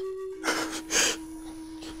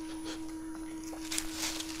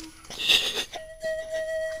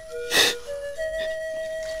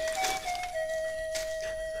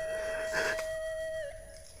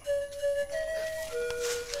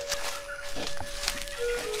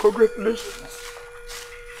 Congratulations.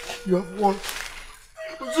 You have won.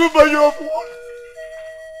 Uzuma, you have won.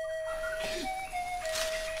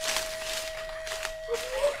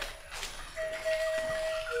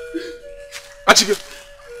 Achike.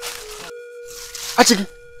 Achike.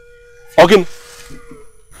 Again.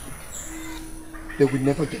 They will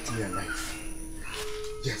never get me alive.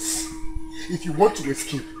 Yes. If you want to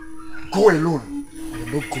escape, go alone. I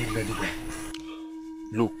am not going anywhere.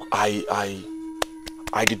 Look,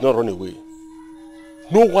 I did not run away.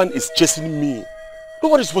 No one is chasing me. No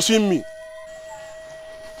one is pursuing me.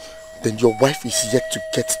 Then your wife is yet to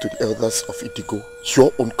get to the elders of Idigo,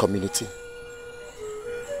 your own community.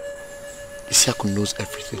 Isiaku knows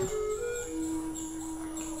everything.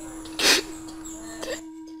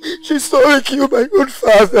 She saw me kill my own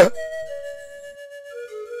father.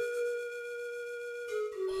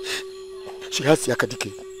 She has the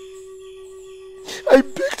Akadike. I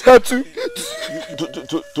begged her to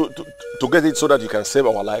get it so that you can save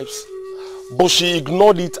our lives. But she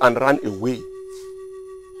ignored it and ran away.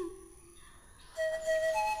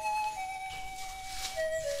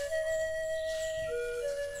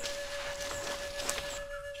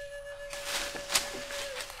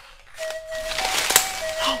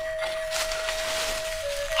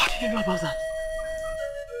 How did you know about that?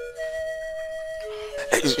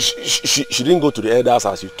 She didn't go to the elders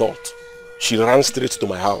as you thought. She ran straight to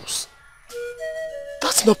my house.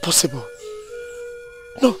 That's not possible.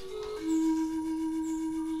 No.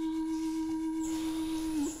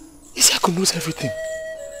 Isiaku knows everything.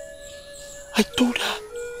 I told her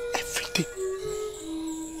everything.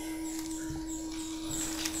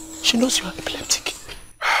 She knows you are epileptic.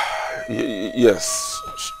 Yes.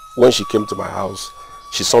 When she came to my house,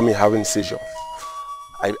 she saw me having seizure.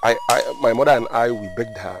 My mother and I, we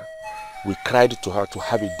begged her. We cried to her to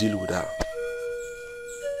have a deal with her.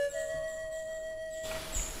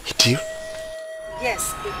 A deal?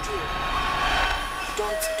 Yes, a deal.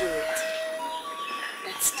 Don't do it.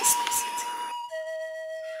 Let's discuss it.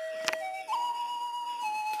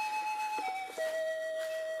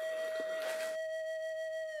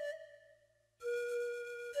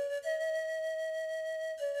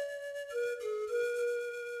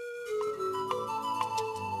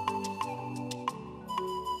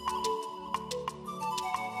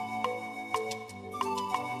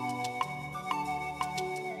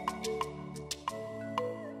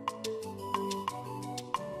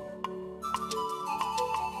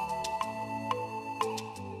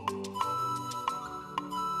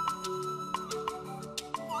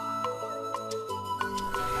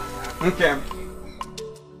 Okay.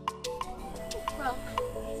 Well,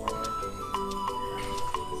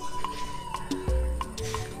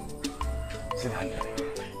 sit down.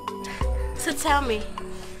 so tell me,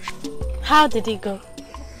 how did it go?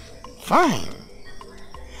 Fine.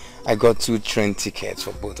 I got 2 train tickets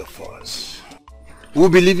for both of us. We'll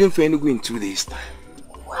be leaving for Enugu in 2 days' time.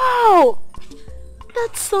 Wow!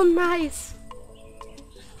 That's so nice.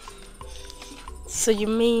 So you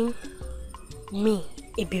mean me,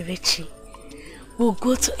 Ibirichi, will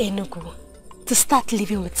go to Enugu to start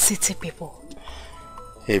living with city people?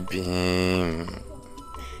 Hey, Bim.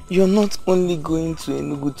 You're not only going to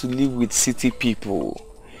Enugu to live with city people.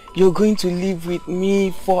 You're going to live with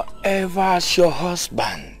me forever as your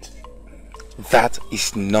husband. That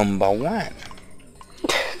is number 1.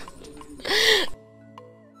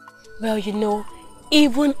 Well, you know,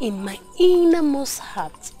 even in my innermost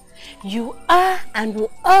heart, you are and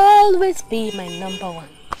will always be my number 1.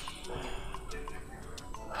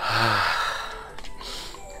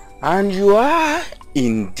 And you are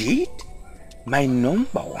indeed my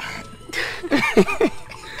number 1.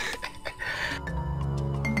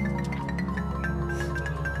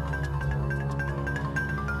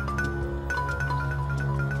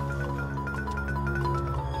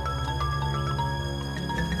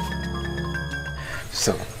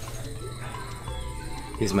 So,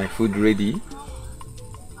 is my food ready?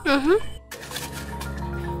 Mm-hmm.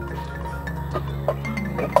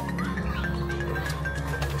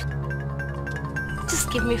 Just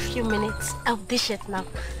give me a few minutes. I'll dish it now.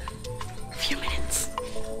 A few minutes.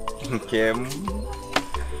 Okay.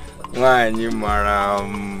 Nwanyi mara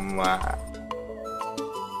mma.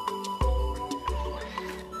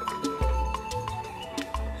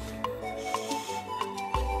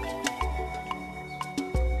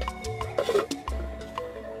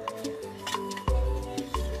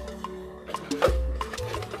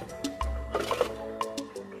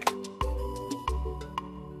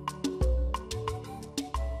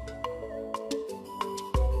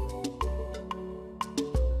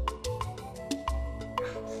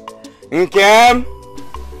 Nkem!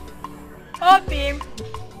 Obim!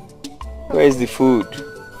 Where is the food?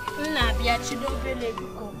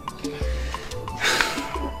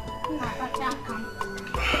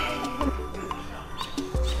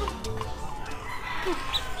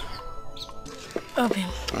 Obim.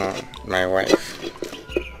 My wife.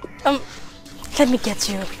 Let me get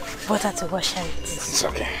you water to wash it. It's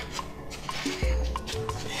okay.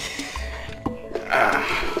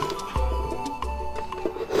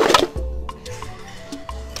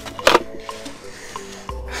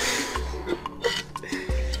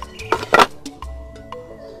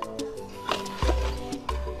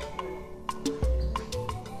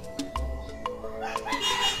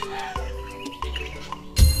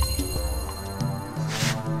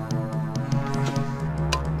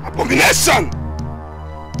 Abomination!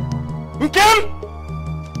 Nkem!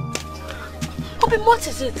 Obim, what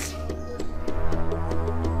is it?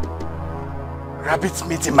 Rabbit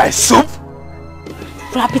meat in my soup?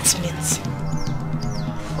 Rabbit meat?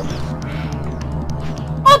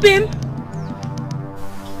 Obim!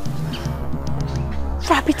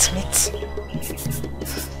 Rabbit meat?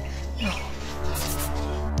 No.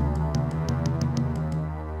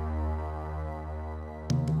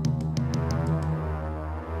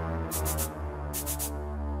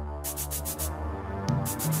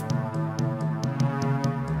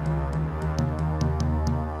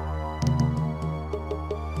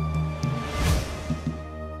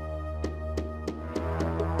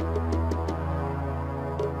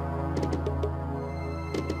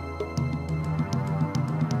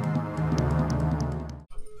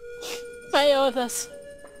 My elders,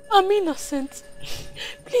 I'm innocent.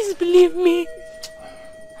 Please believe me.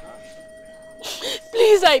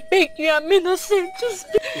 Please, I beg you, I'm innocent. Just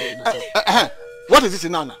What is this,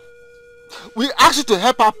 Nana? We asked you to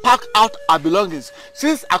help her pack out our belongings,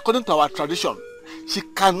 since according to our tradition, she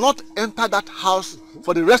cannot enter that house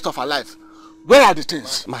for the rest of her life. Where are the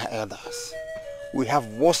things? My elders, we have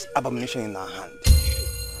worse abomination in our hand.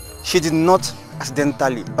 She did not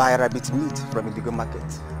accidentally buy rabbit meat from a legal market,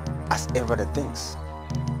 as everybody thinks.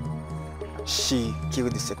 She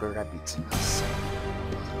killed the sacred rabbit herself.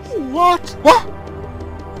 What? What?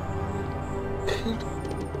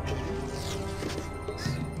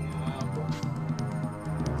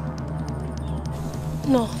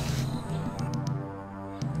 No.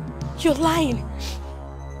 You're lying.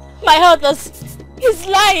 My elders, he's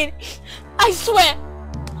lying. I swear.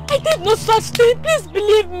 I did no such thing. Please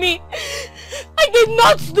believe me. I did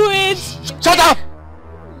not do it. Shut up!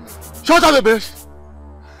 Shut up, baby.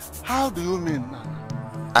 How do you mean,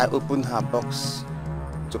 Nana? I opened her box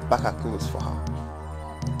to pack her clothes for her.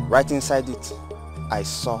 Right inside it, I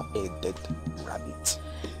saw a dead rabbit.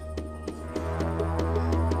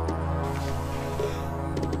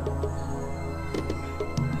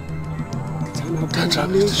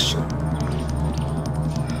 Determination.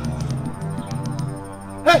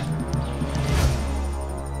 Hey!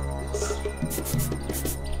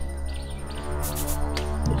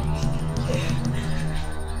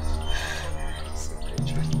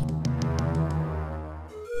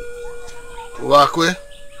 Wakwe,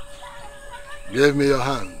 give me your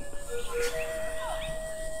hand.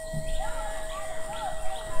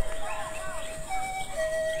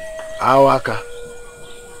 Awaka,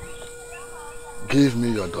 give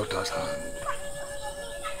me your daughter's hand.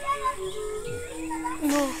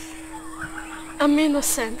 No, I'm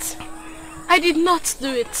innocent. I did not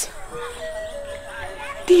do it.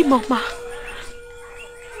 Dear Mama,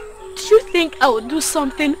 do you think I would do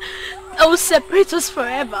something that will separate us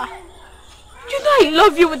forever? You know I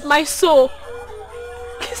love you with my soul.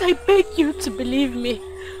 Please, I beg you to believe me.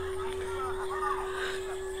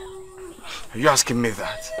 Are you asking me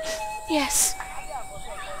that? Yes.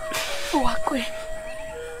 Wakwe,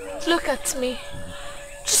 look at me.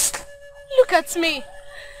 Just look at me.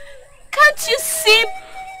 Can't you see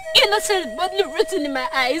innocent blood written in my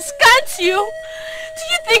eyes? Can't you? Do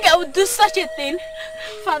you think I would do such a thing?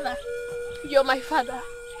 Father, you're my father.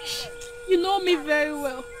 You know me very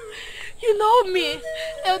well. You know me,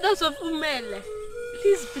 elders of Umele.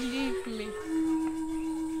 Please believe me.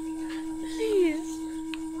 Please.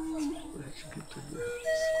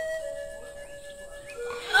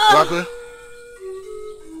 Wakwe,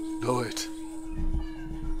 do it.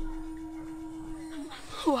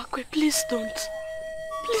 Wakwe, please don't.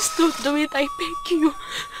 Please don't do it, I beg you.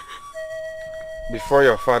 Before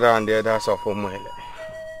your father and the others of Umele,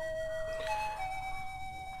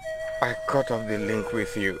 I cut off the link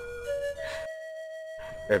with you.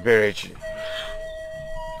 Eberechi.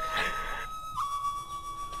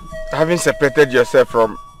 Having separated yourself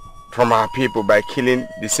from our people by killing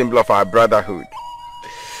the symbol of our brotherhood,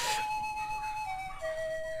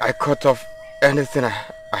 I cut off anything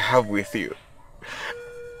I have with you.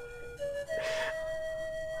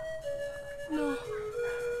 No.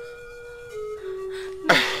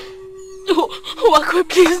 No. Wakwe,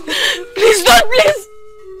 please. Please don't, please.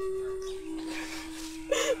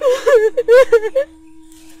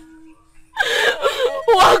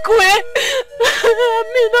 Wakwe,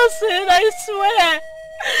 I'm innocent, I swear.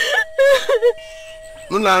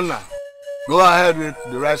 Nana, go ahead with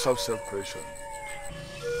the rites of separation.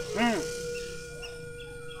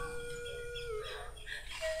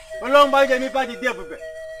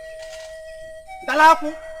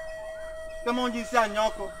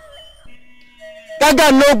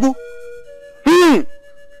 Gaga Nogu.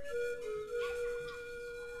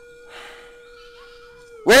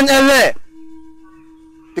 When Ele,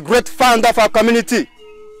 the great founder of our community,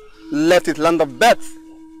 left his land of birth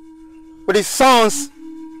with his sons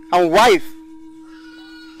and wife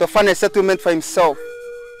to find a settlement for himself,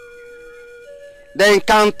 they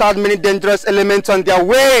encountered many dangerous elements on their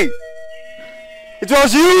way. It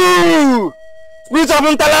was you Spirit of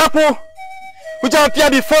Ntalaku, which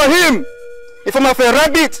appeared before him in form of a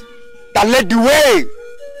rabbit that led the way,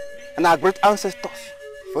 and our great ancestors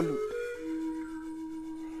followed.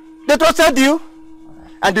 They trusted you,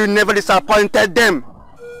 and you never disappointed them.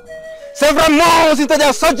 Several months into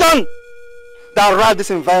their sojourn, they arrived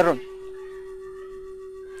this environment.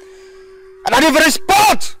 And at the very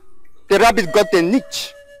spot, the rabbit got a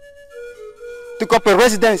niche, took up a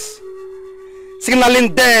residence,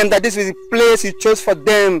 signaling them that this is the place he chose for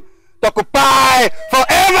them to occupy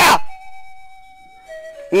forever.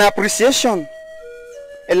 In appreciation,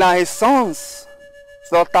 Eli and his sons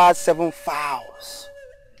slaughtered 7 fowls.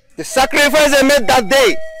 The sacrifice they made that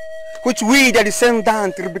day, which we, the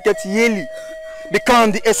descendants, repeated yearly,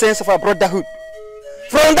 become the essence of our brotherhood.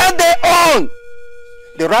 From that day on,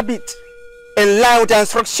 the rabbit, in line with the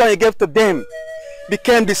instruction he gave to them,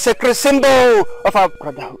 became the sacred symbol of our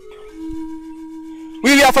brotherhood.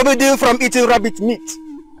 We were forbidden from eating rabbit meat.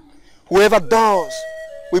 Whoever does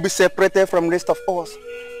will be separated from the rest of us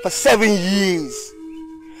for 7 years.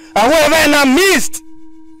 And whoever in our midst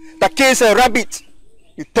that kills a rabbit,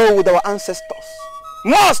 we told our ancestors,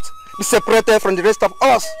 must be separated from the rest of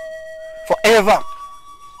us forever.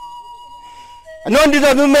 And none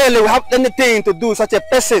of the men will have anything to do with such a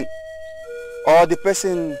person, or the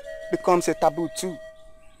person becomes a taboo too.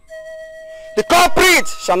 The culprit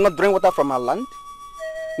shall not drink water from our land,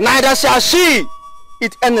 neither shall she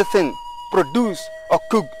eat anything produced or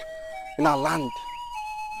cooked in our land.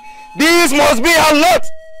 This must be her lot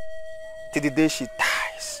till the day she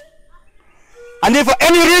dies. And if for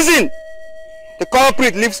any reason the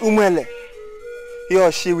culprit leaves Umuele, he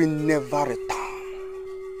or she will never return.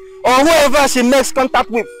 Or whoever she makes contact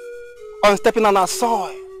with on stepping on our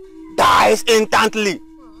soil dies instantly,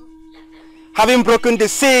 having broken the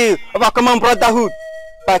seal of our common brotherhood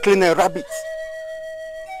by killing a rabbit.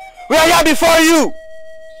 We are here before you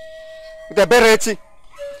with a bereti,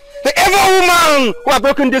 the evil woman who has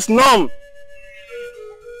broken this norm.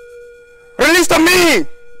 Release to me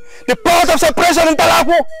the pot of separation in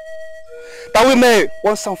Ntalaku, that we may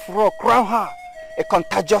once and for all crown her a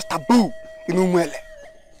contagious taboo in Umuele.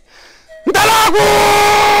 Ntalaku!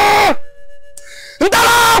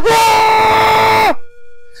 Ntalaku!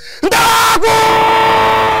 Ntalaku!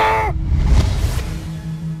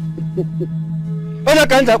 Ona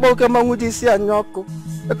kanja boke manguji si anyoko.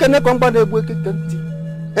 Ekene kwamba na egbu ekeke nti.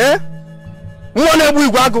 Mwa na egbu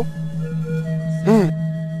igwago.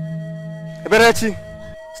 Eberechi,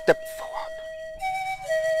 step forward.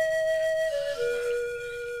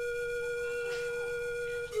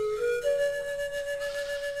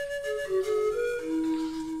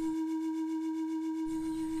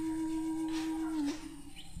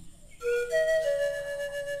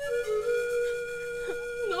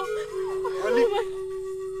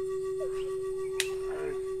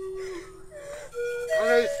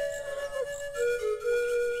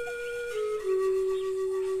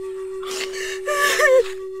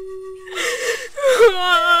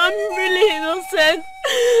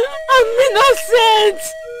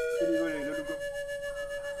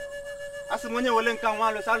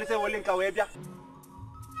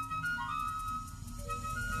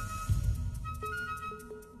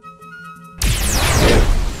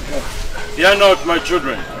 Fear not, my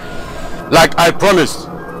children. Like I promised,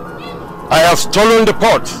 I have stolen the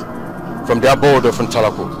pot from the abode of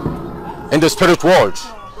Ntalaku in the spirit world,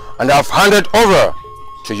 and I have handed over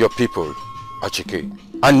to your people, Achike.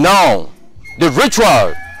 And now, the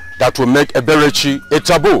ritual that will make Eberechi a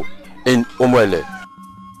taboo in Umuele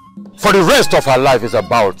for the rest of her life is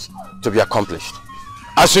about to be accomplished.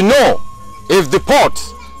 As you know, if the pot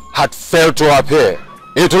had failed to appear,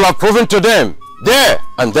 it will have proven to them there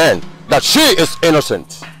and then that she is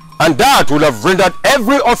innocent, and that will have rendered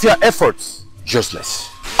every of your efforts useless.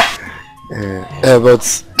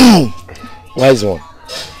 But wise one,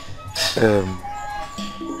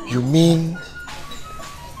 you mean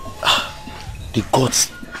the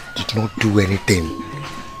gods did not do anything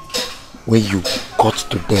when you got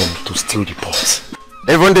to them to steal the pot?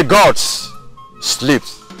 Even the gods sleep,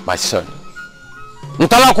 my son.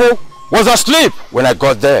 Ntalaku was asleep when I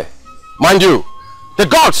got there. Mind you, the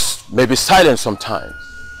gods may be silent sometimes,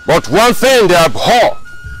 but one thing they abhor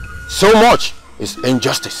so much is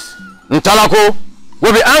injustice. Ntalaku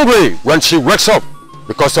will be angry when she wakes up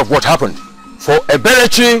because of what happened. For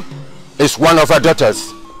Eberechi is one of her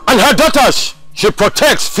daughters, and her daughters she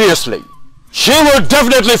protects fiercely. She will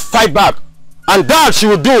definitely fight back, and that she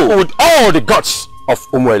will do with all the gods of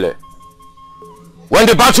Umuele. When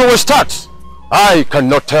the battle will start, I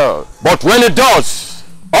cannot tell, but when it does,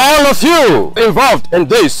 all of you involved in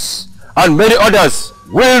this and many others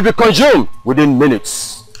will be consumed within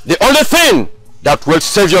minutes. The only thing that will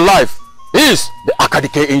save your life is the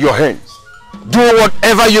Akadike in your hands. Do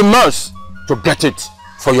whatever you must to get it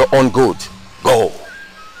for your own good. Go.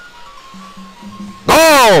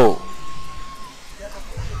 Go!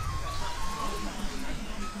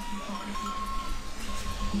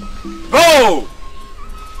 Go!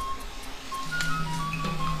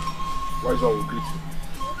 Why is one greet?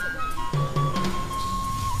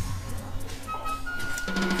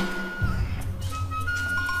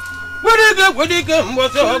 Wadike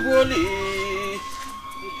mboso goli.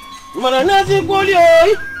 Mananazi goli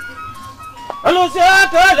oi. Alo se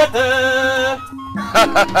akalete.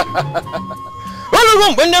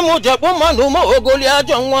 Olu mbende moja bo manu mo ogoli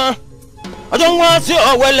ajonwa. Ajonwa si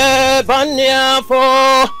owele bani afo.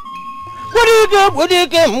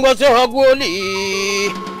 Wadike mboso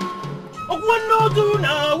goli. Ogwono tu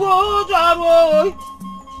na wo jaro.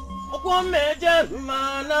 Ogwo meje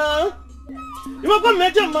mana. You go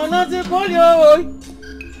meje mana se koli oi.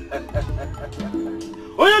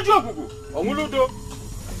 Oye ju okuku, onwuludo.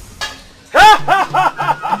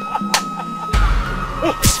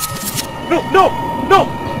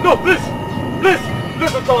 No, please,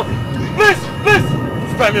 authority. Please,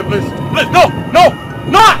 spare me, please. Please, no!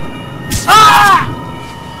 Ah!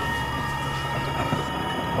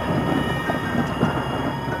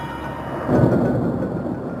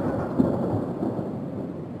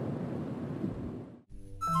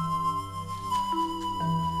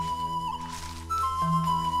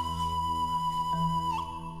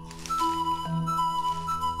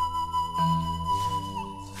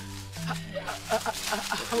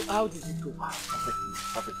 How did it go?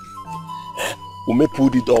 Perfectly. Ume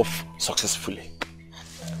pulled it off successfully.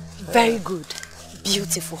 Very good.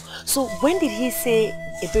 Beautiful. So when did he say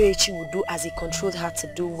Edoechi would do as he controlled her to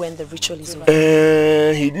do when the ritual is over?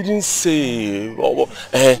 He didn't say.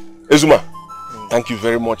 Ezuma, thank you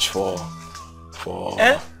very much for.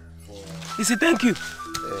 He said thank you.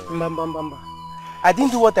 I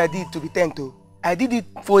didn't do what I did to be thanked to. I did it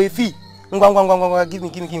for a fee. Give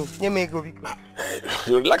me.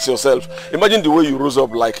 Relax yourself. Imagine the way you rose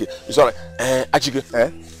up like it. It's alright. Achike,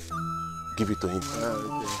 give it to him.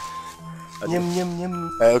 Okay.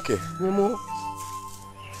 Okay.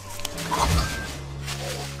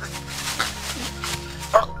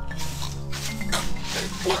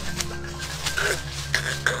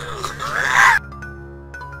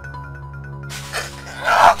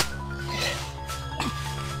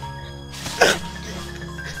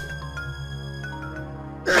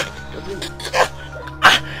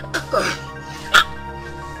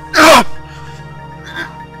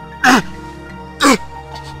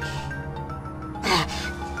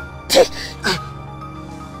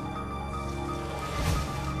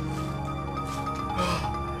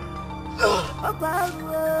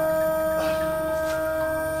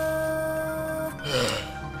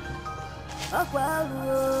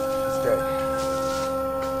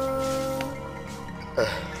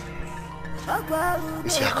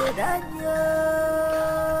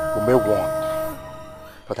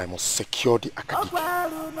 But I must secure the Akadike.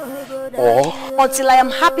 Or until I am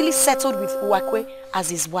happily settled with Uwakwe as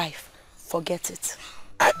his wife. Forget it.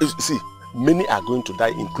 See, many are going to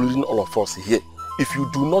die, including all of us here. If you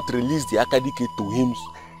do not release the Akadike to him,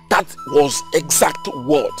 that was exact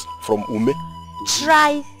word from Ume.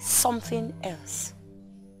 Try something else.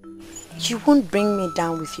 You won't bring me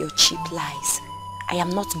down with your cheap lies. I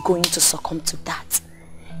am not going to succumb to that.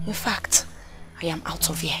 In fact, I am out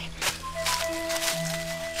of here.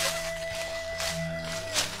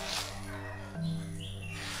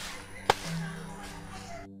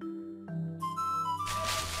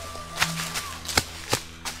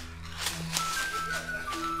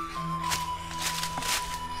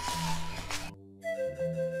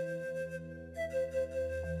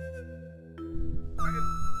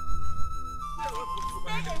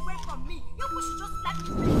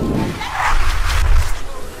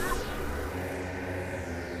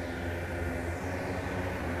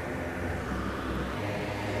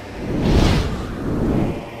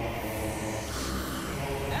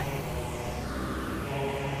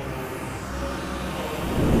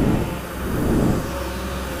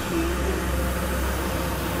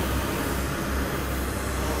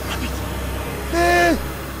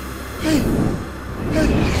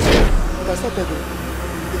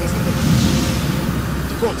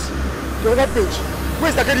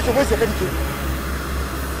 Where's the Akadike?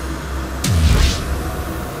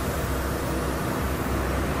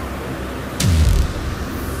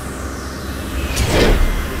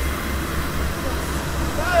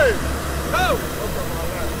 Hey!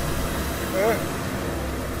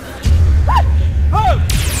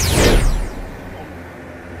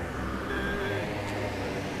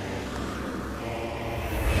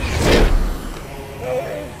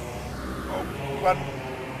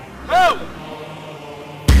 Oh!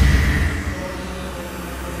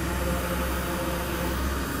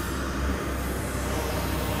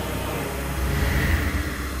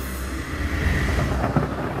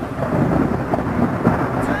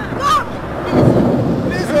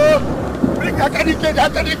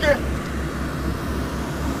 Dikeh.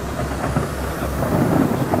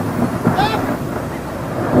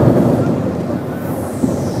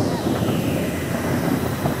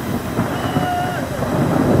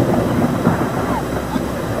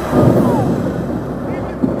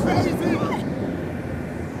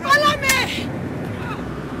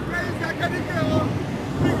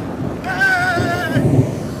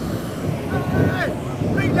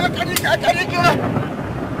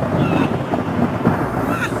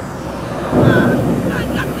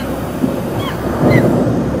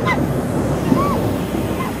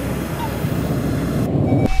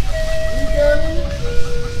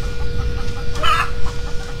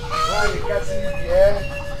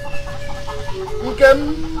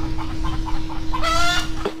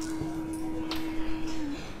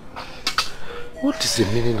 What is the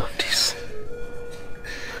meaning of this?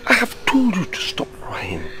 I have told you to stop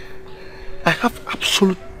crying. I have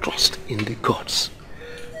absolute trust in the gods.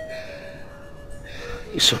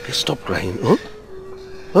 It's okay, stop crying, huh?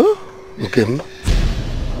 Huh? Okay.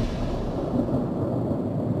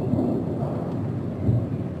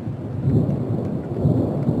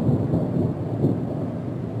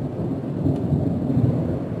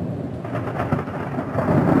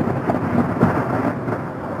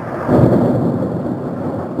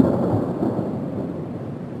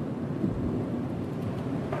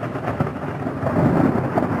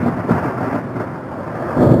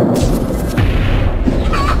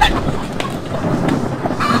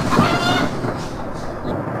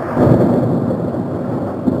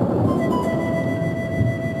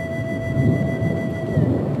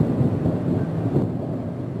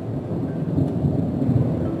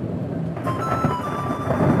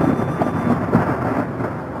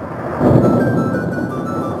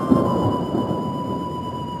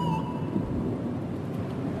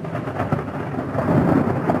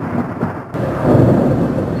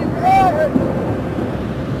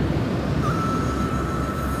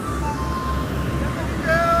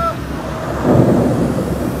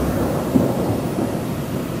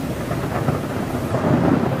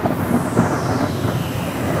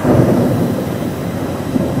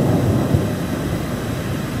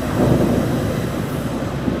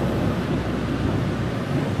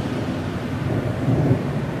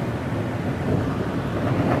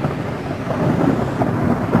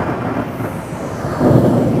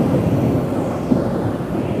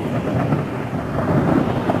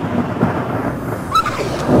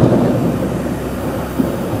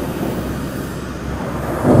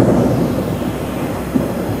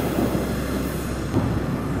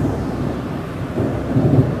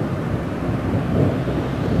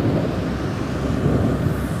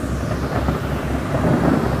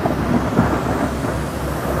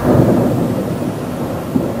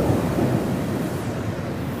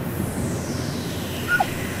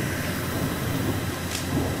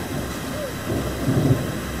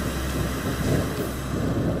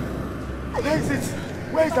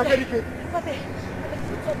 Dikeh.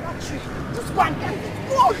 Just go and get it.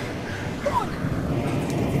 Go on.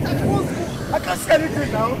 I can't see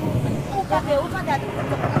anything now. Over there.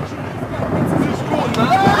 Just go now.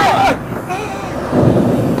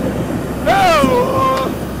 No!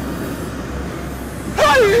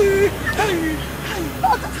 Hey!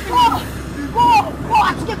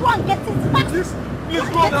 Go and get it. Please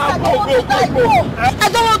go now. Go. I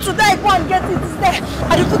don't want to die. Go and get it. It's there.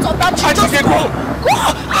 At the foot of that tree. Just go.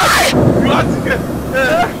 You have to get.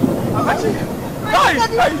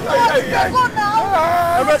 Go now.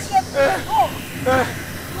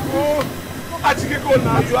 Achike, go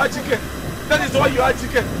now. You Achike. That is why you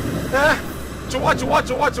Achike.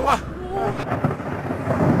 Chua.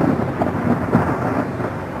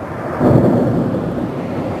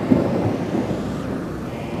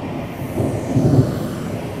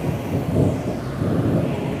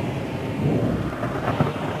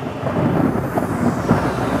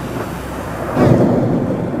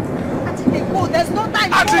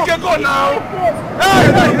 Go now!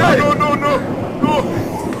 Hey! No!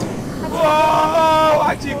 Oh,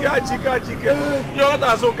 Achike! You're not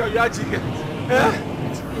as okay, you're Achike.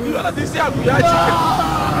 You're not this year, you're Achike.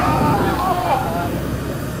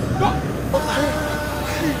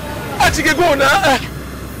 Achike, go now!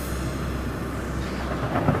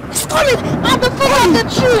 It's coming! At the foot of the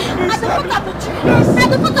tree! At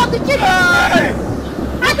the foot of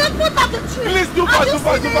the tree! Please do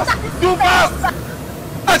fast!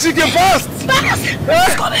 Achike, fast! Fast!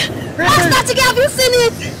 It's coming! Fast, Achike, have you seen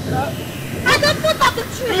it? At the foot of the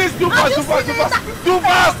tree! Please, do fast, do fast, do fast! Do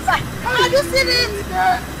fast! Have you seen it?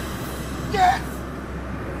 Yeah!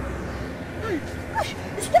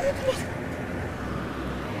 It's coming close!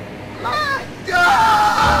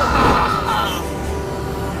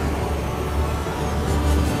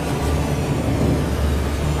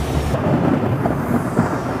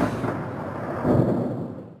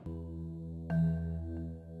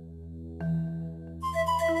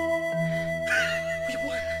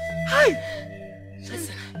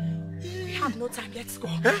 Listen, we have no time. Let's go.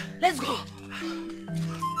 Huh? Let's go.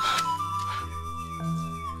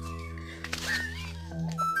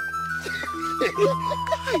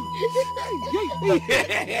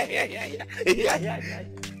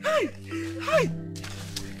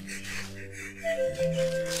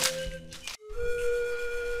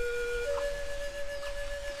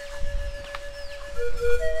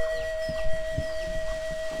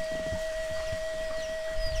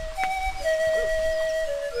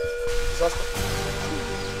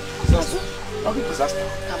 Disaster.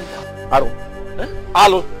 Calm down. Aro.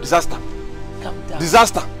 Hello, disaster. Calm down.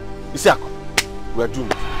 Disaster. Isiako, we are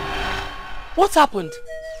doomed. What happened?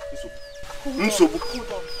 Nsobu.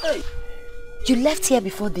 Hey. You left here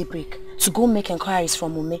before daybreak to go make inquiries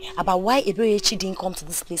from Ume about why Eberechi didn't come to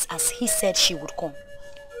this place as he said she would come.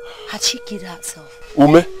 Had she killed herself?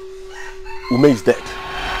 Ume is dead.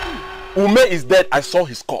 Ume is dead. I saw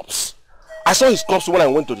his corpse. I saw his corpse when I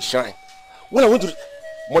went to the shrine. When I went to the...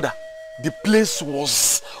 Mother, the place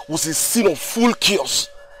was a scene of full chaos.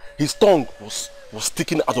 His tongue was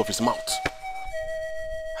sticking out of his mouth.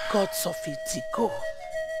 Gods of Itigo.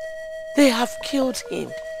 They have killed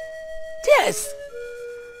him. Yes.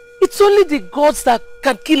 It's only the gods that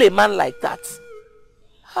can kill a man like that.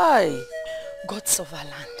 Hi. Gods of our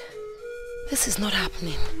land. This is not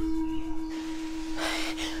happening.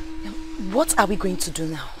 Now, what are we going to do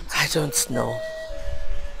now? I don't know.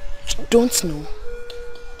 Don't know?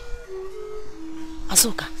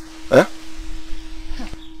 Azuka. Eh?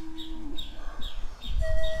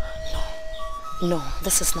 No,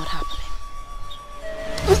 this is not happening.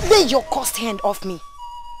 Lay your cursed hand off me.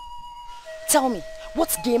 Tell me,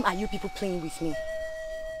 what game are you people playing with me?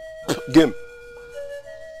 Game?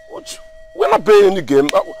 What? We're not playing any game.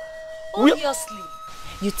 Obviously.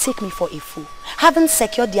 You take me for a fool. Having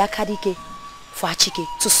secured the Akadike for Achike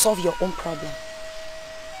to solve your own problem.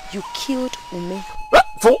 You killed Ume.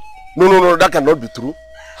 Fool? No, that cannot be true.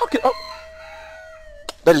 Okay,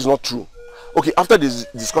 that is not true. Okay, after this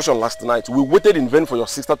discussion last night, we waited in vain for your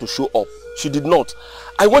sister to show up. She did not.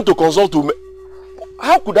 I went to consult Ume.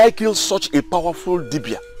 How could I kill such a powerful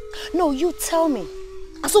Dibia? No, you tell me.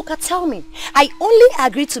 Azuka, tell me. I only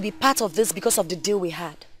agreed to be part of this because of the deal we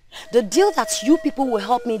had. The deal that you people will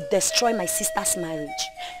help me destroy my sister's marriage.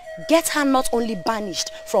 Get her not only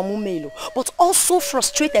banished from Umelo, but also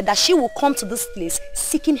frustrated that she will come to this place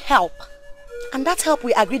seeking help. And that help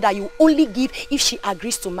we agreed that you only give if she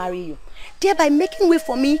agrees to marry you. Thereby making way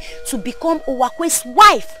for me to become Owakwe's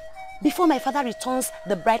wife before my father returns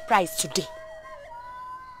the bride price today.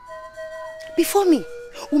 Before me,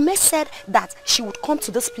 Ume said that she would come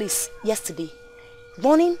to this place yesterday,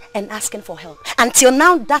 running and asking for help. Until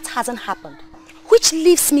now, that hasn't happened. Which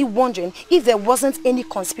leaves me wondering if there wasn't any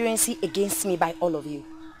conspiracy against me by all of you.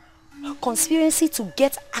 Conspiracy to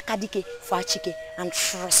get Akadike for Achike and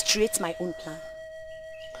frustrate my own plan.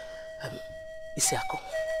 Isiako,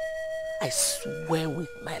 I swear with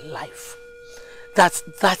my life that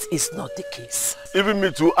is not the case. Even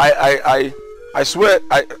me too, I swear,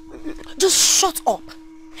 Just shut up.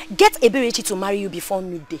 Get Eberechi to marry you before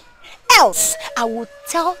midday. Else, I will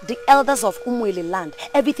tell the elders of Umwele land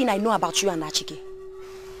everything I know about you and Achike.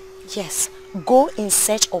 Yes, go in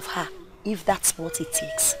search of her if that's what it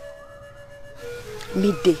takes.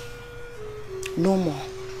 Midday. No more,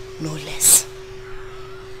 no less.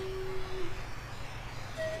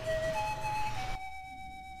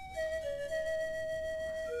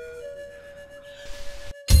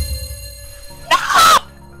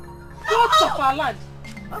 Gods of our land.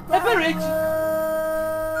 Eberechi.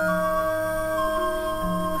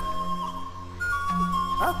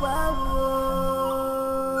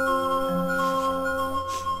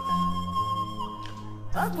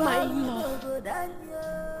 My love,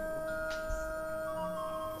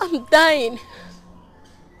 I'm dying.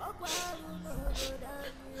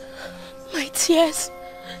 My tears,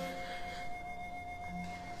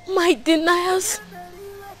 my denials,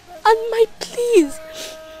 and my pleas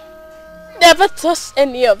never touched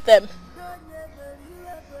any of them.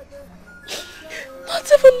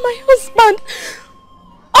 Not even my husband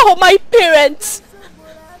or my parents.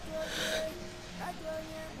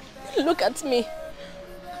 Look at me.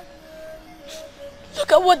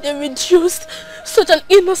 Look at what they reduced such an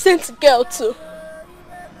innocent girl to.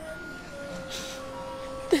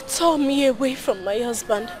 They tore me away from my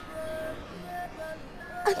husband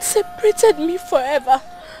and separated me forever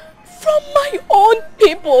from my own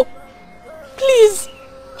people. Please,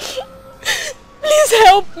 please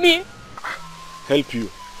help me. Help you?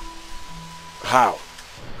 How?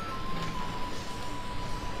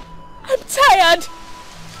 I'm tired.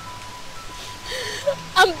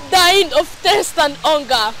 I'm dying of thirst and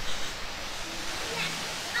hunger.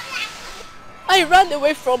 I ran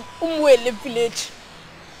away from Umwele village.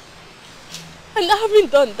 And having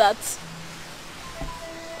done that,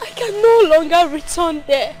 I can no longer return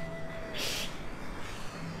there.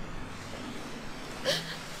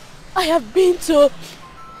 I have been to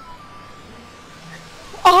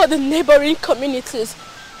all the neighboring communities,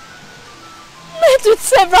 met with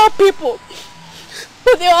several people,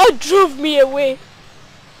 but they all drove me away.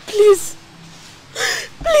 Please,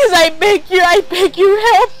 please, I beg you,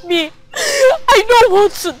 help me. I don't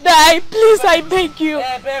want to die. Please, I beg you.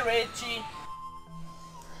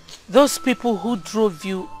 Those people who drove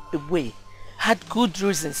you away had good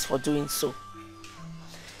reasons for doing so.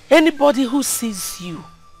 Anybody who sees you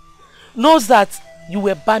knows that you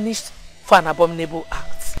were banished for an abominable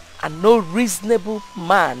act, and no reasonable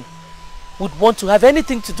man would want to have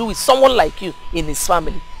anything to do with someone like you in his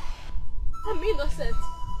family. I'm innocent.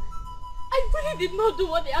 I really did not do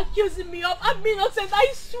what they're accusing me of. I'm innocent,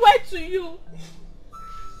 I swear to you.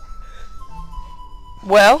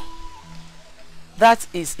 Well, that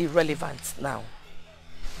is irrelevant now.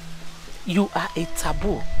 You are a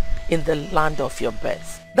taboo in the land of your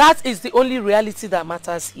birth. That is the only reality that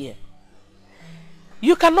matters here.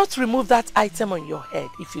 You cannot remove that item on your head.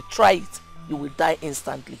 If you try it, you will die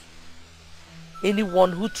instantly.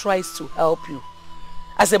 Anyone who tries to help you,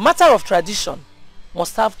 as a matter of tradition,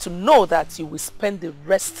 must have to know that you will spend the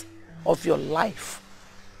rest of your life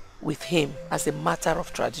with him as a matter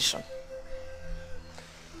of tradition.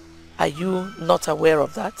 Are you not aware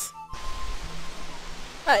of that?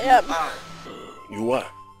 I am. You are.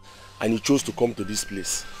 And you chose to come to this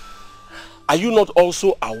place. Are you not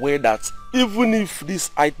also aware that even if these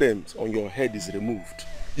items on your head is removed,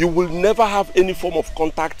 you will never have any form of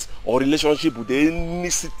contact or relationship with any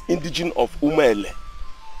indigene of Umele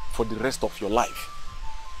for the rest of your life?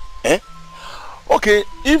 Eh? Okay,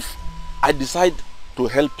 if I decide to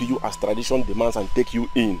help you as tradition demands and take you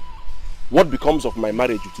in, what becomes of my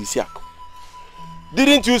marriage with Isiaku?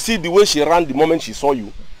 Didn't you see the way she ran the moment she saw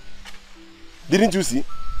you? Didn't you see?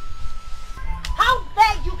 How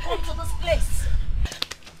dare you come to this place?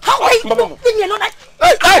 How dare you leave me alone?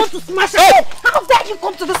 I want to smash your head. How dare you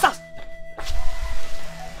come to this house?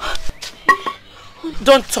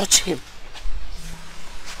 Don't touch him.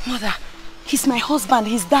 Mother, he's my husband.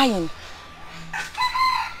 He's dying.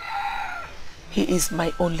 He is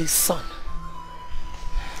my only son.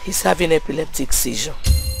 He's having epileptic seizure.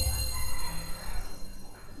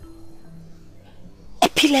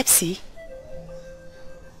 Epilepsy?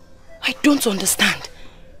 I don't understand.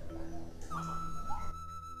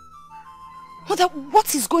 Mother,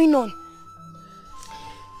 what is going on?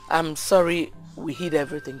 I'm sorry we hid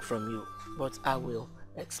everything from you, but I will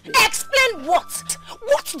explain. Explain what?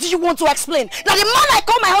 What do you want to explain? That the man I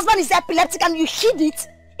call my husband is epileptic and you hid it?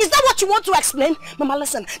 Is that what you want to explain? Mama,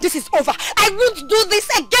 listen, this is over. I won't do this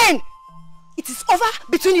again. It is over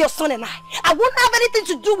between your son and I won't have anything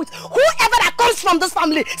to do with whoever that comes from this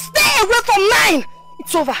family. Stay away from mine.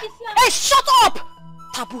 It's over. Hey, shut up!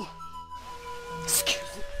 Taboo. Excuse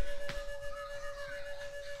me.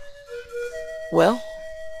 Well,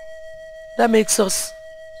 that makes us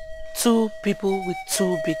two people with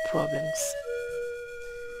two big problems.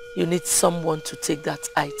 You need someone to take that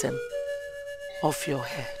item off your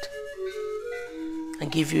head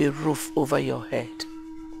and give you a roof over your head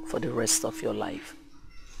for the rest of your life.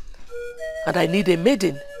 And I need a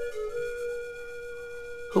maiden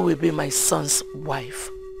who will be my son's wife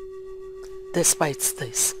despite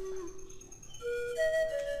this.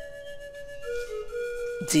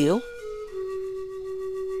 Deal?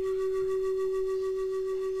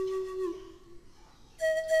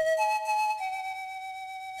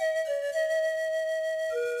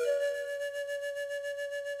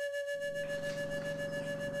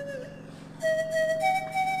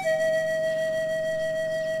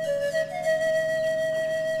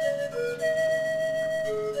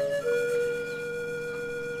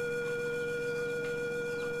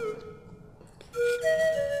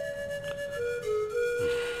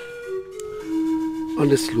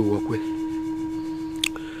 Honestly, Wakwe,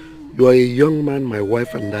 you are a young man my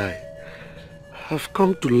wife and I have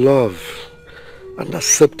come to love and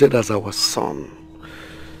accepted as our son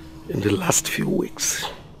in the last few weeks.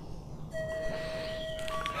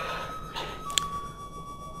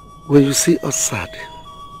 When you see us sad,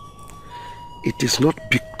 it is not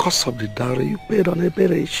because of the dowry you paid on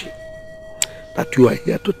Eberechi that you are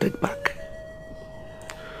here to take back,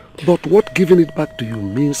 but what giving it back to you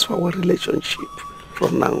means for our relationship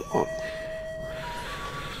from now on.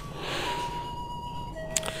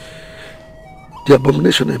 The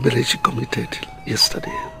abomination Eberechi committed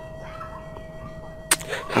yesterday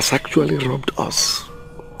has actually robbed us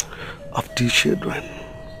of 2 children.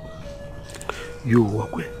 You,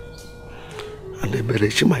 Wakwe, and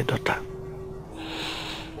Eberechi, my daughter.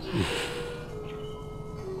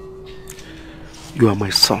 You are my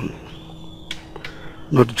son,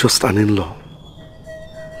 not just an in-law.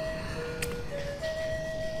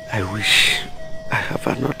 I wish I have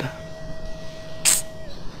another.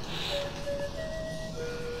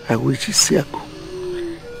 I wish Isiaku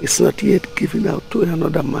is not yet given out to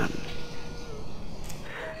another man.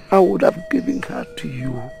 I would have given her to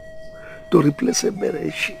you to replace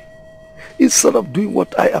Eberechi instead of doing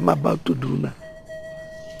what I am about to do now.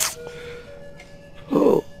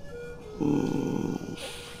 Oh,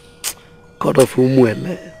 God of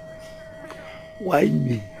Umuele, why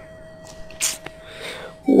me?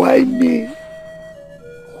 Why me?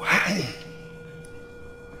 Why?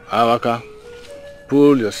 Awaka,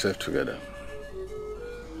 pull yourself together.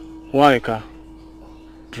 Waika,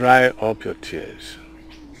 dry up your tears.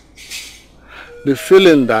 The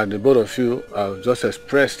feeling that the both of you have just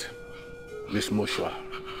expressed is mutual.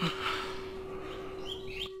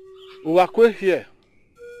 Uwakwe here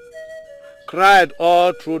cried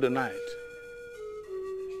all through the night.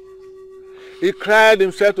 He cried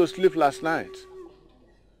himself to sleep last night.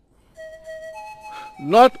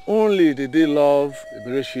 Not only did he love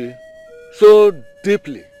Eberechi so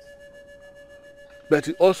deeply, but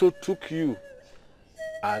he also took you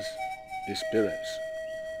as his parents.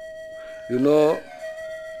 You know,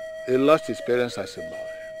 he lost his parents as a boy.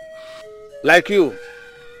 Like you,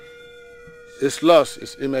 his loss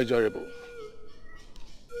is immeasurable.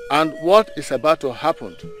 And what is about to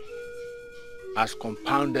happen has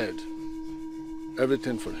compounded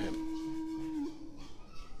everything for him.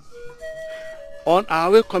 On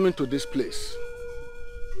our way coming to this place,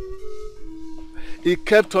 he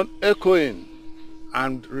kept on echoing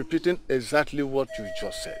and repeating exactly what you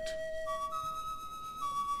just said.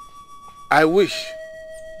 I wish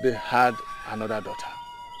they had another daughter.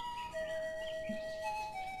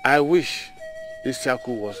 I wish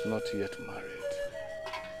Isiaku was not yet married.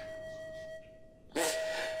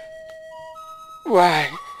 Why?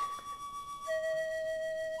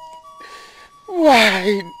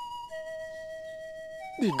 Why?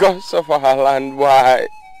 The gods of our land, why?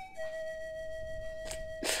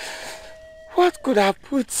 What could have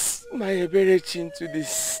put my Eberechi into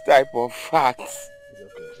this type of facts?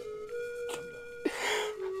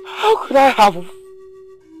 How could I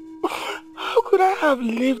have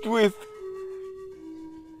lived with?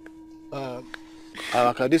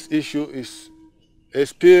 Awaka, this issue is a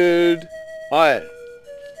spilled oil.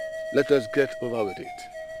 Let us get over with it.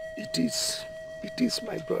 It is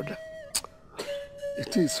my brother.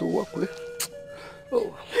 It is Uwakwe.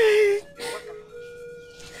 Oh.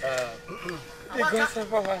 The gods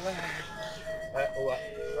of our land.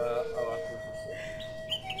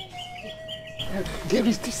 There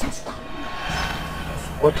is disaster.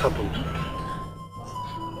 What happened?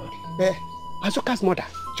 Azuka's mother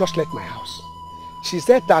just left my house. She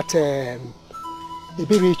said that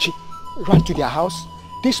Eberechi ran to their house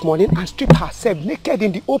this morning and stripped herself naked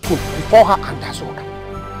in the open before her and Azuka.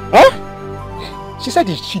 Huh? She said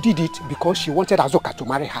she did it because she wanted Azuka to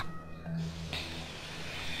marry her.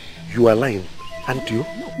 You are lying, aren't you?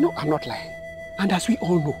 No, I'm not lying. And as we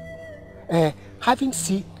all know, having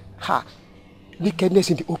seen her nakedness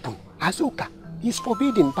in the open, Azuka is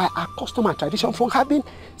forbidden by our custom and tradition from having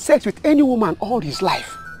sex with any woman all his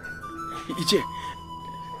life. Ije,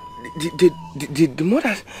 did the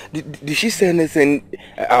mother, did she say anything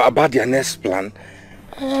about their next plan?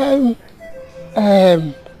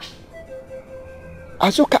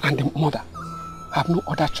 Azuka and the mother have no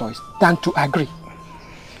other choice than to agree.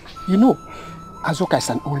 You know, Azuka is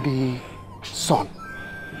an only son.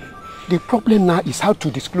 The problem now is how to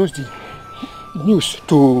disclose the news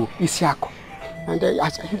to Isiaku.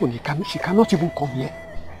 And she cannot even come here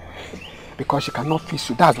because she cannot face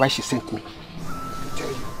you. That's why she sent me to tell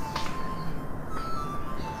you.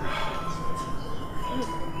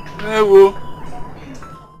 Hello.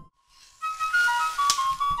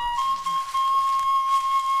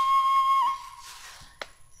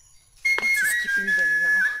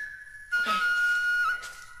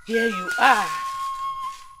 Here you are.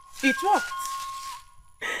 It worked.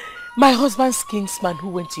 My husband's kinsman who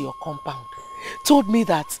went to your compound told me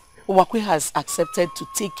that Wakwe has accepted to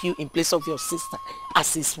take you in place of your sister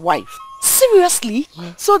as his wife. Seriously?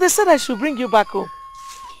 So they said I should bring you back home.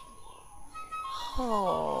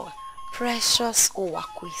 Oh, precious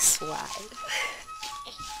Owakwe's wife.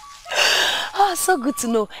 Oh, so good to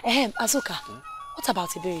know. Azuka, what about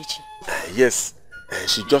Iberichi? Yes,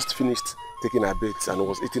 she just finished taking her bath and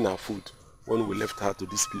was eating her food when we left her to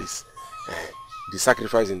this place. The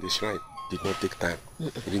sacrifice in the shrine did not take time.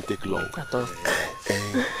 It didn't take long. At all.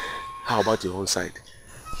 How about your own side?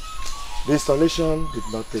 The installation did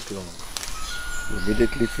not take long. We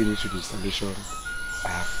immediately finished with the installation. I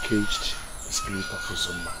have caged the spirit of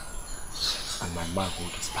Uzuma, and my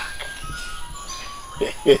manhood is back.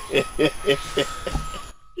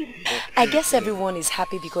 I guess everyone is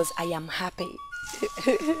happy because I am happy.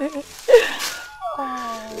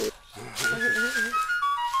 Oh.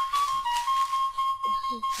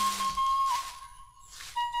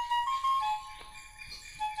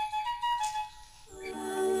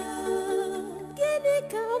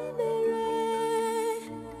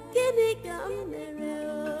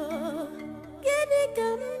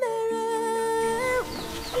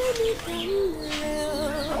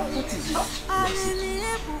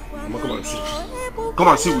 Come and see. Come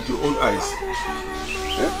and see with your own eyes.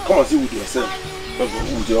 Come and see with yourself.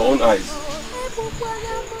 With your own eyes.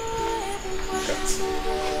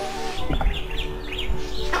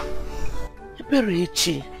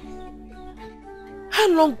 Iberichi, how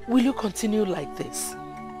long will you continue like this?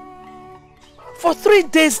 For 3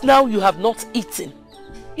 days now you have not eaten.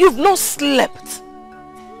 You've not slept.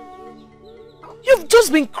 You've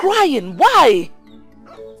just been crying. Why?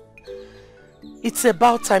 It's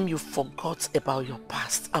about time you forgot about your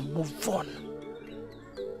past and move on.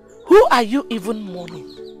 Who are you even mourning?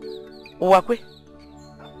 Uwakwe?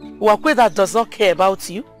 Uwakwe that does not care about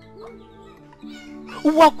you?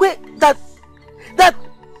 Uwakwe that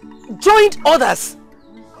joined others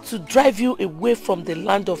to drive you away from the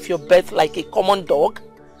land of your birth like a common dog?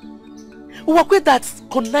 Uwakwe that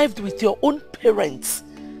connived with your own parents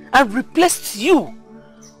and replaced you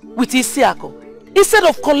with Isiako instead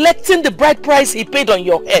of collecting the bride price he paid on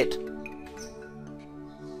your head?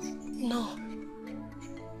 No.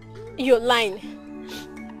 You're lying.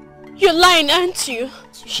 You're lying, aren't you?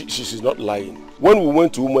 She's not lying. When we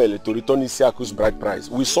went to Umuele to return Isiaku's bride price,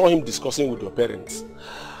 we saw him discussing with your parents.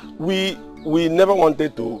 We never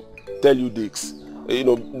wanted to tell you this,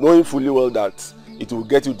 knowing fully well that it will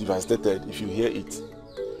get you devastated if you hear it.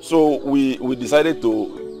 So we decided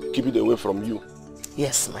to keep it away from you.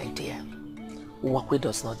 Yes, my dear. Uwakwe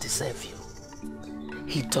does not deserve you.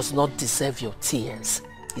 He does not deserve your tears.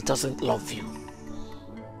 He doesn't love you.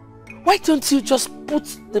 Why don't you just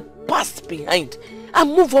put the past behind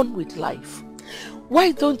and move on with life?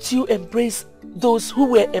 Why don't you embrace those who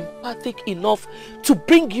were empathic enough to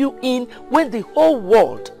bring you in when the whole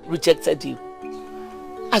world rejected you?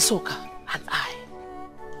 Azuka and I,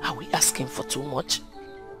 are we asking for too much?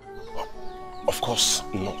 Of course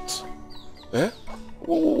not.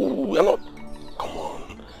 We are not. Come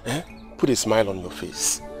on. Put a smile on your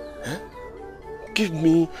face. Give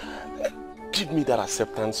me that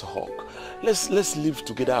acceptance hug. Let's live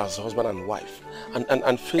together as husband and wife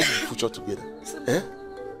and face the future together.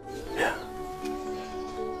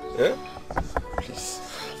 Yeah. Please.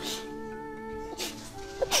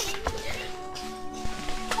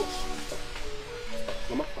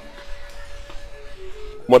 Mama.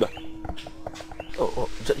 Mother.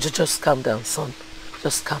 Just calm down, son.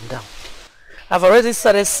 Just calm down. I've already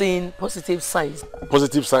started seeing positive signs.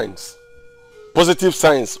 Positive signs? Positive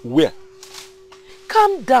signs where?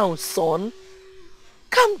 Calm down, son.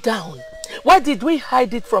 Calm down. Why did we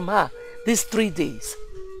hide it from her these 3 days?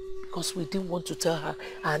 Because we didn't want to tell her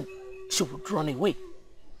and she would run away.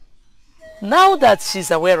 Now that she's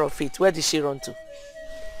aware of it, where did she run to?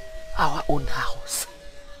 Our own house.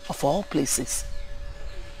 Of all places.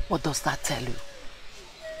 What does that tell you?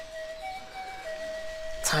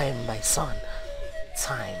 Time, my son.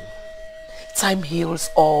 Time. Time heals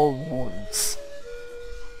all wounds.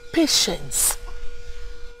 Patience.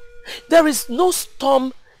 There is no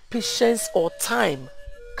storm patience or time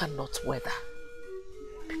cannot weather.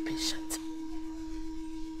 Be patient.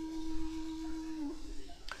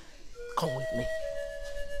 Come with me.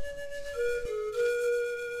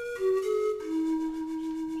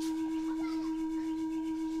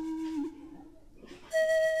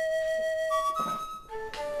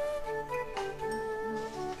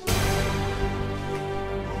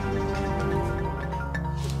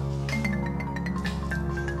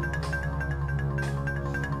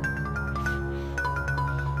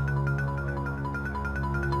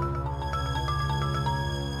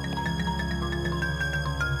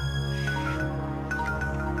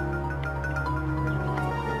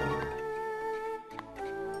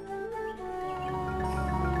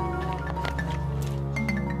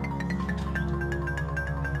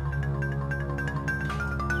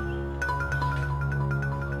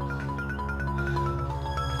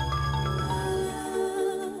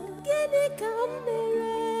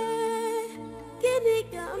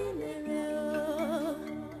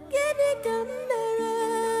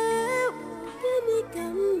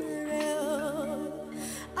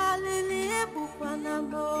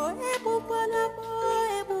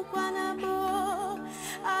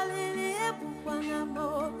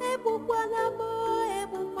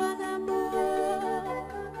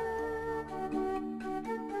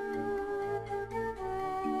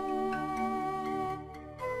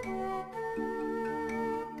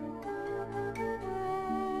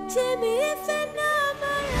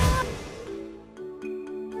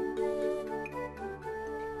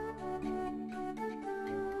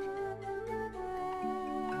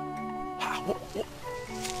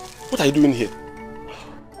 What are you doing here?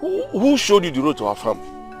 Who showed you the road to our farm?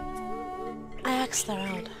 I asked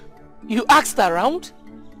around. You asked around?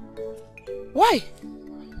 Why?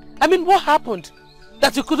 I mean, what happened?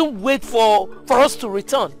 That you couldn't wait for us to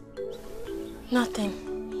return? Nothing.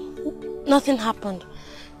 Nothing happened.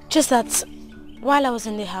 Just that while I was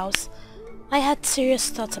in the house, I had serious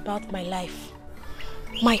thoughts about my life.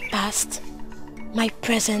 My past, my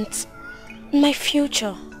present, my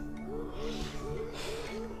future.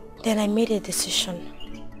 Then I made a decision.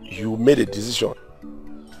 You made a decision?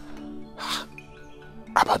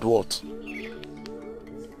 About what?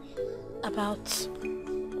 About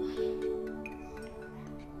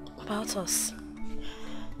us.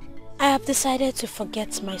 I have decided to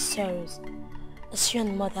forget my sorrows, as you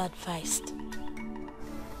and Mother advised.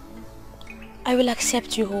 I will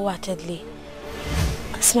accept you wholeheartedly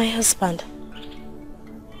as my husband.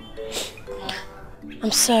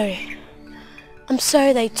 I'm sorry. I'm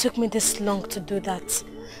sorry that it took me this long to do that,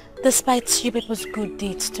 despite you people's good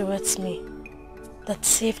deeds towards me that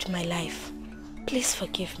saved my life. Please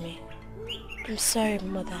forgive me. I'm sorry,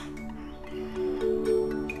 Mother.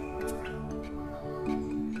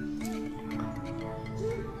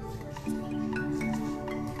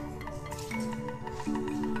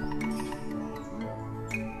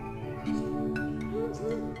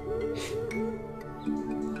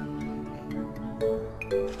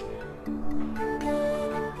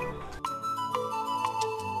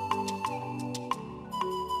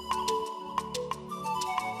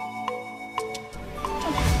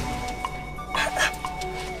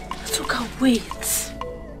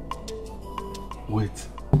 Wait.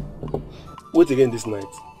 Wait again this night.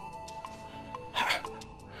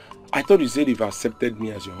 I thought you said you've accepted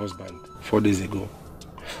me as your husband 4 days ago.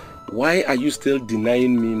 Why are you still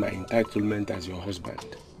denying me my entitlement as your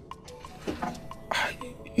husband?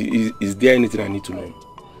 Is there anything I need to know?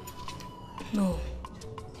 No.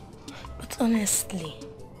 But honestly,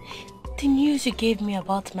 the news you gave me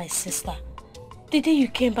about my sister, the day you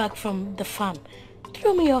came back from the farm,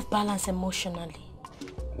 threw me off balance emotionally.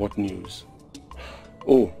 What news?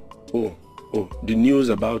 Oh, the news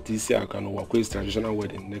about Isi Akanowakwe's traditional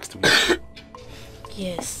wedding next week.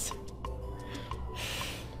 Yes.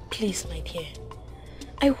 Please, my dear.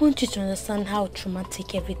 I want you to understand how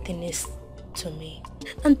traumatic everything is to me.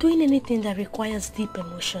 And doing anything that requires deep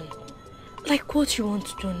emotion, like what you want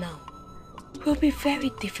to do now, will be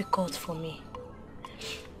very difficult for me.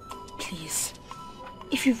 Please.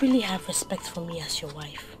 If you really have respect for me as your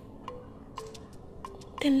wife,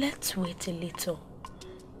 then let's wait a little.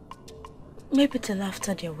 Maybe till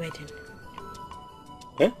after their wedding.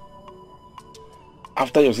 Eh?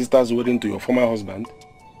 After your sister's wedding to your former husband?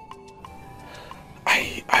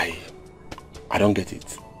 I don't get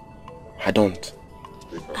it. I don't.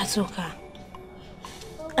 Azuka,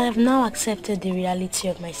 I have now accepted the reality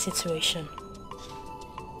of my situation.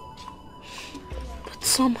 But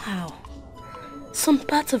somehow, some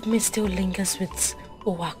part of me still lingers with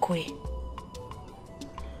Owakwe.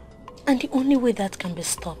 And the only way that can be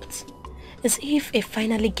stopped is if he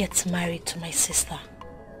finally gets married to my sister.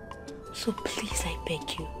 So please, I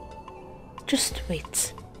beg you, just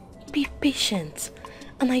wait. Be patient.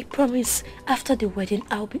 And I promise after the wedding,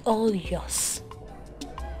 I'll be all yours.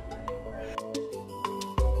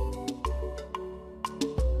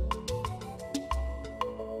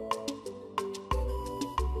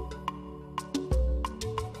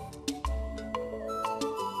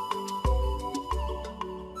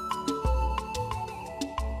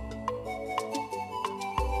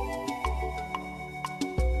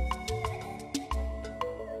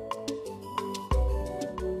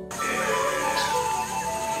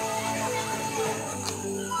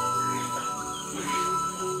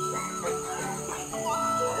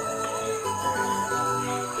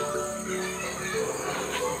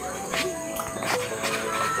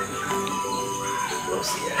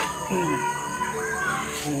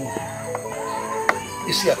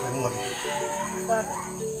 You see, at my mom,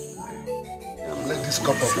 let this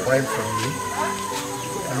cup of wine from me.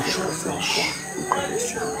 I'm sure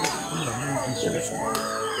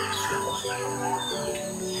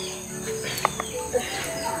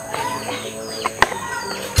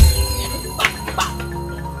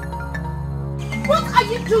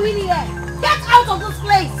you doing here? Get out of this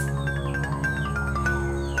place!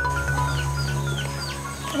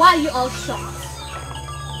 Why are you all shocked?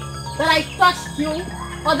 That I touched you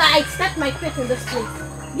or that I set my foot in this place?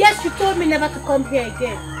 Yes, you told me never to come here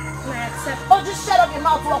again. And I accept. Oh, just shut up your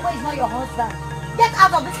mouth. Uwakwe is not your husband. Get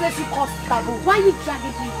out of this place, you caused taboo. Why are you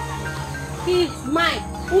dragging him? He is mine.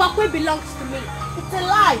 Uwakwe belongs to me. It's a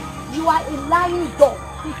lie. You are a lying dog.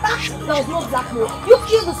 In fact, there was no blackmail. You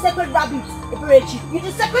killed the sacred rabbit, Eberechi. You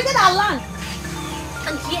desecrated our land.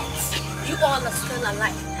 And yet, you all are still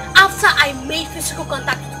alive. After I made physical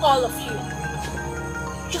contact with all of you,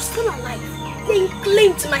 you're still alive. Laying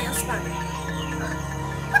claim to my husband.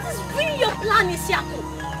 What is really your plan, Isiaku?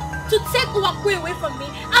 To take Uwakwe away from me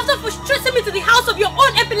after frustrating me to the house of your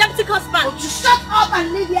own epileptic husband? Oh, you shut up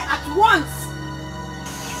and leave here at once!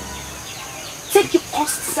 Take your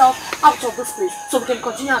cursed self out of this place so we can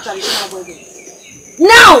continue our traditional wedding.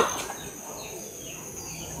 Now!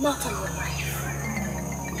 Not on your life.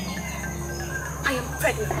 I am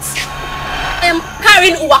pregnant. I am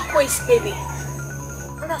carrying Uwakwe's baby.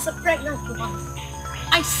 And as a pregnant woman,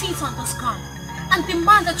 I sit on this ground and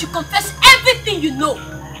demand that you confess everything you know.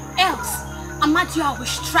 Else, Amadioha will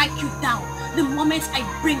strike you down the moment I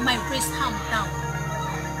bring my raised hand down.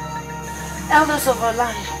 Elders of our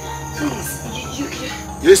land, please, you.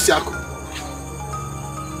 Yes, Yaku.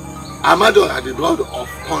 Amado had the god of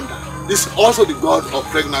thunder. This is also the god of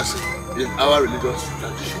pregnancy in our religious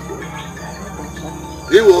tradition.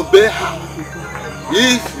 He will obey her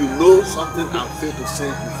if you know something unfair to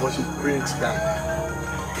say before she brings down.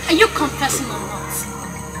 Are you confessing or not?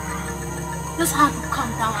 This hand will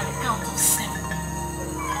come down at the count of 7.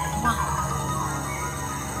 1,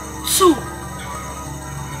 2,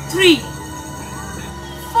 3,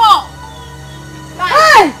 4.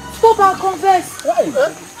 Hey! Stop and confess!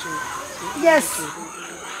 Yes.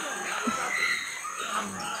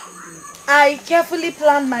 I carefully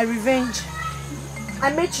planned my revenge.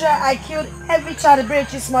 I made sure I killed every child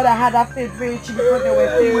Eberechi's mother had after Eberechi before they were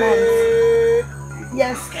 3 months.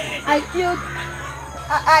 Yes, I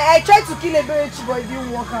tried to kill Eberechi, but it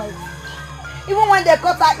didn't work out. Even when they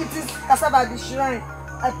caught her eating cassava at the shrine,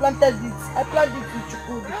 I planted it. I planted it with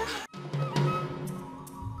Chukwudi.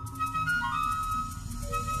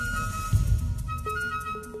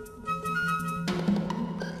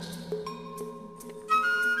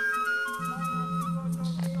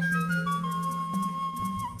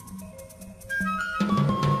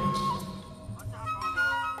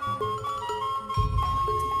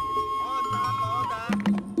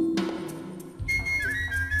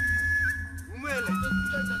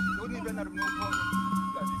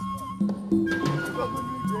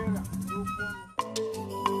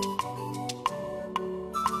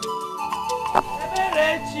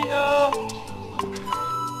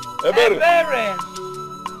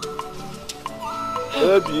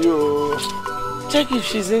 Check if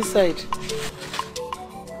she's inside.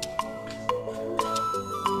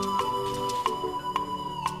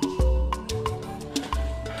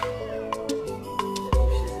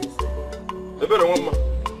 Ebere, one more.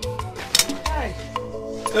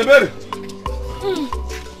 Ebere.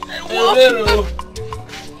 Ebere.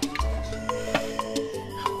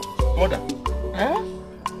 Mother. Huh?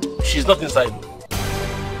 She's not inside.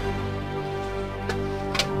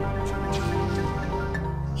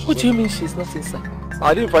 What do you mean she's not inside?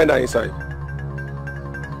 I didn't find her inside.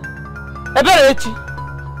 Eberechi!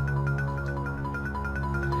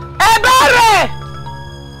 Ebere!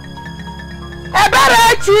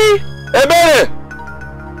 Eberechi! Ebere!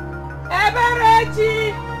 Eberechi!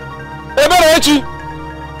 Eberechi!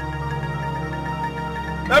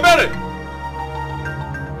 Ebere!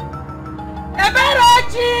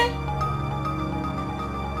 Eberechi!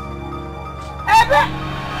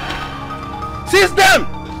 Seize them!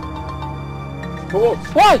 For what?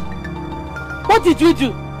 Why? What did we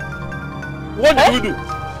do? What did we do?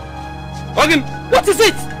 Ogin! What is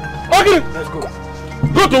it? Ogin! Let's go.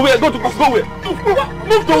 Go to where? Go where?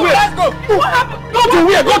 Move to where? Let's go. What happened? Go to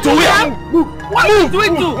where? Go to where? Move. What did we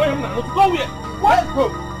do? Go where? What? Go.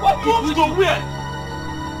 What did we do? Where?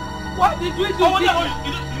 What did we do?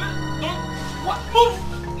 What? Move!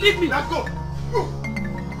 Leave me. Let's go.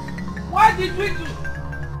 What did we do?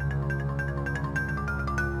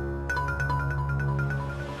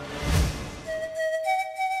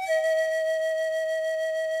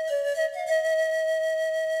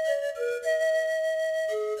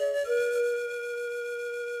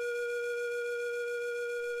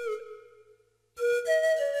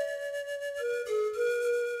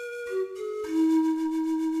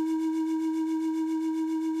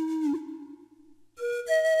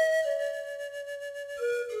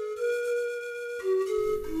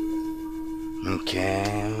 Okay.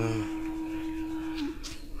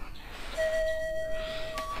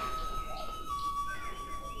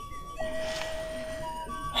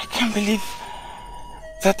 I can't believe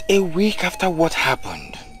that a week after what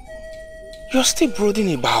happened, you're still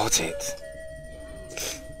brooding about it.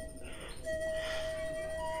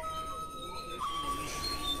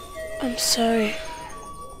 I'm sorry.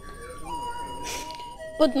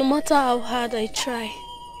 But no matter how hard I try,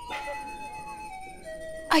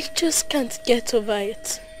 I just can't get over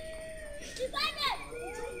it.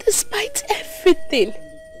 Despite everything,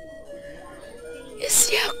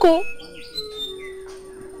 Isiako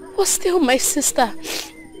was still my sister.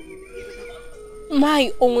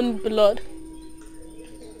 My own blood.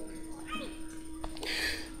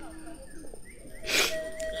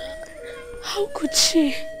 How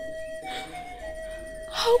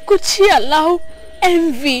could she allow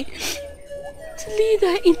envy to lead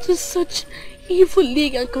her into such evil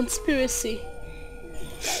league and conspiracy?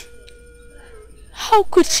 How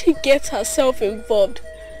could she get herself involved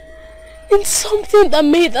in something that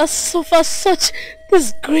made her suffer such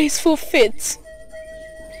disgraceful fate?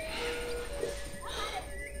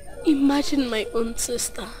 Imagine my own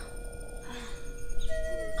sister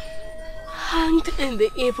hanged in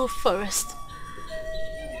the evil forest,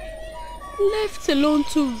 left alone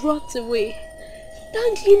to rot away,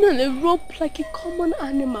 dangling on a rope like a common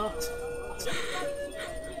animal.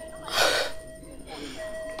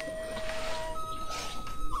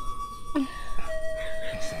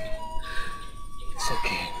 It's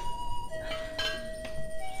okay.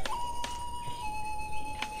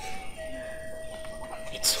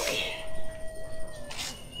 It's okay.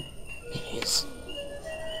 Yes.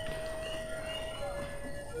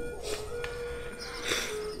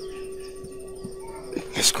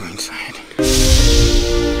 Let's go inside.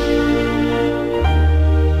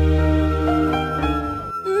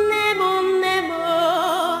 Nemo,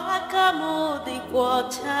 akamo di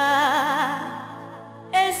quota.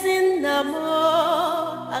 Esinamo,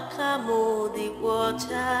 akamo di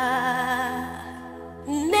quota.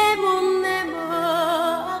 Nemo,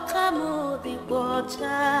 akamo di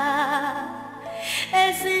quota.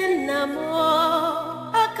 Esinamo,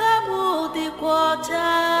 akamo di quota.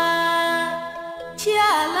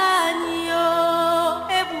 Chialanyo,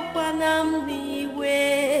 ebukwanam niwe,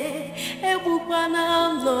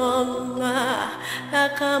 ebukwanam nonma,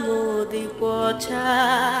 akamu di quota.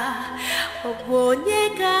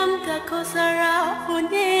 Obonye kam kakosara,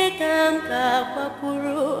 onye kam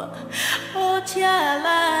kapapuru, o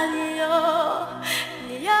chiala